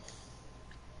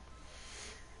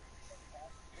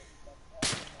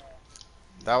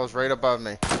 That was right above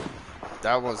me.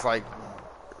 That was like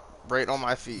right on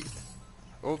my feet.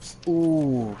 Oops.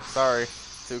 Ooh. Sorry.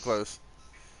 Too close.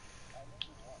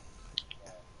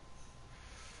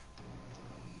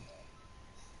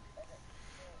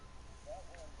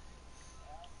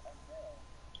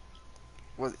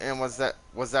 Was that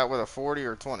with a 40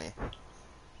 or 20?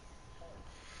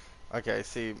 Okay,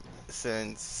 see,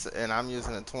 and I'm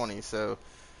using a 20, so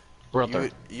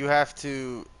Brother. you have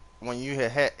to, when you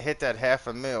hit that half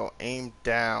a mil, aim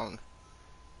down,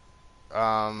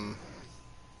 um,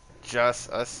 just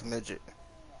a smidget.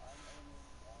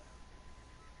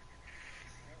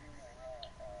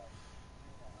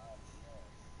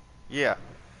 Yeah.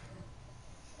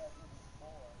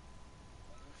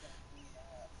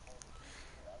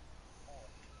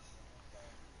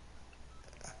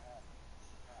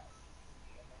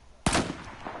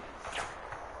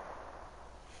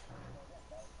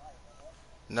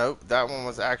 Nope, that one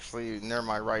was actually near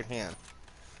my right hand.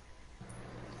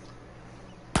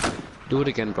 Do it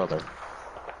again, brother.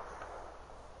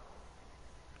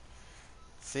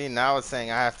 See, now it's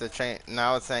saying I have to change.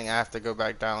 Now it's saying I have to go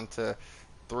back down to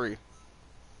 3.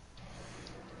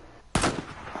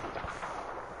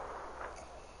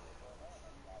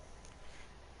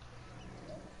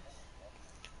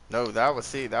 No, that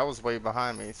was way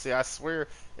behind me. See, I swear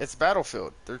it's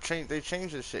Battlefield. They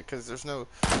changed this shit because there's no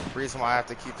reason why I have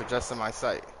to keep adjusting my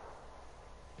sight.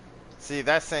 See,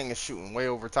 that thing is shooting way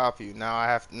over top of you.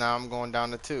 Now I'm going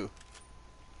down to 2.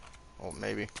 Oh,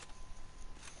 maybe.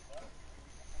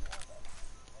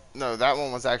 No, that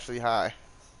one was actually high.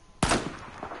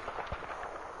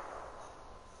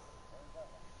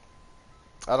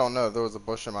 I don't know. There was a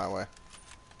bush in my way.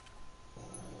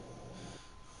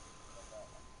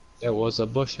 There was a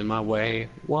bush in my way.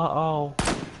 Whoa.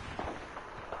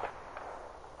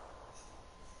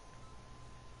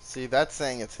 See, that's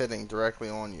saying it's hitting directly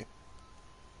on you.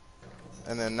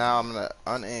 And then now I'm gonna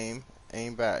unaim,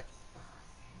 aim back.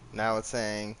 Now it's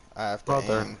saying I have to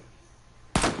Brother. aim.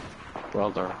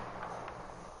 Brother.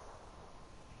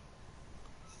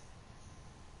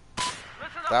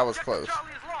 That was close.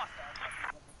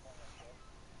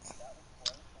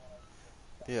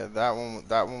 Yeah, that one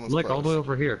was Look, close. all the way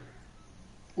over here.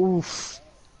 Oof.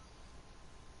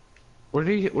 Where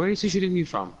is he shooting you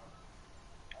from?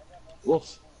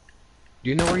 Wolf. Do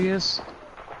you know where he is?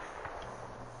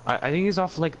 I think he's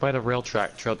off like by the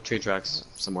train tracks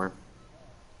somewhere.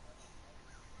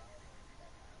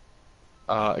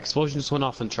 Explosion just went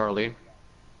off in Charlie.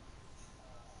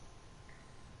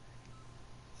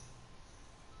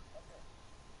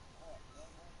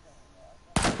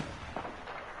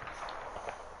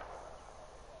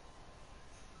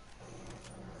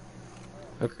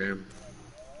 Okay.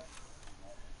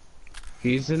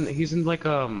 He's in like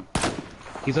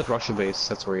he's at Russia base,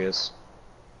 that's where he is.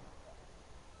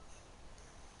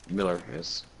 Miller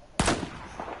is.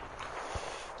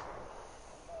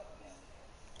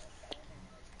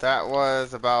 That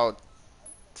was about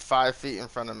 5 feet in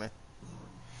front of me.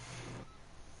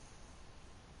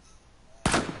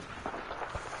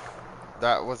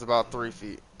 That was about 3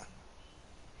 feet.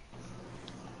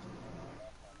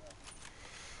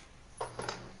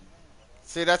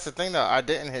 See, that's the thing though. I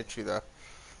didn't hit you though.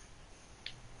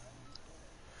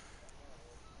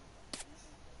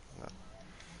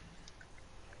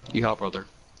 You help, brother.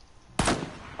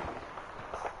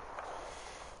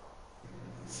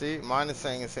 See, mine is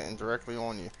saying it's hitting directly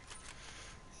on you.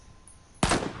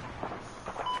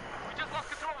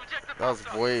 That was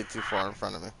way too far in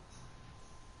front of me.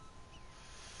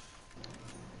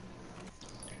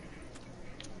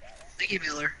 Thank you,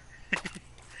 Miller.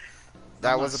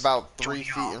 That was about 3 join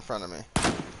feet y'all. in front of me.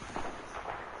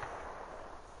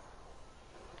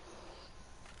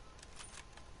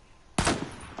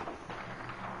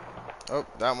 Oh,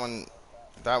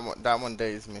 that one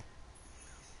dazed me.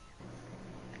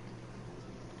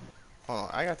 Hold on,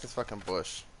 I got this fucking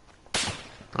bush.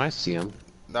 I see him.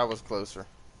 That was closer.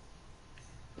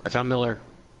 I found Miller.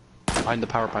 Behind the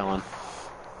power pylon.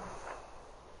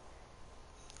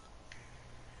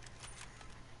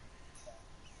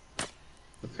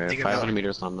 Okay, Think 500 about-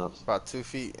 meters not enough. About 2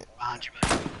 feet. Behind you,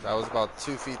 buddy. That was about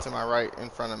 2 feet to my right in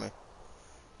front of me.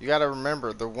 You gotta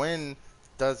remember, the wind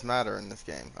does matter in this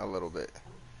game a little bit.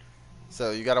 So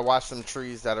you gotta watch some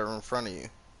trees that are in front of you.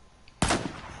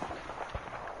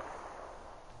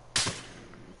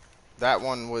 That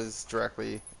one was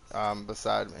directly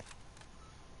beside me.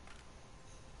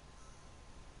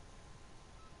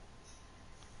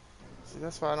 See,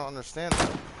 that's why I don't understand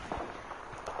that.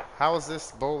 How is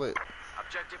this bullet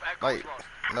like?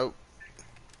 Nope.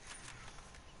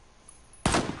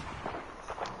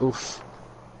 Oof.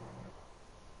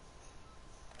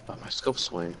 Oh, my scope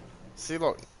swing. See,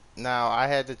 look. Now I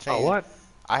had to change. Oh, what?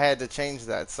 I had to change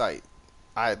that sight.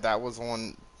 That was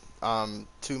on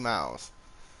 2 miles.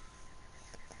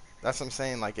 That's what I'm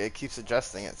saying. Like, it keeps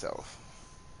adjusting itself.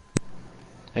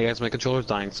 Hey guys, my controller's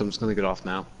dying, so I'm just gonna get off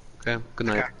now. Okay? Good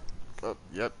night. Okay. Oh,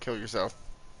 yep. Kill yourself.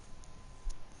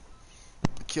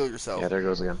 Kill yourself. Yeah, there it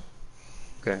goes again.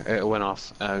 Okay, it went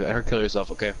off. I heard kill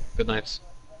yourself. Okay, good nights.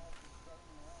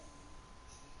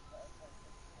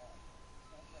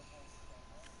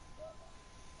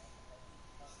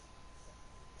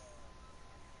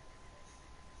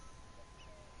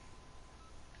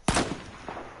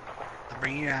 I'll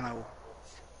bring you ammo.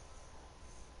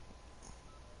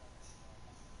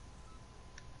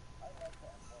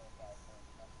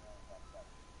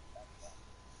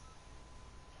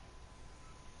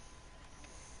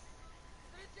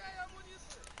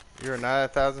 You're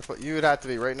not 1,000 foot. You would have to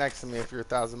be right next to me if you're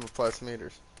 1,000 plus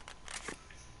meters.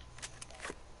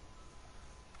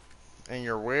 And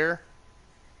you're where?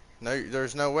 No,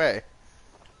 there's no way.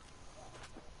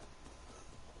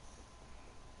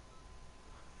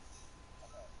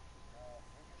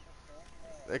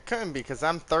 It couldn't be because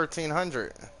I'm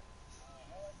 1,300.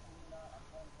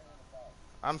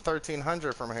 I'm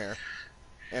 1,300 from here,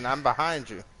 and I'm behind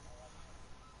you.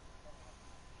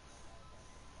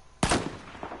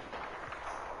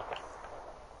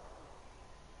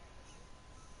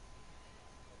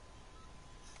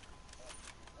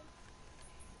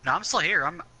 No, I'm still here.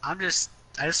 I just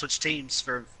switched teams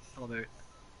for a little bit.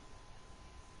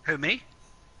 Who, me?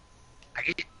 I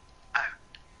get. Uh,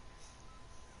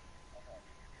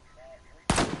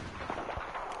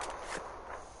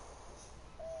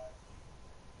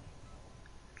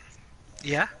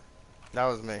 yeah. That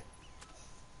was me.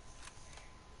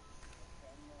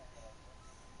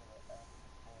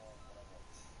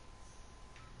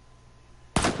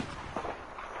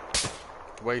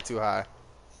 Way too high.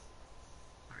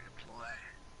 Redeploy.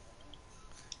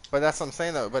 But that's what I'm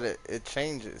saying though. But it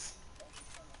changes.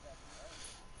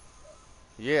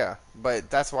 Yeah,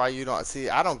 but that's why you don't see.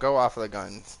 I don't go off of the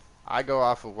guns. I go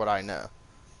off of what I know.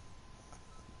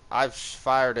 I've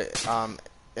fired at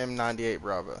M98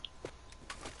 Bravo,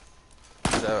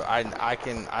 so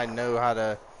I know how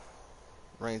to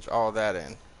range all that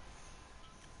in.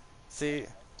 See,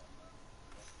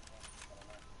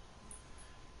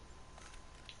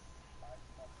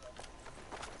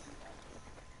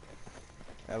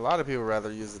 a lot of people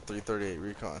rather use the 338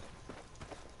 Recon.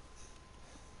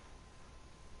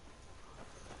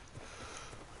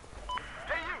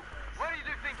 Hey you! Where do you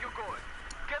think you're going?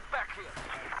 Get back here!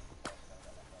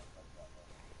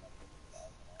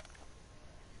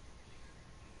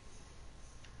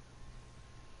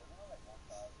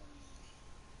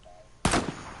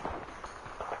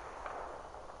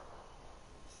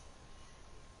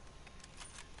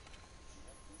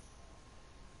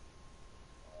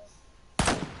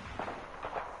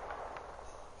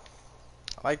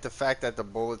 I like the fact that the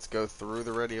bullets go through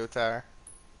the radio tower.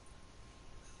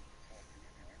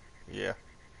 Yeah.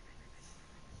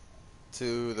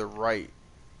 To the right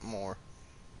more.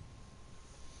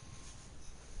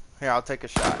 Here, I'll take a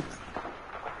shot.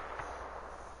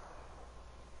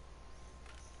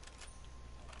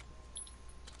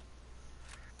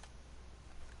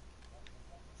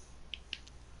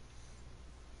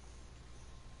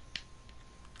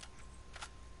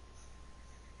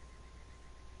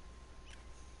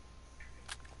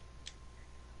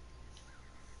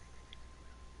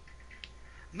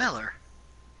 Miller.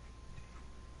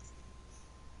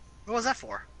 What was that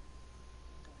for?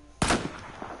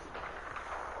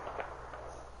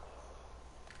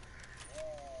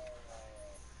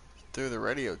 Through the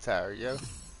radio tower, yo.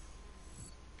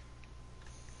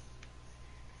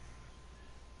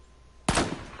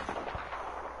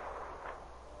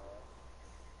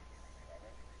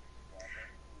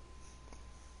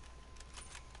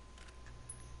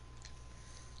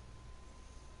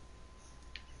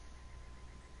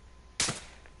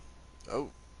 Oh,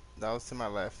 that was to my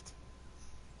left.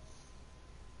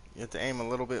 You have to aim a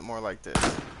little bit more like this.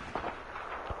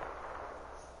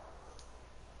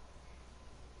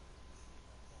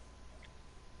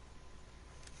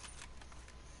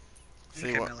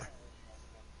 See Okay, what? Miller.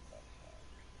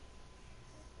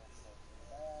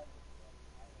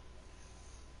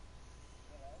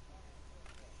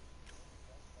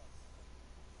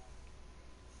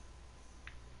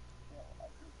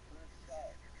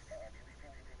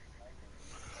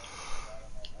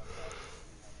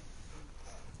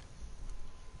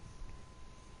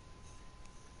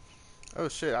 Oh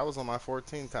shit, I was on my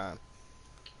 14th time.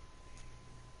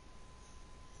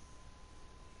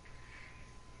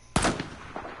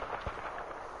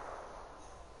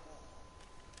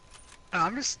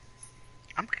 No,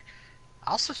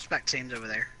 I'll suspect teams over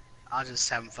there. I'll just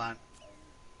having fun.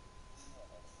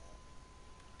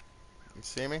 You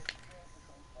see me?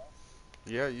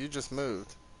 Yeah, you just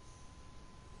moved.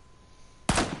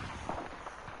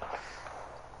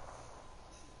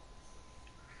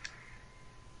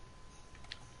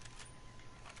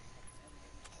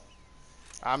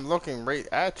 I'm looking right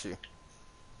at you.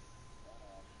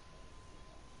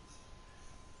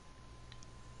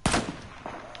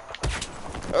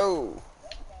 Oh.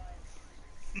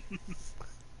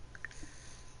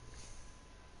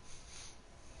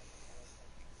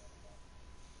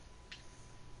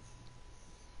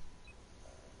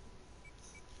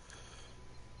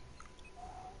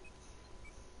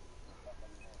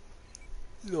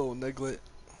 No, neglect.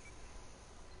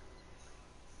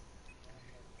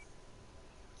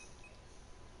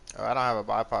 Oh, I don't have a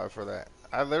bipod for that.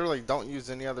 I literally don't use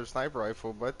any other sniper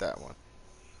rifle but that one.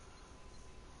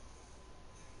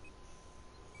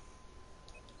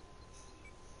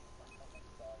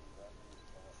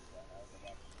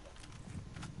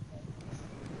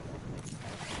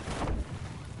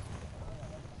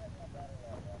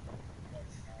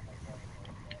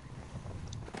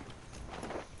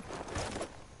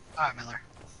 Alright, Miller.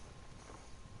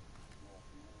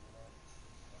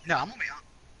 No, I'm gonna be on.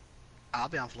 I'll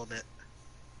be on for a little bit.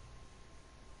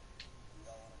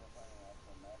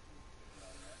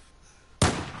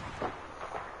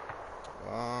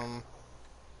 Um,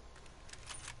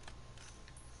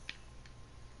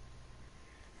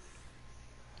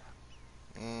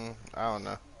 I don't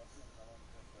know.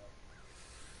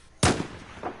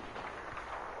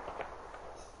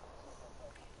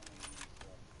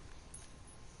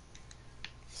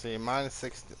 See, mine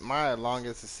is my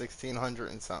longest is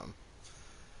 1600 and something.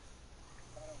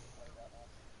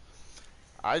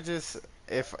 I just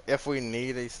if we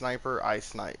need a sniper, I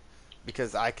snipe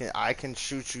because I can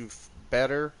shoot you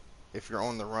better if you're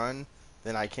on the run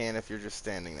than I can if you're just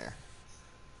standing there.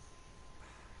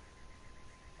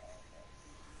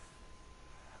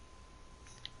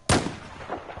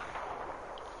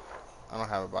 I don't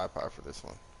have a bipod for this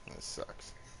one. It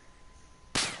sucks.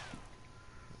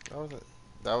 That was it.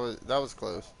 That was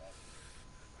close.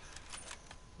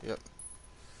 Yep.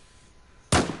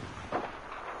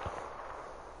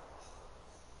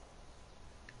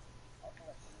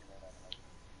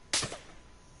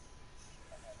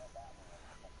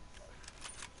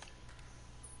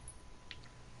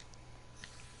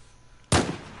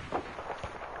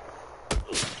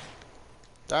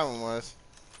 That one was.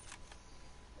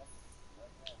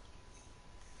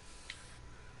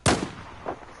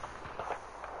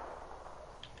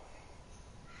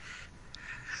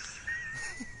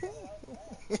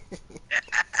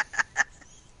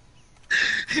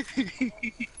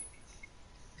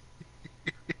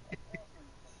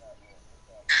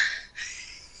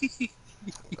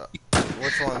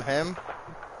 Which one? Him?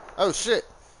 Oh shit!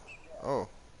 Oh,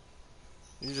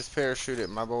 you just parachuted.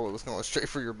 My bullet was going straight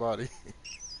for your body.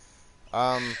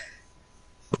 um,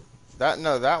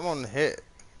 that one hit.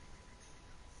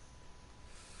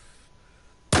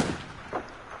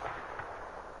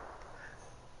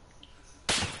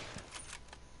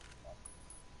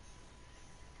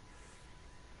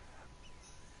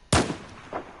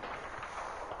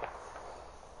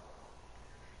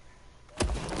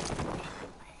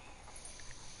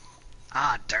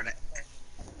 Ah, darn it.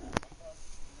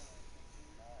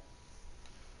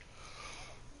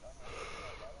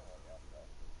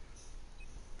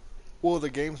 Well, the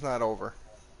game's not over.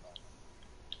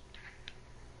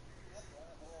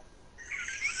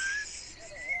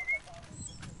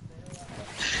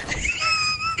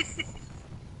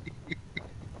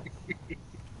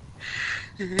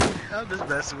 I'm just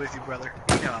messing with you, brother.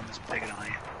 You know I'm just picking on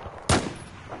you.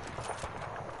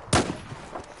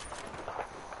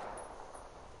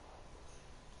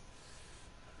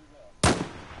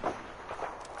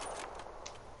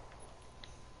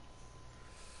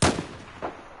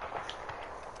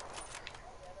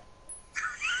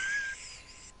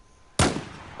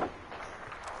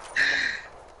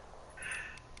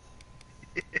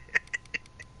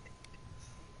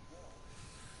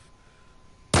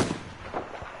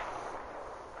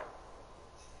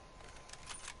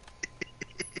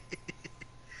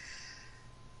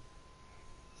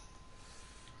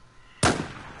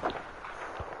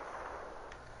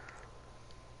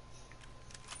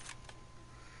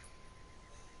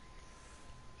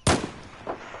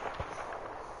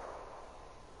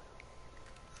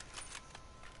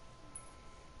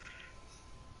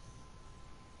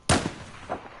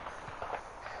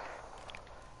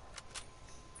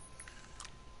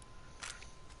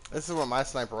 This is what my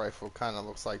sniper rifle kind of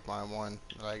looks like. My one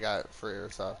that I got for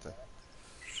airsoft.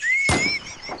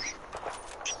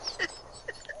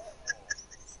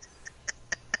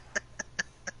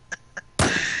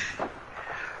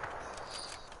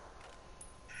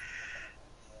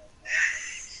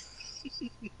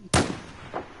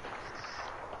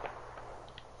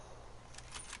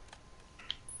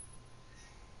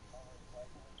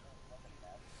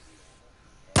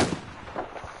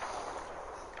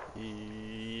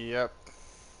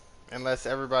 Unless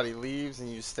everybody leaves and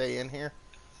you stay in here,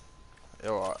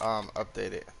 it'll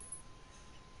update it.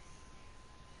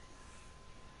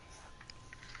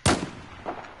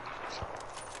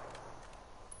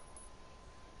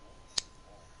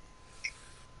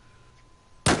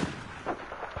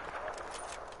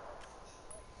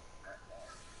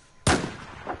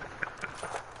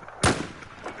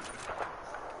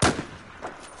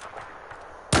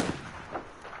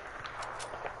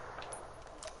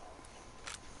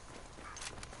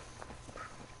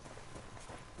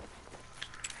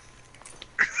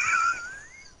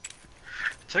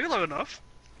 Took it long enough.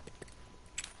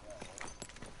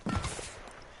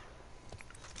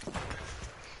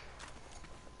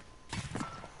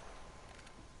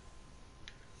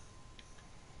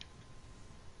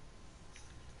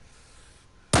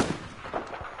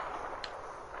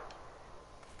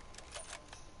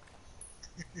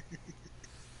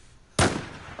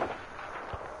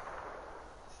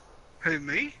 Who,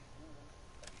 me?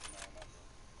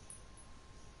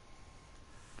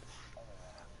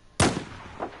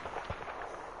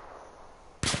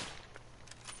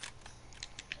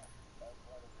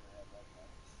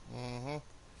 Mm-hmm.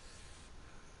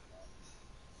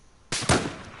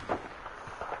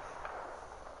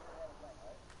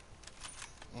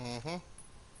 Mm-hmm.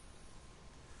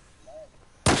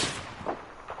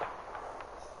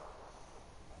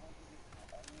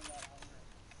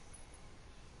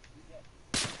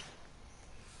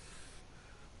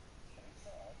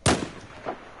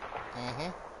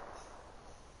 Mm-hmm.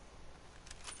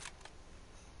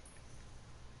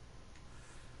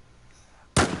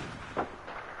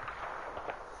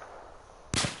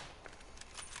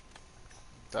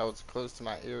 That was close to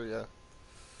my area.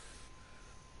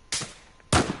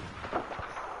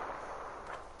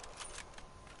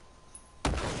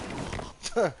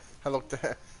 I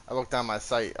looked down my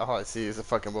sight. All I see is a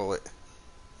fucking bullet.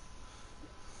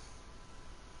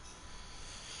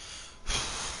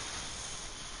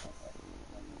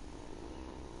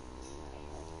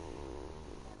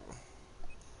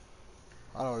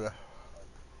 I don't know.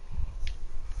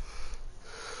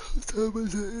 What time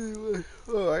is it anyway?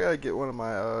 Oh, I gotta get one of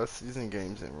my season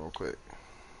games in real quick.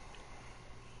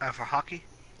 For hockey?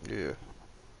 Yeah.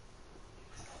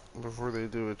 Before they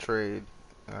do a trade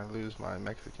and I lose my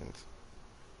Mexicans.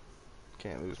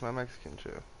 Can't lose my Mexican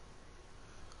show.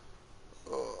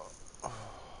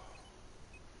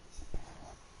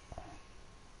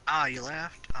 Ah, you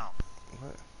left? Oh.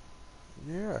 What?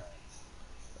 Yeah.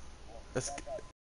 Let's